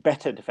 perhaps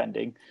better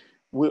defending,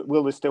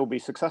 will they still be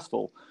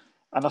successful?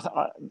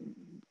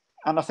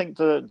 And I think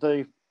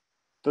the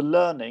the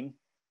learning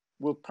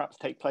will perhaps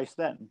take place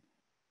then.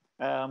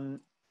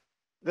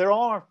 There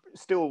are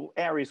still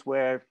areas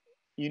where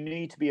you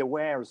need to be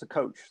aware as a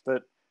coach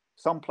that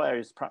some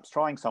players perhaps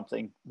trying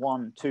something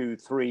 1, 2,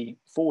 3,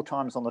 4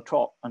 times on the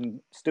trot and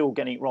still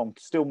getting it wrong,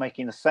 still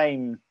making the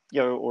same,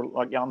 or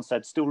like Jan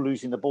said, still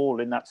losing the ball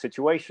in that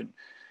situation.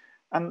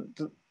 And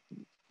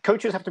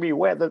coaches have to be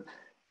aware that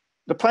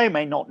the player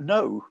may not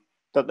know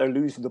that they're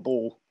losing the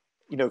ball,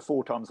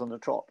 4 times on the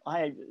trot.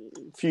 A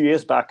few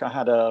years back, I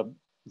had a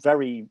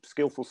very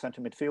skillful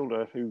centre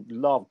midfielder who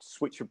loved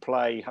switch of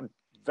play, had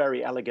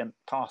very elegant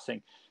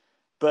passing.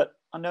 But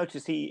I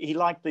noticed he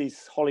liked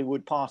these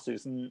Hollywood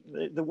passes, and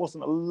there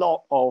wasn't a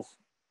lot of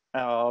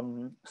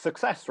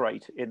success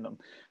rate in them.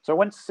 So I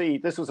went to see,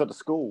 this was at a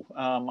school,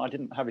 I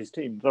didn't have his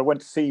team, but I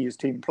went to see his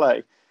team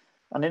play.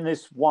 And in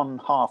this one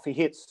half, he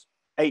hits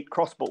 8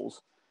 crossballs.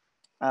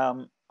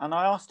 And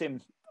I asked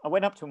him, I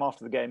went up to him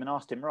after the game and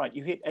asked him, right,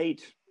 you hit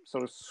 8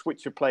 sort of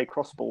switch of play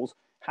crossballs.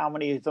 How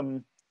many of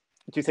them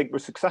do you think were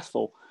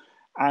successful?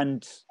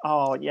 And,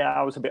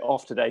 I was a bit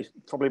off today,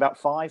 probably about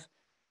 5.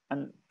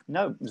 And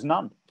no, it was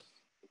none.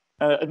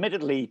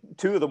 Admittedly,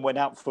 2 of them went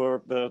out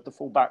for the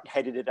fullback,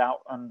 headed it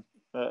out, and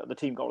the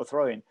team got a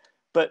throw in.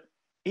 But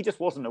he just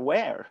wasn't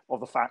aware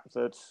of the fact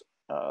that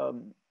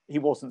he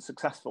wasn't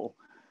successful.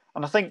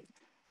 And I think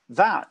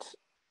that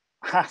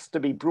has to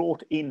be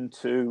brought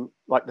into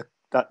like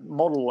that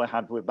model I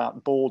had with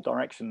about ball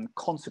direction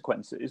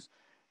consequences,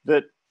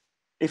 that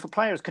if a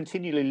player is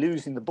continually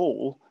losing the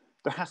ball,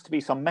 there has to be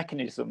some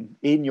mechanism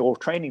in your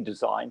training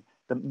design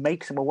that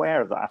makes them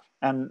aware of that.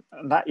 And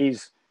that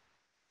is,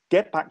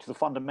 get back to the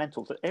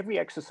fundamentals that every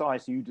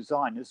exercise you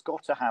design has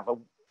got to have a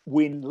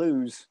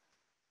win-lose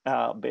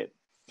bit.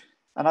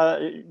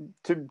 And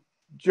to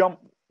jump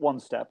one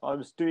step, I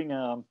was doing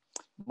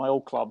my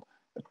old club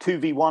a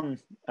 2v1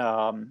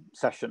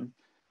 session,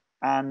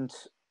 and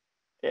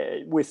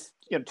with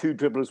 2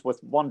 dribblers with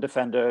 1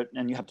 defender,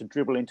 and you have to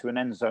dribble into an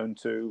end zone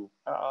to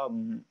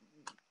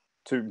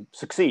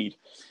succeed.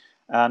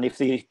 And if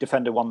the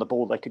defender won the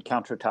ball, they could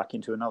counterattack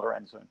into another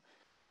end zone.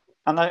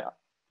 And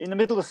in the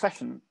middle of the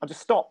session, I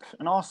just stopped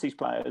and asked these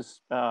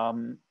players,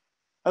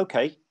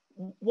 okay,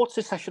 what's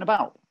this session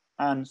about?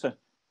 And so,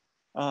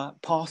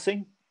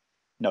 passing?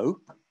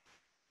 No.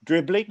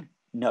 Dribbling?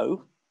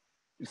 No.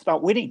 It's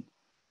about winning.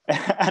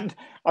 And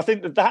I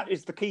think that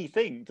is the key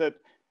thing, that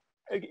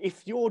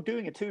if you're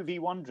doing a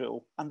 2v1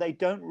 drill and they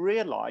don't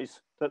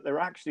realize that they're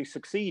actually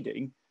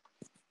succeeding,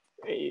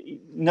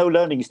 no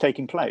learning is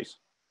taking place.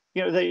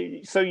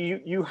 So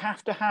you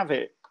have to have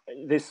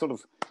this sort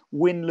of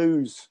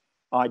win-lose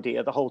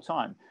idea the whole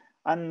time.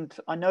 And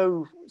I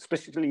know,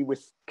 especially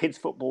with kids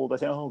football, they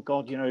say, oh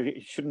God,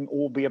 it shouldn't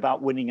all be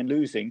about winning and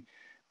losing.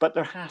 But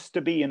there has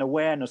to be an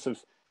awareness of,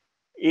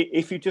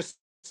 if you just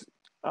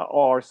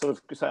are sort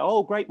of say,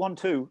 oh, great,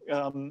 1-2,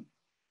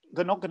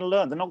 they're not going to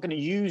learn. They're not going to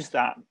use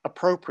that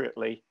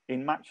appropriately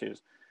in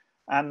matches.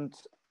 And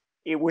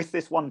with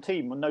this one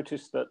team, I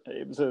noticed that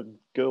it was a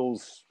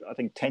girls, I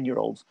think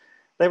 10-year-olds.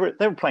 They were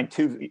playing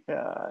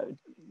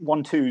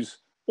 1-2s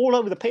all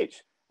over the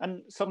pitch,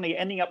 and suddenly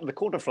ending up with the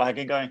quarter flag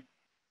and going,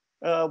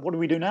 what do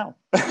we do now?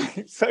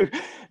 So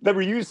they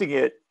were using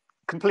it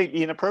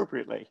completely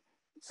inappropriately.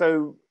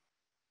 So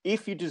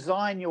if you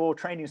design your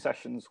training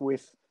sessions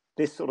with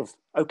this sort of,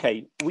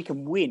 okay, we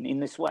can win in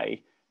this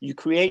way, you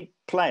create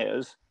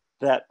players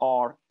that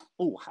are,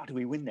 oh, how do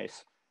we win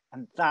this?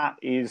 And that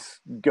is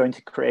going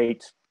to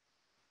create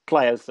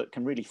players that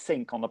can really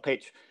think on the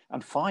pitch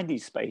and find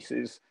these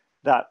spaces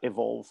that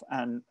evolve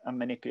and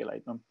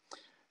manipulate them.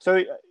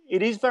 So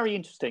it is very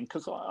interesting,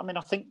 because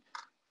I think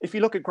if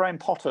you look at Graham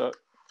Potter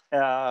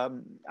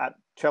at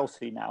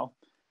Chelsea now,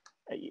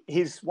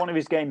 one of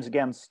his games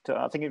against,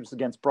 I think it was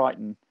against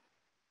Brighton,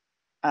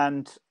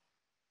 and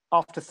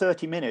after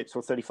 30 minutes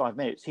or 35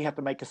 minutes, he had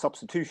to make a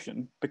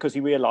substitution because he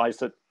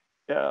realised that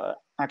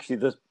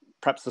actually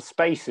perhaps the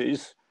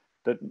spaces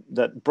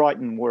that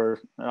Brighton were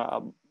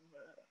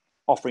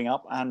offering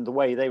up and the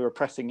way they were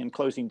pressing and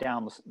closing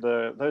down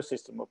their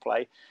system of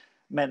play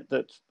meant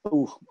that,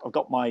 oh, I've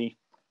got my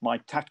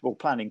tactical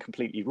planning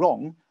completely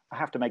wrong. I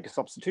have to make a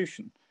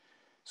substitution.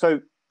 So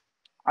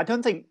I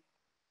don't think,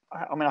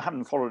 I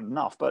haven't followed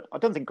enough, but I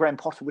don't think Graham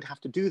Potter would have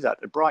to do that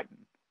at Brighton.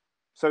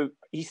 So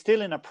he's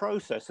still in a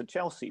process at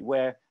Chelsea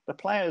where the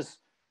players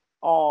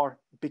are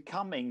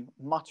becoming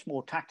much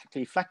more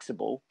tactically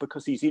flexible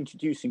because he's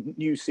introducing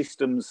new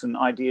systems and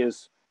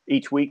ideas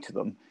each week to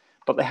them.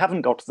 But they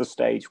haven't got to the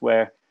stage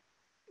where,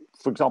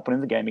 for example,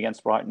 in the game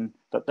against Brighton,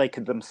 that they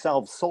could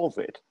themselves solve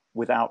it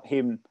without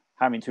him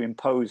having to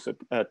impose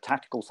a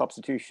tactical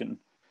substitution.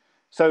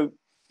 So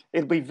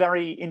it'll be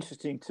very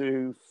interesting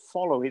to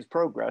follow his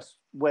progress,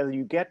 whether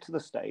you get to the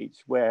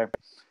stage where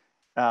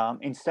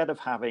instead of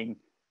having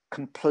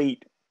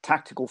complete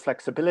tactical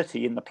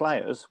flexibility in the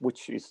players,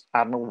 which is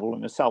admirable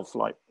in itself,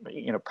 like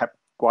Pep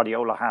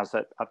Guardiola has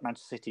at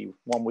Manchester City.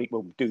 1 week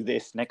we'll do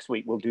this, next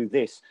week we'll do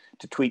this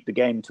to tweak the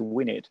game to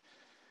win it.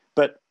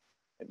 But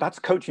that's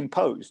coach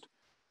imposed.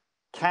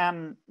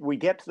 Can we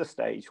get to the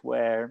stage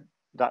where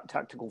that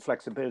tactical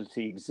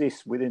flexibility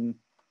exists within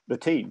the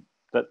team,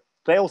 that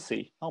they'll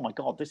see, oh my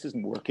God, this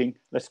isn't working,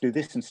 let's do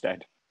this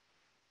instead.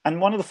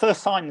 And one of the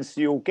first signs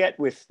you'll get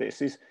with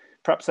this is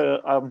perhaps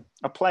a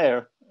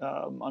player,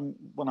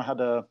 when I had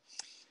an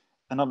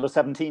under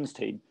 17s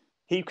team,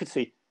 he could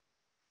see,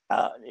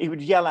 he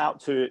would yell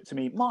out to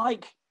me,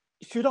 Mike,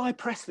 should I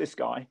press this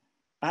guy?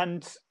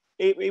 And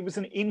it was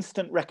an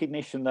instant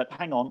recognition that,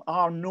 hang on,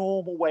 our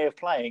normal way of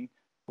playing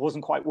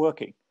wasn't quite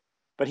working.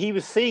 But he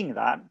was seeing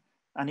that,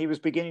 and he was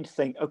beginning to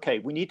think, okay,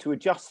 we need to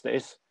adjust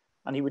this.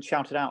 And he would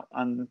shout it out.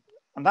 And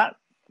that,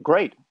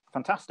 great,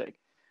 fantastic.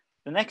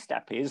 The next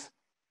step is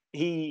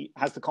he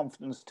has the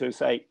confidence to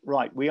say,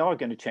 right, we are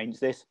going to change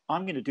this.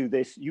 I'm going to do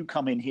this. You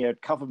come in here,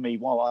 cover me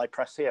while I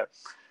press here.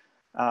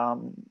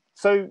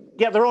 So,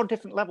 yeah, there are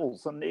different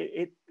levels. And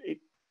it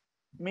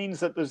means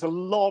that there's a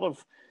lot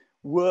of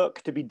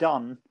work to be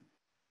done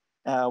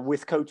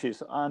with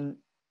coaches. And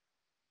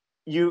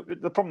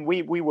the problem,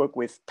 we work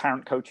with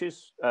parent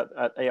coaches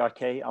at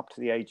AIK up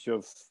to the age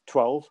of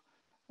 12.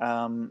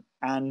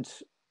 And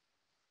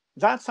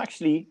that's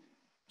actually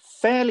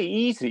fairly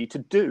easy to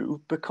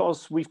do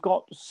because we've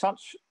got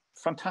such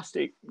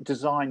fantastic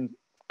design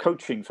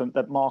coaching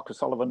that Mark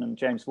O'Sullivan and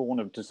James Vaughan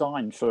have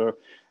designed for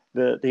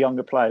the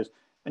younger players.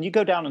 And you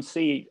go down and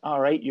see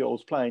our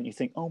 8-year-olds play and you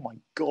think, oh my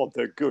God,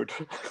 they're good.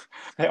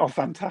 They are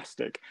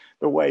fantastic.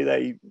 The way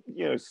they,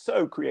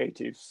 so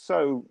creative.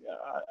 So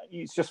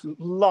it's just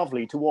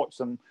lovely to watch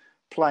them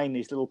playing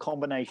these little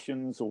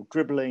combinations or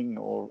dribbling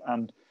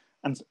and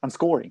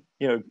scoring,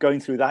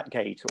 going through that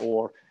gate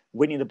or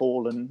winning the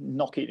ball and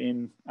knock it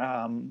in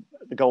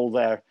the goal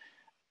there.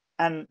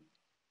 And,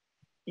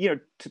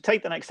 to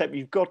take the next step,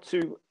 you've got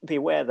to be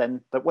aware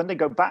then that when they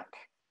go back,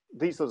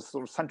 these are the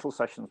sort of central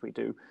sessions we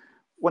do.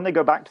 When they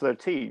go back to their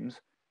teams,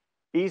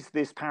 is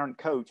this parent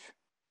coach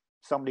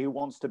somebody who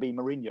wants to be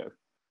Mourinho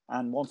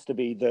and wants to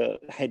be the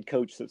head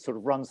coach that sort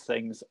of runs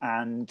things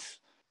and,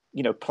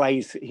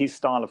 plays his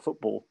style of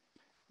football?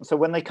 And so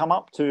when they come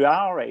up to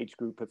our age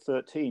group of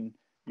 13,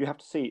 you have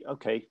to see,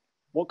 okay,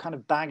 what kind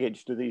of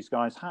baggage do these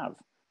guys have?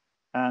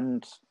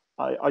 And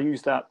I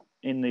use that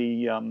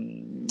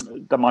in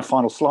my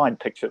final slide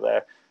picture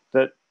there,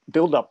 that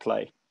build-up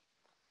play,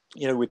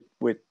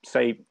 with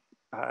say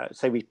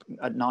we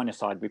at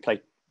 9-a-side, we play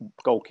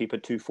goalkeeper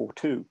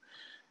 2-4-2.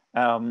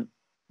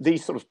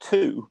 These sort of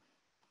two,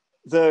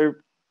 their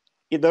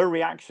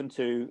reaction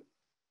to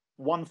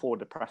one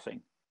forward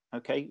pressing,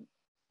 okay,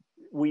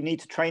 we need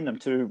to train them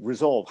to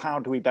resolve how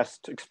do we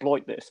best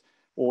exploit this,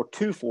 or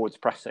two forwards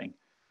pressing.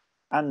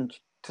 And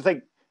to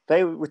think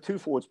with two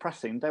forwards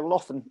pressing, they will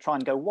often try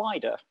and go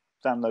wider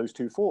than those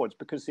two forwards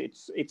because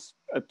it's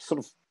a sort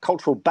of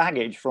cultural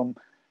baggage from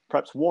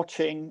perhaps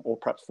watching or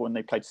perhaps when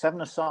they played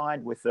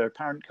 7-a-side with their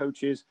parent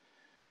coaches.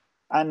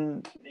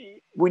 And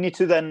we need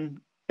to then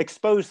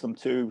expose them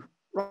to,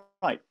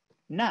 right,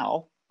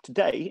 now,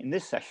 today, in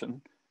this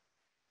session,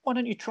 why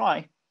don't you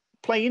try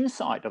play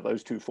inside of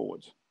those two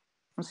forwards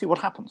and see what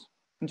happens?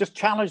 And just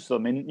challenge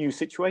them in new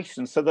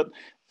situations so that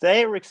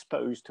they're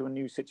exposed to a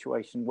new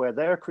situation where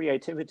their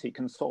creativity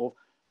can solve,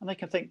 and they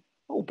can think,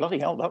 oh, bloody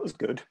hell, that was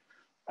good.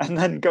 And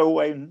then go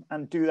away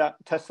and do that,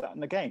 test that in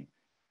the game.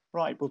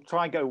 Right, we'll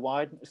try go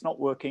wide. It's not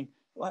working.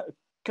 Well,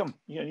 come,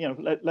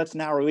 let's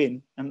narrow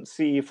in and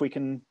see if we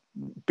can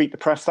beat the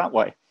press that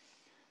way.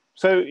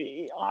 So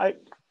I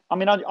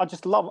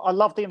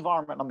love the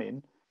environment I'm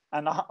in,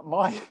 and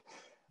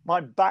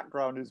my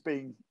background is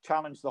being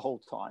challenged the whole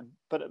time.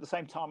 But at the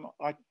same time,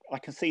 I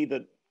can see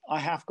that I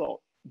have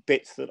got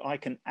bits that I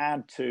can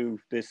add to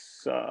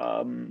this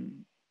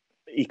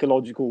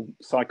ecological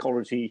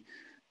psychology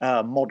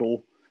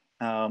model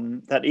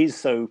that is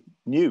so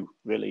new,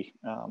 really,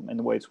 in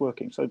the way it's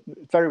working. So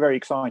it's very, very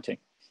exciting.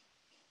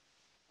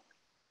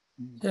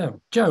 Yeah,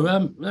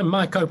 Joe,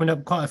 Mike opened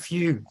up quite a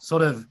few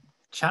sort of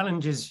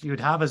challenges you'd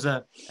have as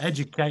an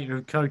educator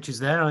of coaches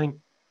there.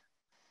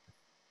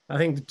 I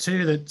think the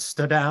two that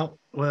stood out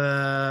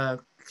were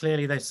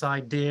clearly this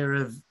idea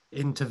of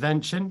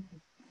intervention.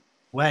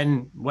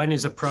 When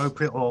is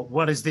appropriate, or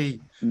what is the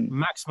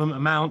maximum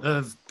amount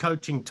of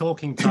coaching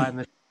talking time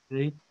that you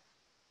need?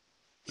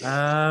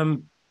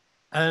 And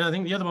I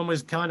think the other one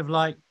was kind of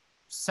like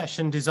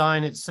session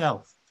design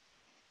itself.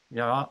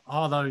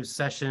 Are those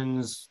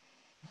sessions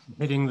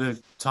hitting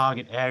the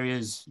target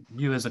areas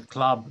you as a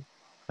club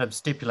have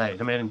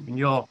stipulated? I mean, in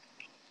your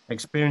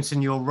experience,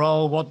 in your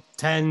role, what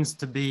tends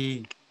to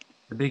be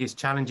the biggest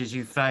challenges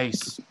you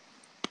face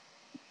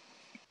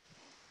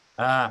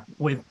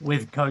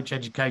with coach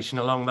education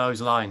along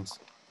those lines?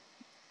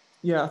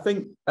 Yeah, I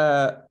think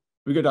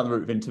we go down the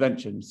route of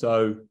intervention.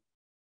 So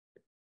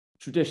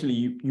traditionally,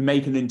 you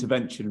make an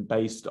intervention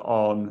based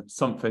on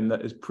something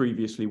that has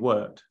previously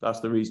worked.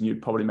 That's the reason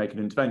you'd probably make an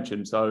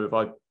intervention. So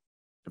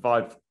if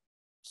I've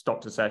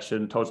stopped a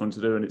session, told someone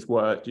to do and it's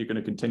worked, you're going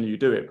to continue to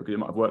do it because it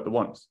might have worked the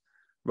once,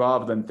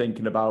 rather than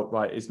thinking about,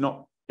 right, it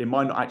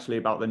might not actually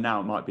about the now,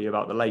 it might be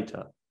about the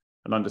later,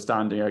 and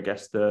understanding, I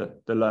guess, the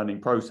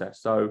learning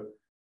process. So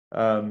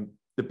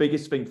the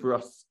biggest thing for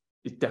us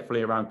is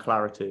definitely around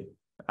clarity.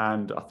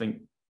 And I think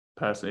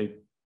personally,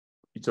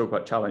 you talk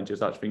about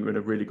challenges, I actually think we're in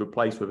a really good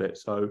place with it.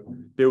 So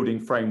building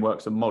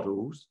frameworks and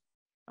models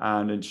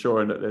and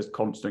ensuring that there's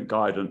constant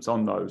guidance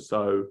on those.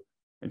 So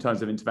in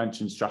terms of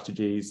intervention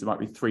strategies, there might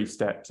be 3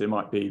 steps. It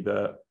might be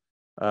that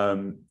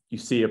you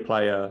see a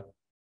player,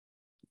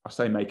 I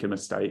say make a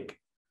mistake.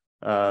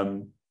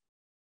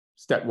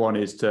 Step 1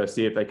 is to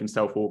see if they can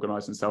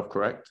self-organize and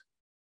self-correct.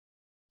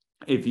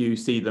 If you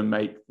see them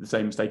make the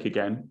same mistake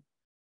again,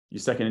 your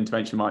second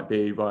intervention might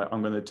be, right,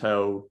 I'm going to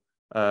tell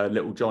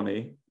little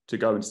Johnny to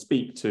go and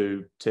speak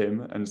to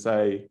Tim and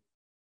say,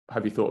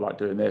 have you thought about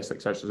doing this,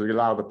 etc. So we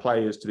allow the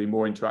players to be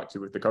more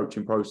interactive with the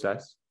coaching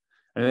process.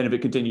 And then if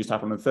it continues to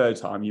happen a third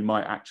time, you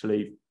might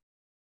actually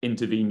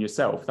intervene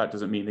yourself. That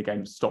doesn't mean the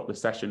game stop the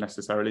session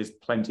necessarily. There's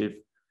plenty of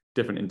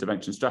different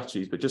intervention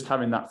strategies, but just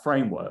having that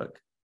framework,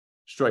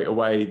 straight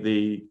away,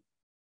 the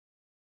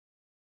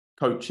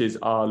coaches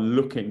are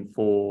looking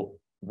for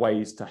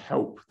ways to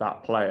help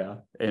that player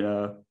in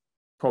a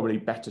probably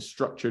better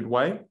structured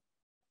way,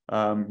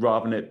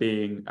 rather than it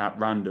being at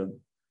random. And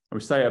we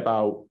say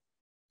about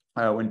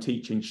when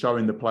teaching,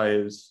 showing the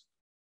players,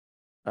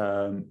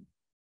 show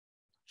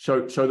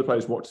the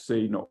players what to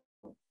see,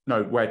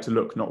 where to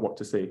look, not what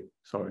to see.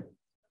 Sorry.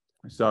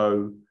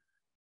 So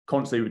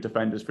constantly with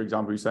defenders, for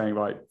example, you're saying,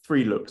 right,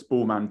 3 looks,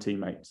 ball man,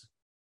 teammates.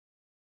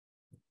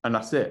 And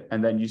that's it.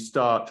 And then you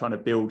start trying to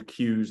build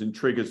cues and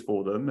triggers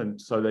for them. And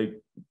so they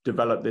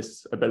develop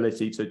this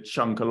ability to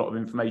chunk a lot of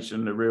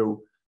information in a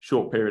real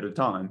short period of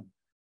time.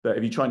 But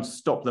if you try and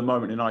stop the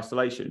moment in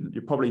isolation,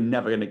 you're probably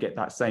never going to get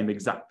that same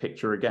exact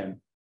picture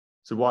again.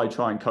 So why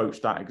try and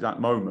coach that exact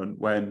moment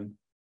when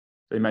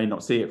they may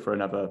not see it for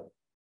another,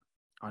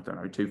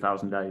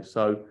 2,000 days.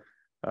 So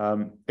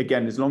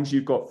again, as long as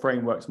you've got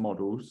frameworks,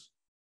 models,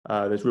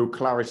 there's real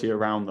clarity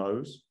around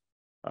those.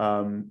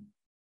 I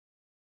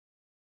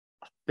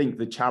think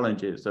the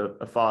challenges are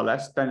far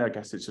less. Then I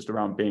guess it's just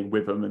around being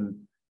with them and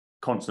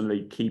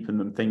constantly keeping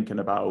them thinking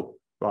about,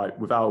 right,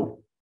 without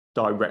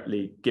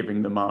directly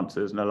giving them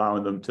answers and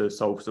allowing them to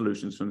solve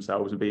solutions for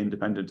themselves and be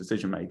independent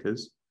decision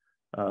makers.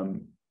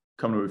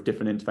 Coming up with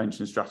different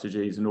intervention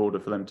strategies in order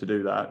for them to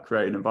do that,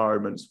 creating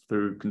environments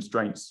through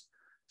constraints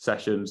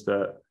sessions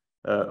that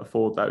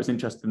afford that. It was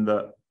interesting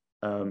that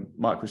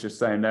Mike was just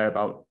saying there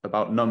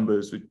about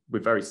numbers. We're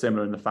very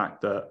similar in the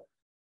fact that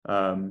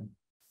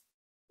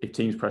if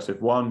teams press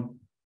with 1,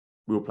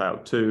 we'll play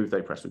out 2. If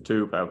they press with 2,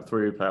 we'll play out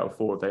 3, we'll play out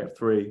 4 if they have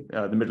 3.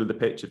 The middle of the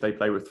pitch, if they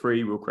play with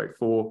 3, we'll create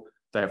 4.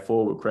 If they have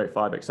 4, we'll create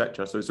 5,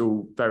 etc. So it's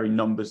all very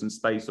numbers and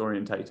space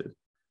orientated.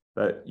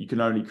 But you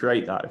can only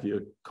create that if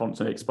you're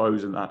constantly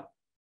exposing that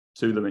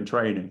to them in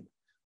training,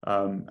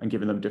 and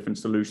giving them different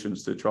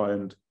solutions to try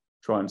and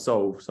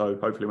solve. So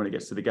hopefully when it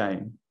gets to the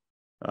game,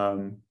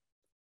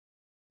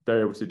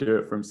 they're able to do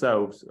it for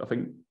themselves. I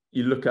think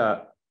you look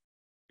at,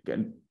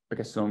 again, I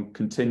guess on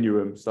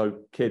continuum. So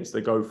kids, they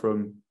go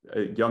from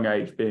a young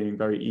age being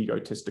very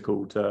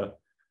egotistical to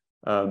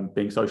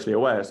being socially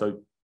aware. So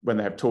when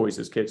they have toys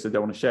as kids, they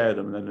don't want to share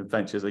them. And then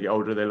eventually as they get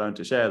older, they learn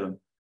to share them.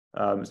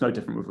 It's no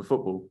different with the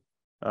football.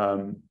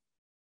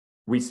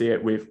 We see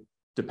it with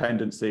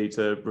dependency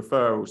to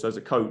referrals. So as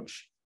a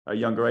coach at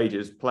younger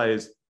ages,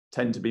 players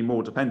tend to be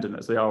more dependent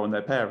as they are on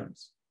their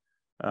parents.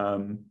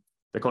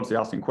 They're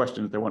constantly asking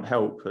questions, they want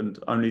help, and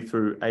only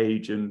through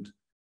age and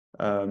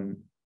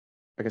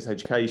I guess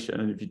education,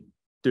 and if you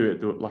do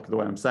it like the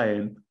way I'm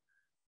saying,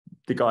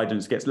 the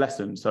guidance gets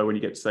lessened. So when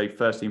you get to say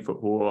first team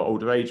football or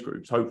older age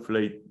groups,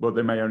 hopefully, well,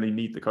 they may only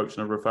need the coach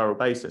on a referral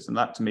basis, and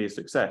that to me is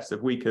success.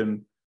 If we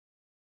can,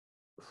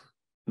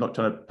 not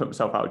trying to put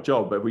myself out of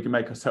job, but if we can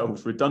make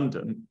ourselves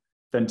redundant,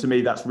 then to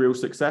me that's real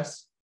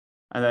success.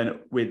 And then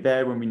we're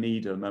there when we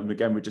need them, and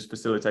again, we're just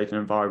facilitating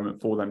an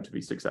environment for them to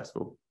be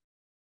successful,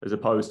 as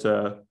opposed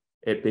to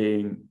it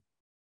being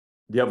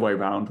the other way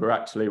around,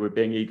 we're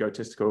being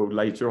egotistical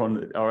later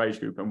on in our age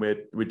group, and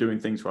we're doing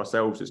things for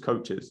ourselves as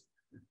coaches,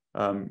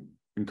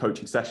 in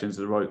coaching sessions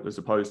as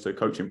opposed to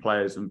coaching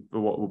players and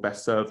for what will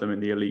best serve them in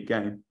the elite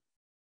game.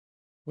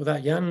 Well,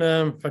 that Jan,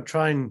 if I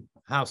try and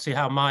see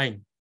how my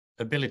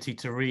ability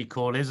to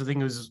recall is, I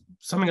think it was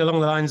something along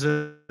the lines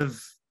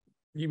of,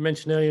 you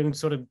mentioned earlier, in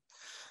sort of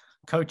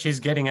coaches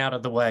getting out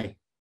of the way,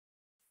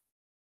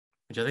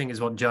 which I think is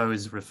what Joe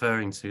is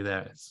referring to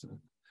there. It's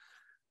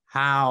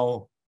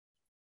how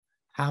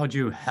do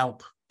you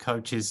help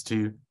coaches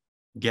to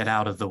get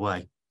out of the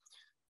way?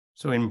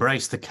 So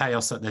embrace the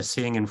chaos that they're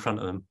seeing in front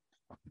of them.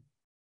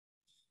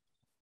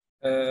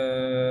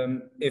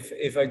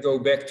 If I go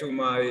back to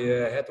my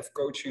head of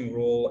coaching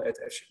role at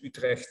FC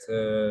Utrecht,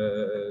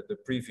 the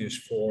previous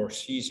 4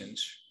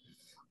 seasons,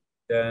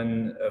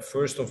 then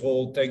first of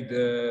all, take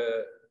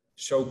the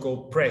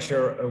so-called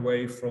pressure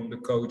away from the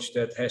coach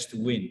that has to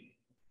win.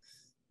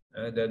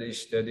 That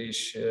is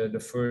the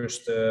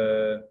first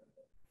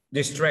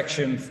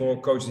distraction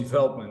for coach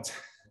development.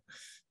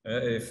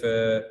 If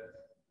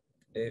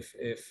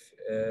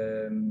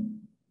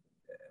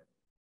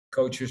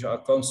coaches are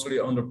constantly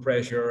under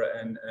pressure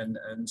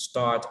and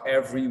start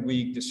every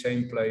week the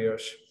same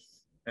players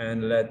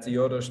and let the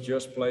others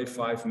just play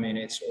 5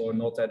 minutes or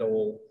not at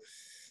all,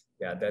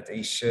 yeah, that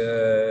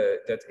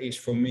is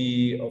for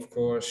me, of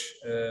course,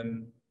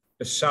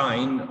 a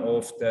sign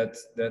of that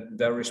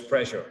there is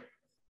pressure.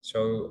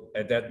 So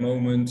at that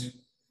moment,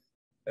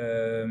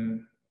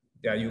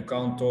 yeah, you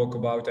can't talk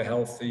about a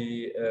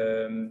healthy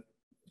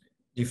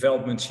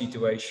development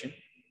situation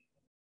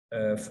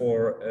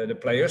for the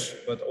players,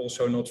 but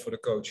also not for the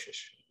coaches.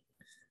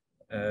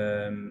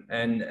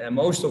 And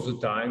most of the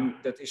time,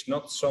 that is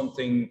not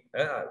something.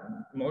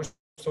 Most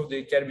of the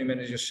academy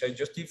managers say,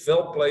 just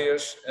develop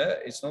players.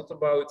 It's not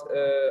about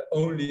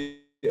only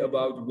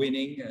about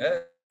winning.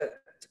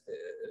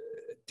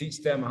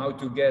 Teach them how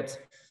to get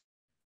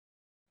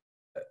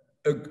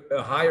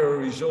a higher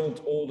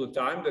result all the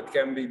time. That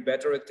can be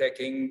better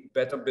attacking,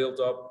 better build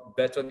up,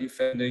 better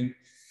defending.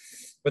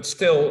 But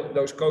still,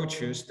 those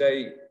coaches,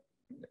 they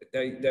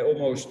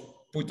almost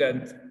put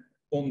that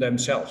on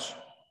themselves.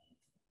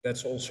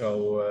 That's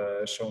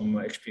also some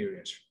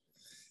experience.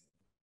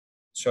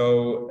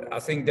 So I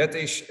think that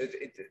is,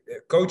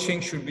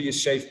 coaching should be a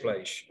safe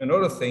place.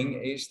 Another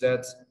thing is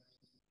that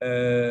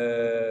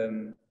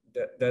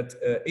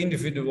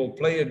individual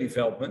player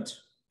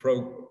development,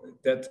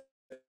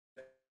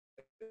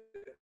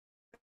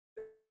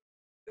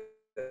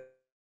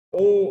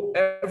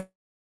 everybody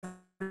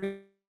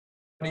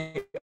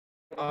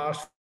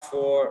asks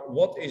for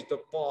what is the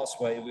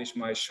pathway with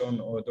my son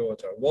or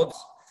daughter.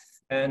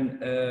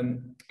 And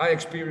I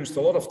experienced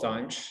a lot of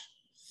times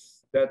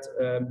that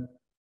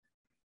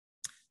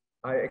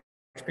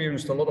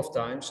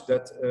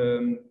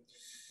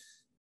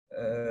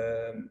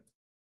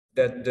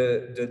that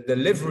the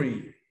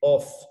delivery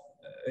of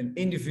an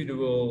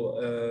individual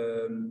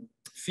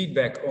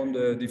feedback on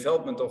the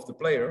development of the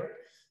player,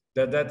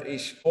 that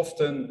is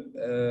often,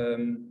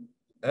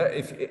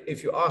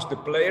 if you ask the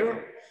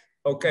player,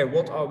 okay,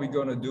 what are we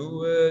going to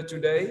do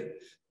today?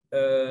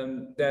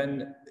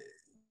 Then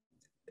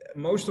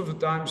most of the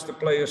times the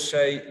players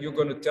say, you're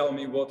going to tell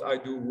me what I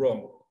do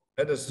wrong.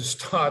 That is the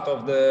start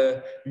of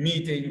the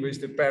meeting with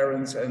the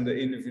parents and the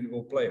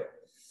individual player.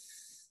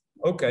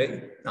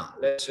 Okay, now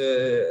let's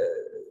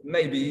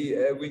maybe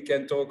we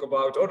can talk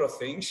about other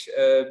things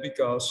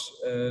because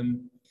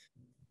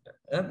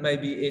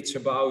maybe it's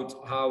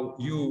about how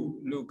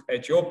you look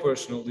at your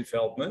personal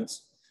development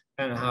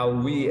and how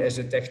we as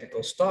a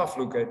technical staff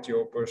look at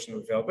your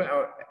personal development,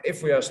 or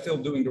if we are still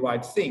doing the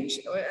right things,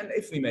 and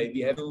if we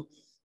maybe have to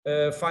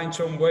find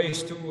some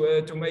ways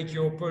to make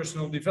your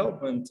personal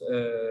development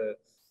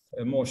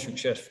more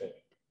successful.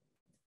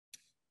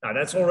 Now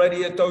that's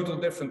already a total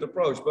different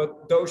approach,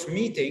 but those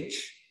meetings,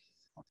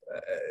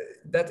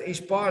 that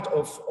is part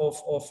of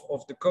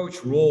the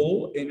coach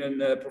role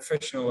in a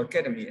professional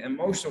academy, and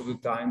most of the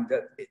time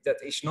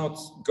that is not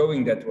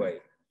going that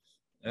way.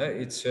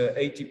 It's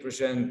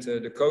 80%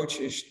 the coach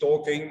is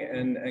talking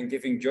and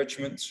giving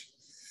judgments,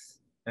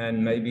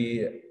 and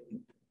maybe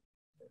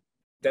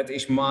that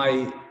is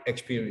my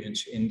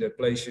experience in the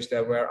places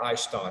where I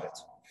started.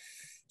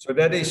 So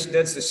that's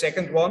the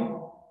second one.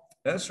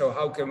 So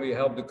how can we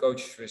help the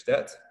coaches with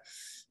that?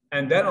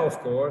 And then, of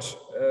course,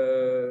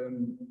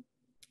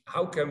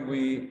 how can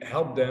we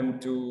help them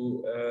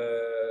to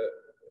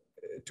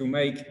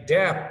make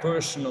their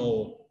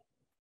personal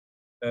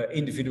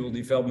individual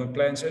development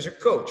plans as a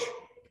coach?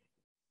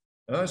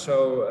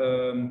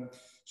 So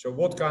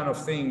what kind of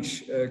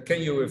things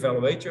can you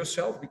evaluate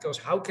yourself? Because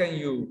how can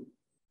you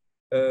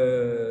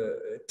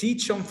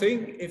teach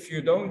something if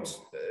you don't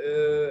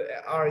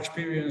are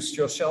experienced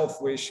yourself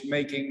with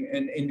making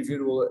an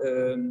individual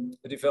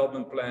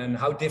development plan,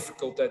 how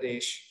difficult that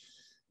is,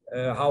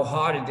 how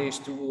hard it is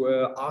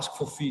to ask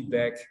for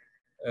feedback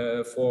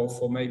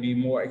for maybe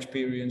more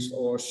experienced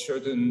or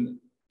certain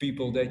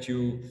people that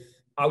you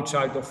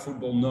outside of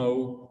football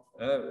know,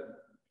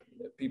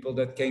 people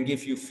that can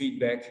give you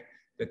feedback,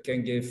 that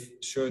can give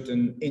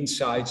certain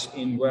insights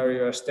in where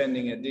you are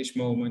standing at this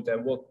moment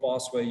and what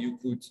pathway you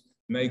could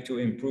make to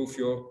improve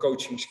your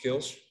coaching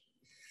skills.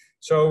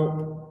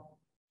 So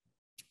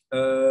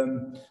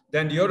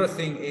then the other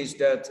thing is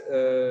that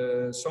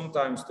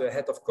sometimes the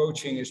head of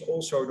coaching is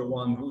also the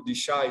one who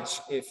decides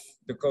if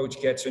the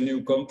coach gets a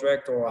new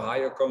contract or a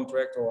higher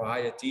contract or a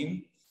higher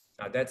team.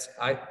 Now that's,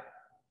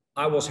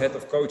 I was head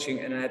of coaching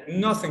and I had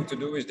nothing to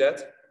do with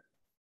that.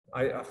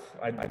 I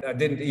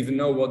didn't even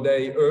know what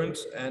they earned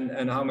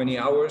and how many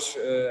hours,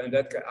 and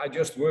that I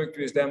just worked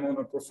with them on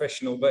a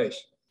professional base.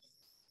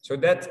 So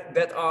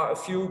that are a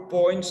few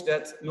points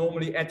that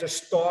normally at the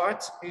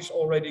start is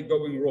already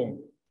going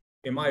wrong,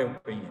 in my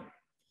opinion.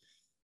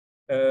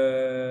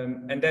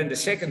 And then the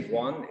second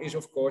one is,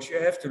 of course, you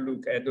have to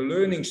look at the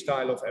learning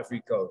style of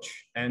every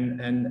coach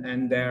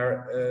and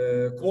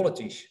their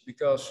qualities,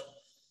 because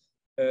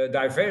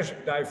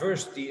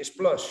diversity is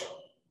plus.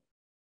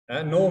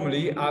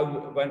 Normally,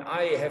 when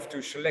I have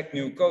to select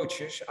new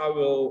coaches, I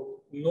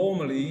will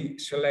normally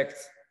select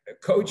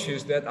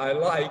coaches that I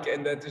like,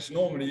 and that is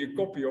normally a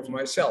copy of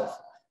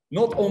myself.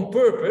 Not on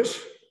purpose,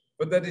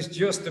 but that is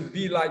just the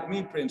be like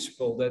me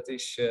principle that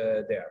is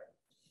there.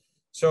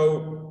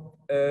 So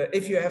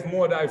if you have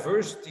more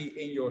diversity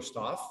in your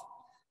staff,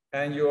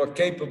 and you are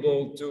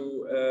capable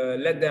to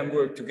let them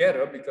work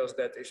together, because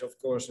that is of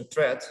course a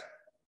threat.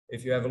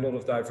 If you have a lot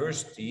of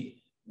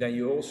diversity, then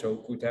you also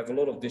could have a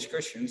lot of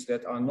discussions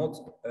that are not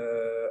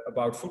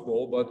about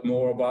football, but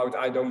more about,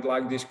 I don't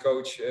like this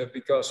coach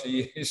because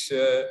he is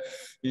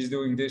he's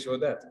doing this or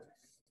that.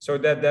 So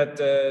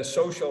that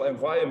social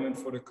environment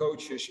for the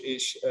coaches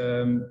is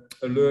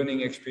a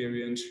learning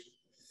experience,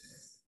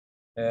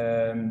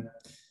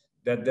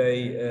 that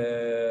they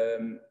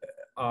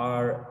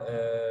are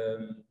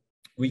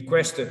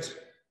requested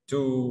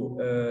to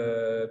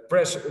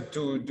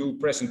do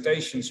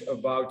presentations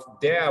about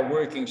their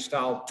working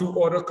style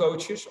to other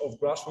coaches of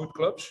grassroots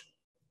clubs.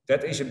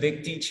 That is a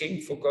big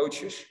teaching for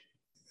coaches.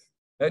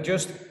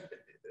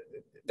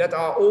 That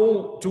are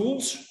all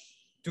tools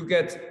to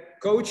get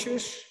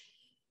coaches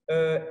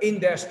in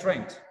their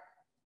strength.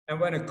 And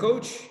when a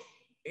coach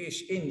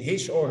is in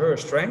his or her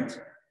strength,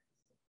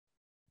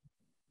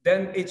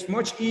 then it's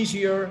much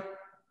easier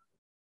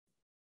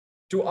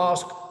to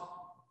ask,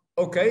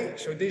 okay,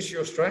 so this is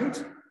your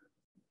strength.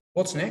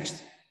 What's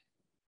next?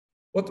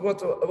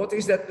 What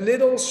is that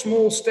little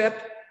small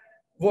step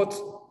what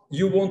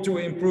you want to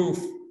improve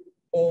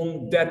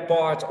on that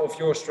part of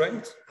your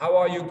strength? How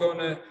are you going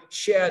to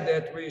share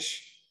that with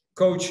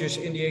coaches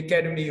in the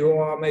academy who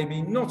are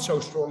maybe not so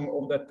strong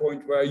on that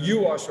point where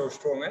you are so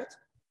strong at?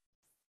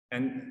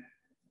 And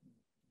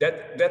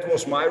that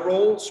was my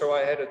role. So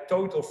I had a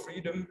total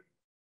freedom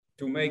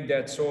to make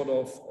that sort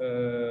of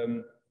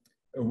a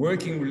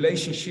working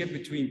relationship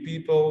between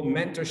people,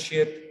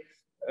 mentorship,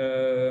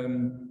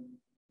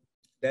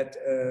 that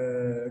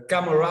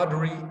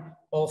camaraderie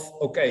of,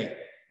 okay,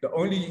 the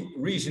only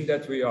reason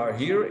that we are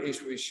here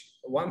is with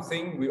one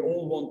thing: we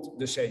all want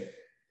the same.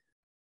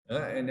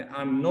 And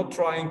I'm not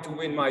trying to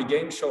win my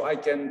game so I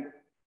can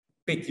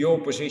pick your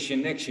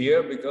position next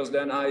year, because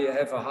then I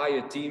have a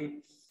higher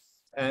team,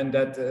 and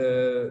that,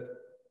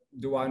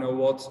 do I know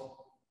what?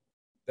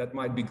 That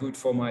might be good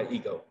for my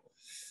ego.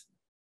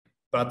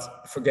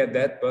 But forget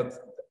that, but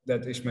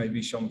that is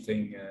maybe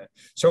something.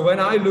 So when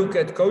I look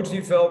at coach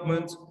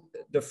development,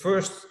 the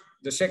first,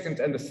 the second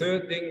and the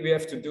third thing we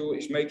have to do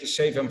is make a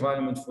safe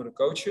environment for the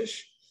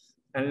coaches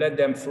and let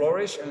them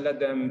flourish and let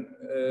them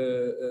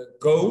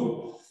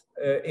go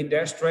in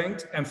their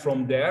strength. And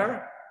from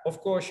there,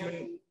 of course,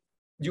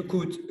 you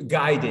could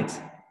guide it.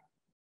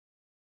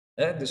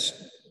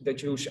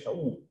 That you say,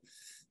 oh,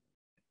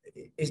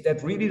 is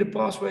that really the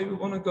pathway we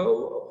want to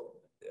go?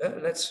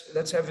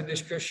 Let's have a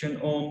discussion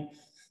on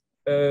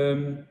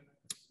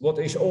what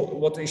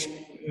is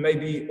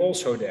maybe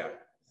also there,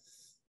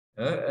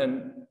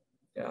 and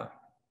yeah.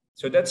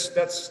 So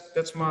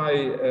that's my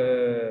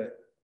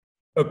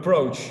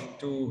approach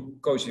to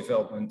coach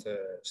development,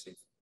 Steve.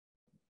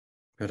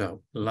 Good,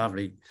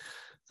 lovely.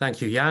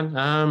 Thank you,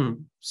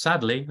 Jan.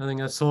 Sadly, I think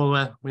that's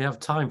all we have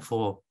time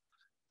for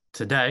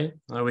today.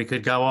 We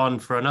could go on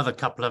for another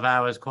couple of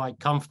hours quite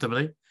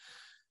comfortably.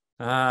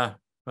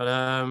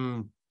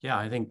 Yeah,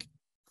 I think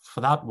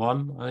for that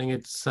one, I think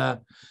it's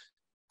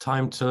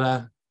time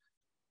to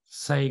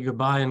say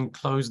goodbye and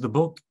close the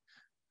book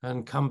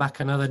and come back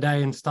another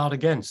day and start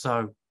again.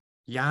 So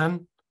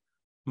Jan,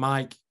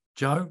 Mike,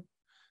 Joe,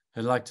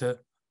 I'd like to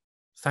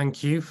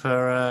thank you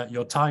for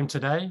your time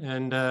today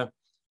and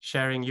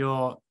sharing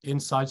your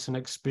insights and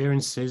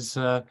experiences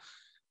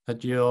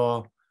at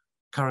your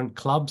current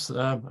clubs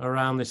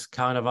around this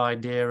kind of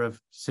idea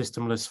of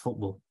systemless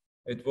football.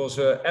 It was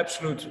an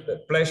absolute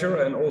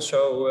pleasure, and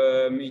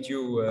also meet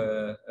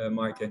you,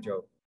 Mike and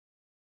Joe.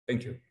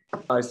 Thank you.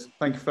 Nice.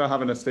 Thank you for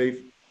having us,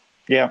 Steve.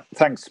 Yeah,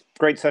 thanks.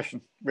 Great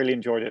session. Really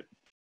enjoyed it.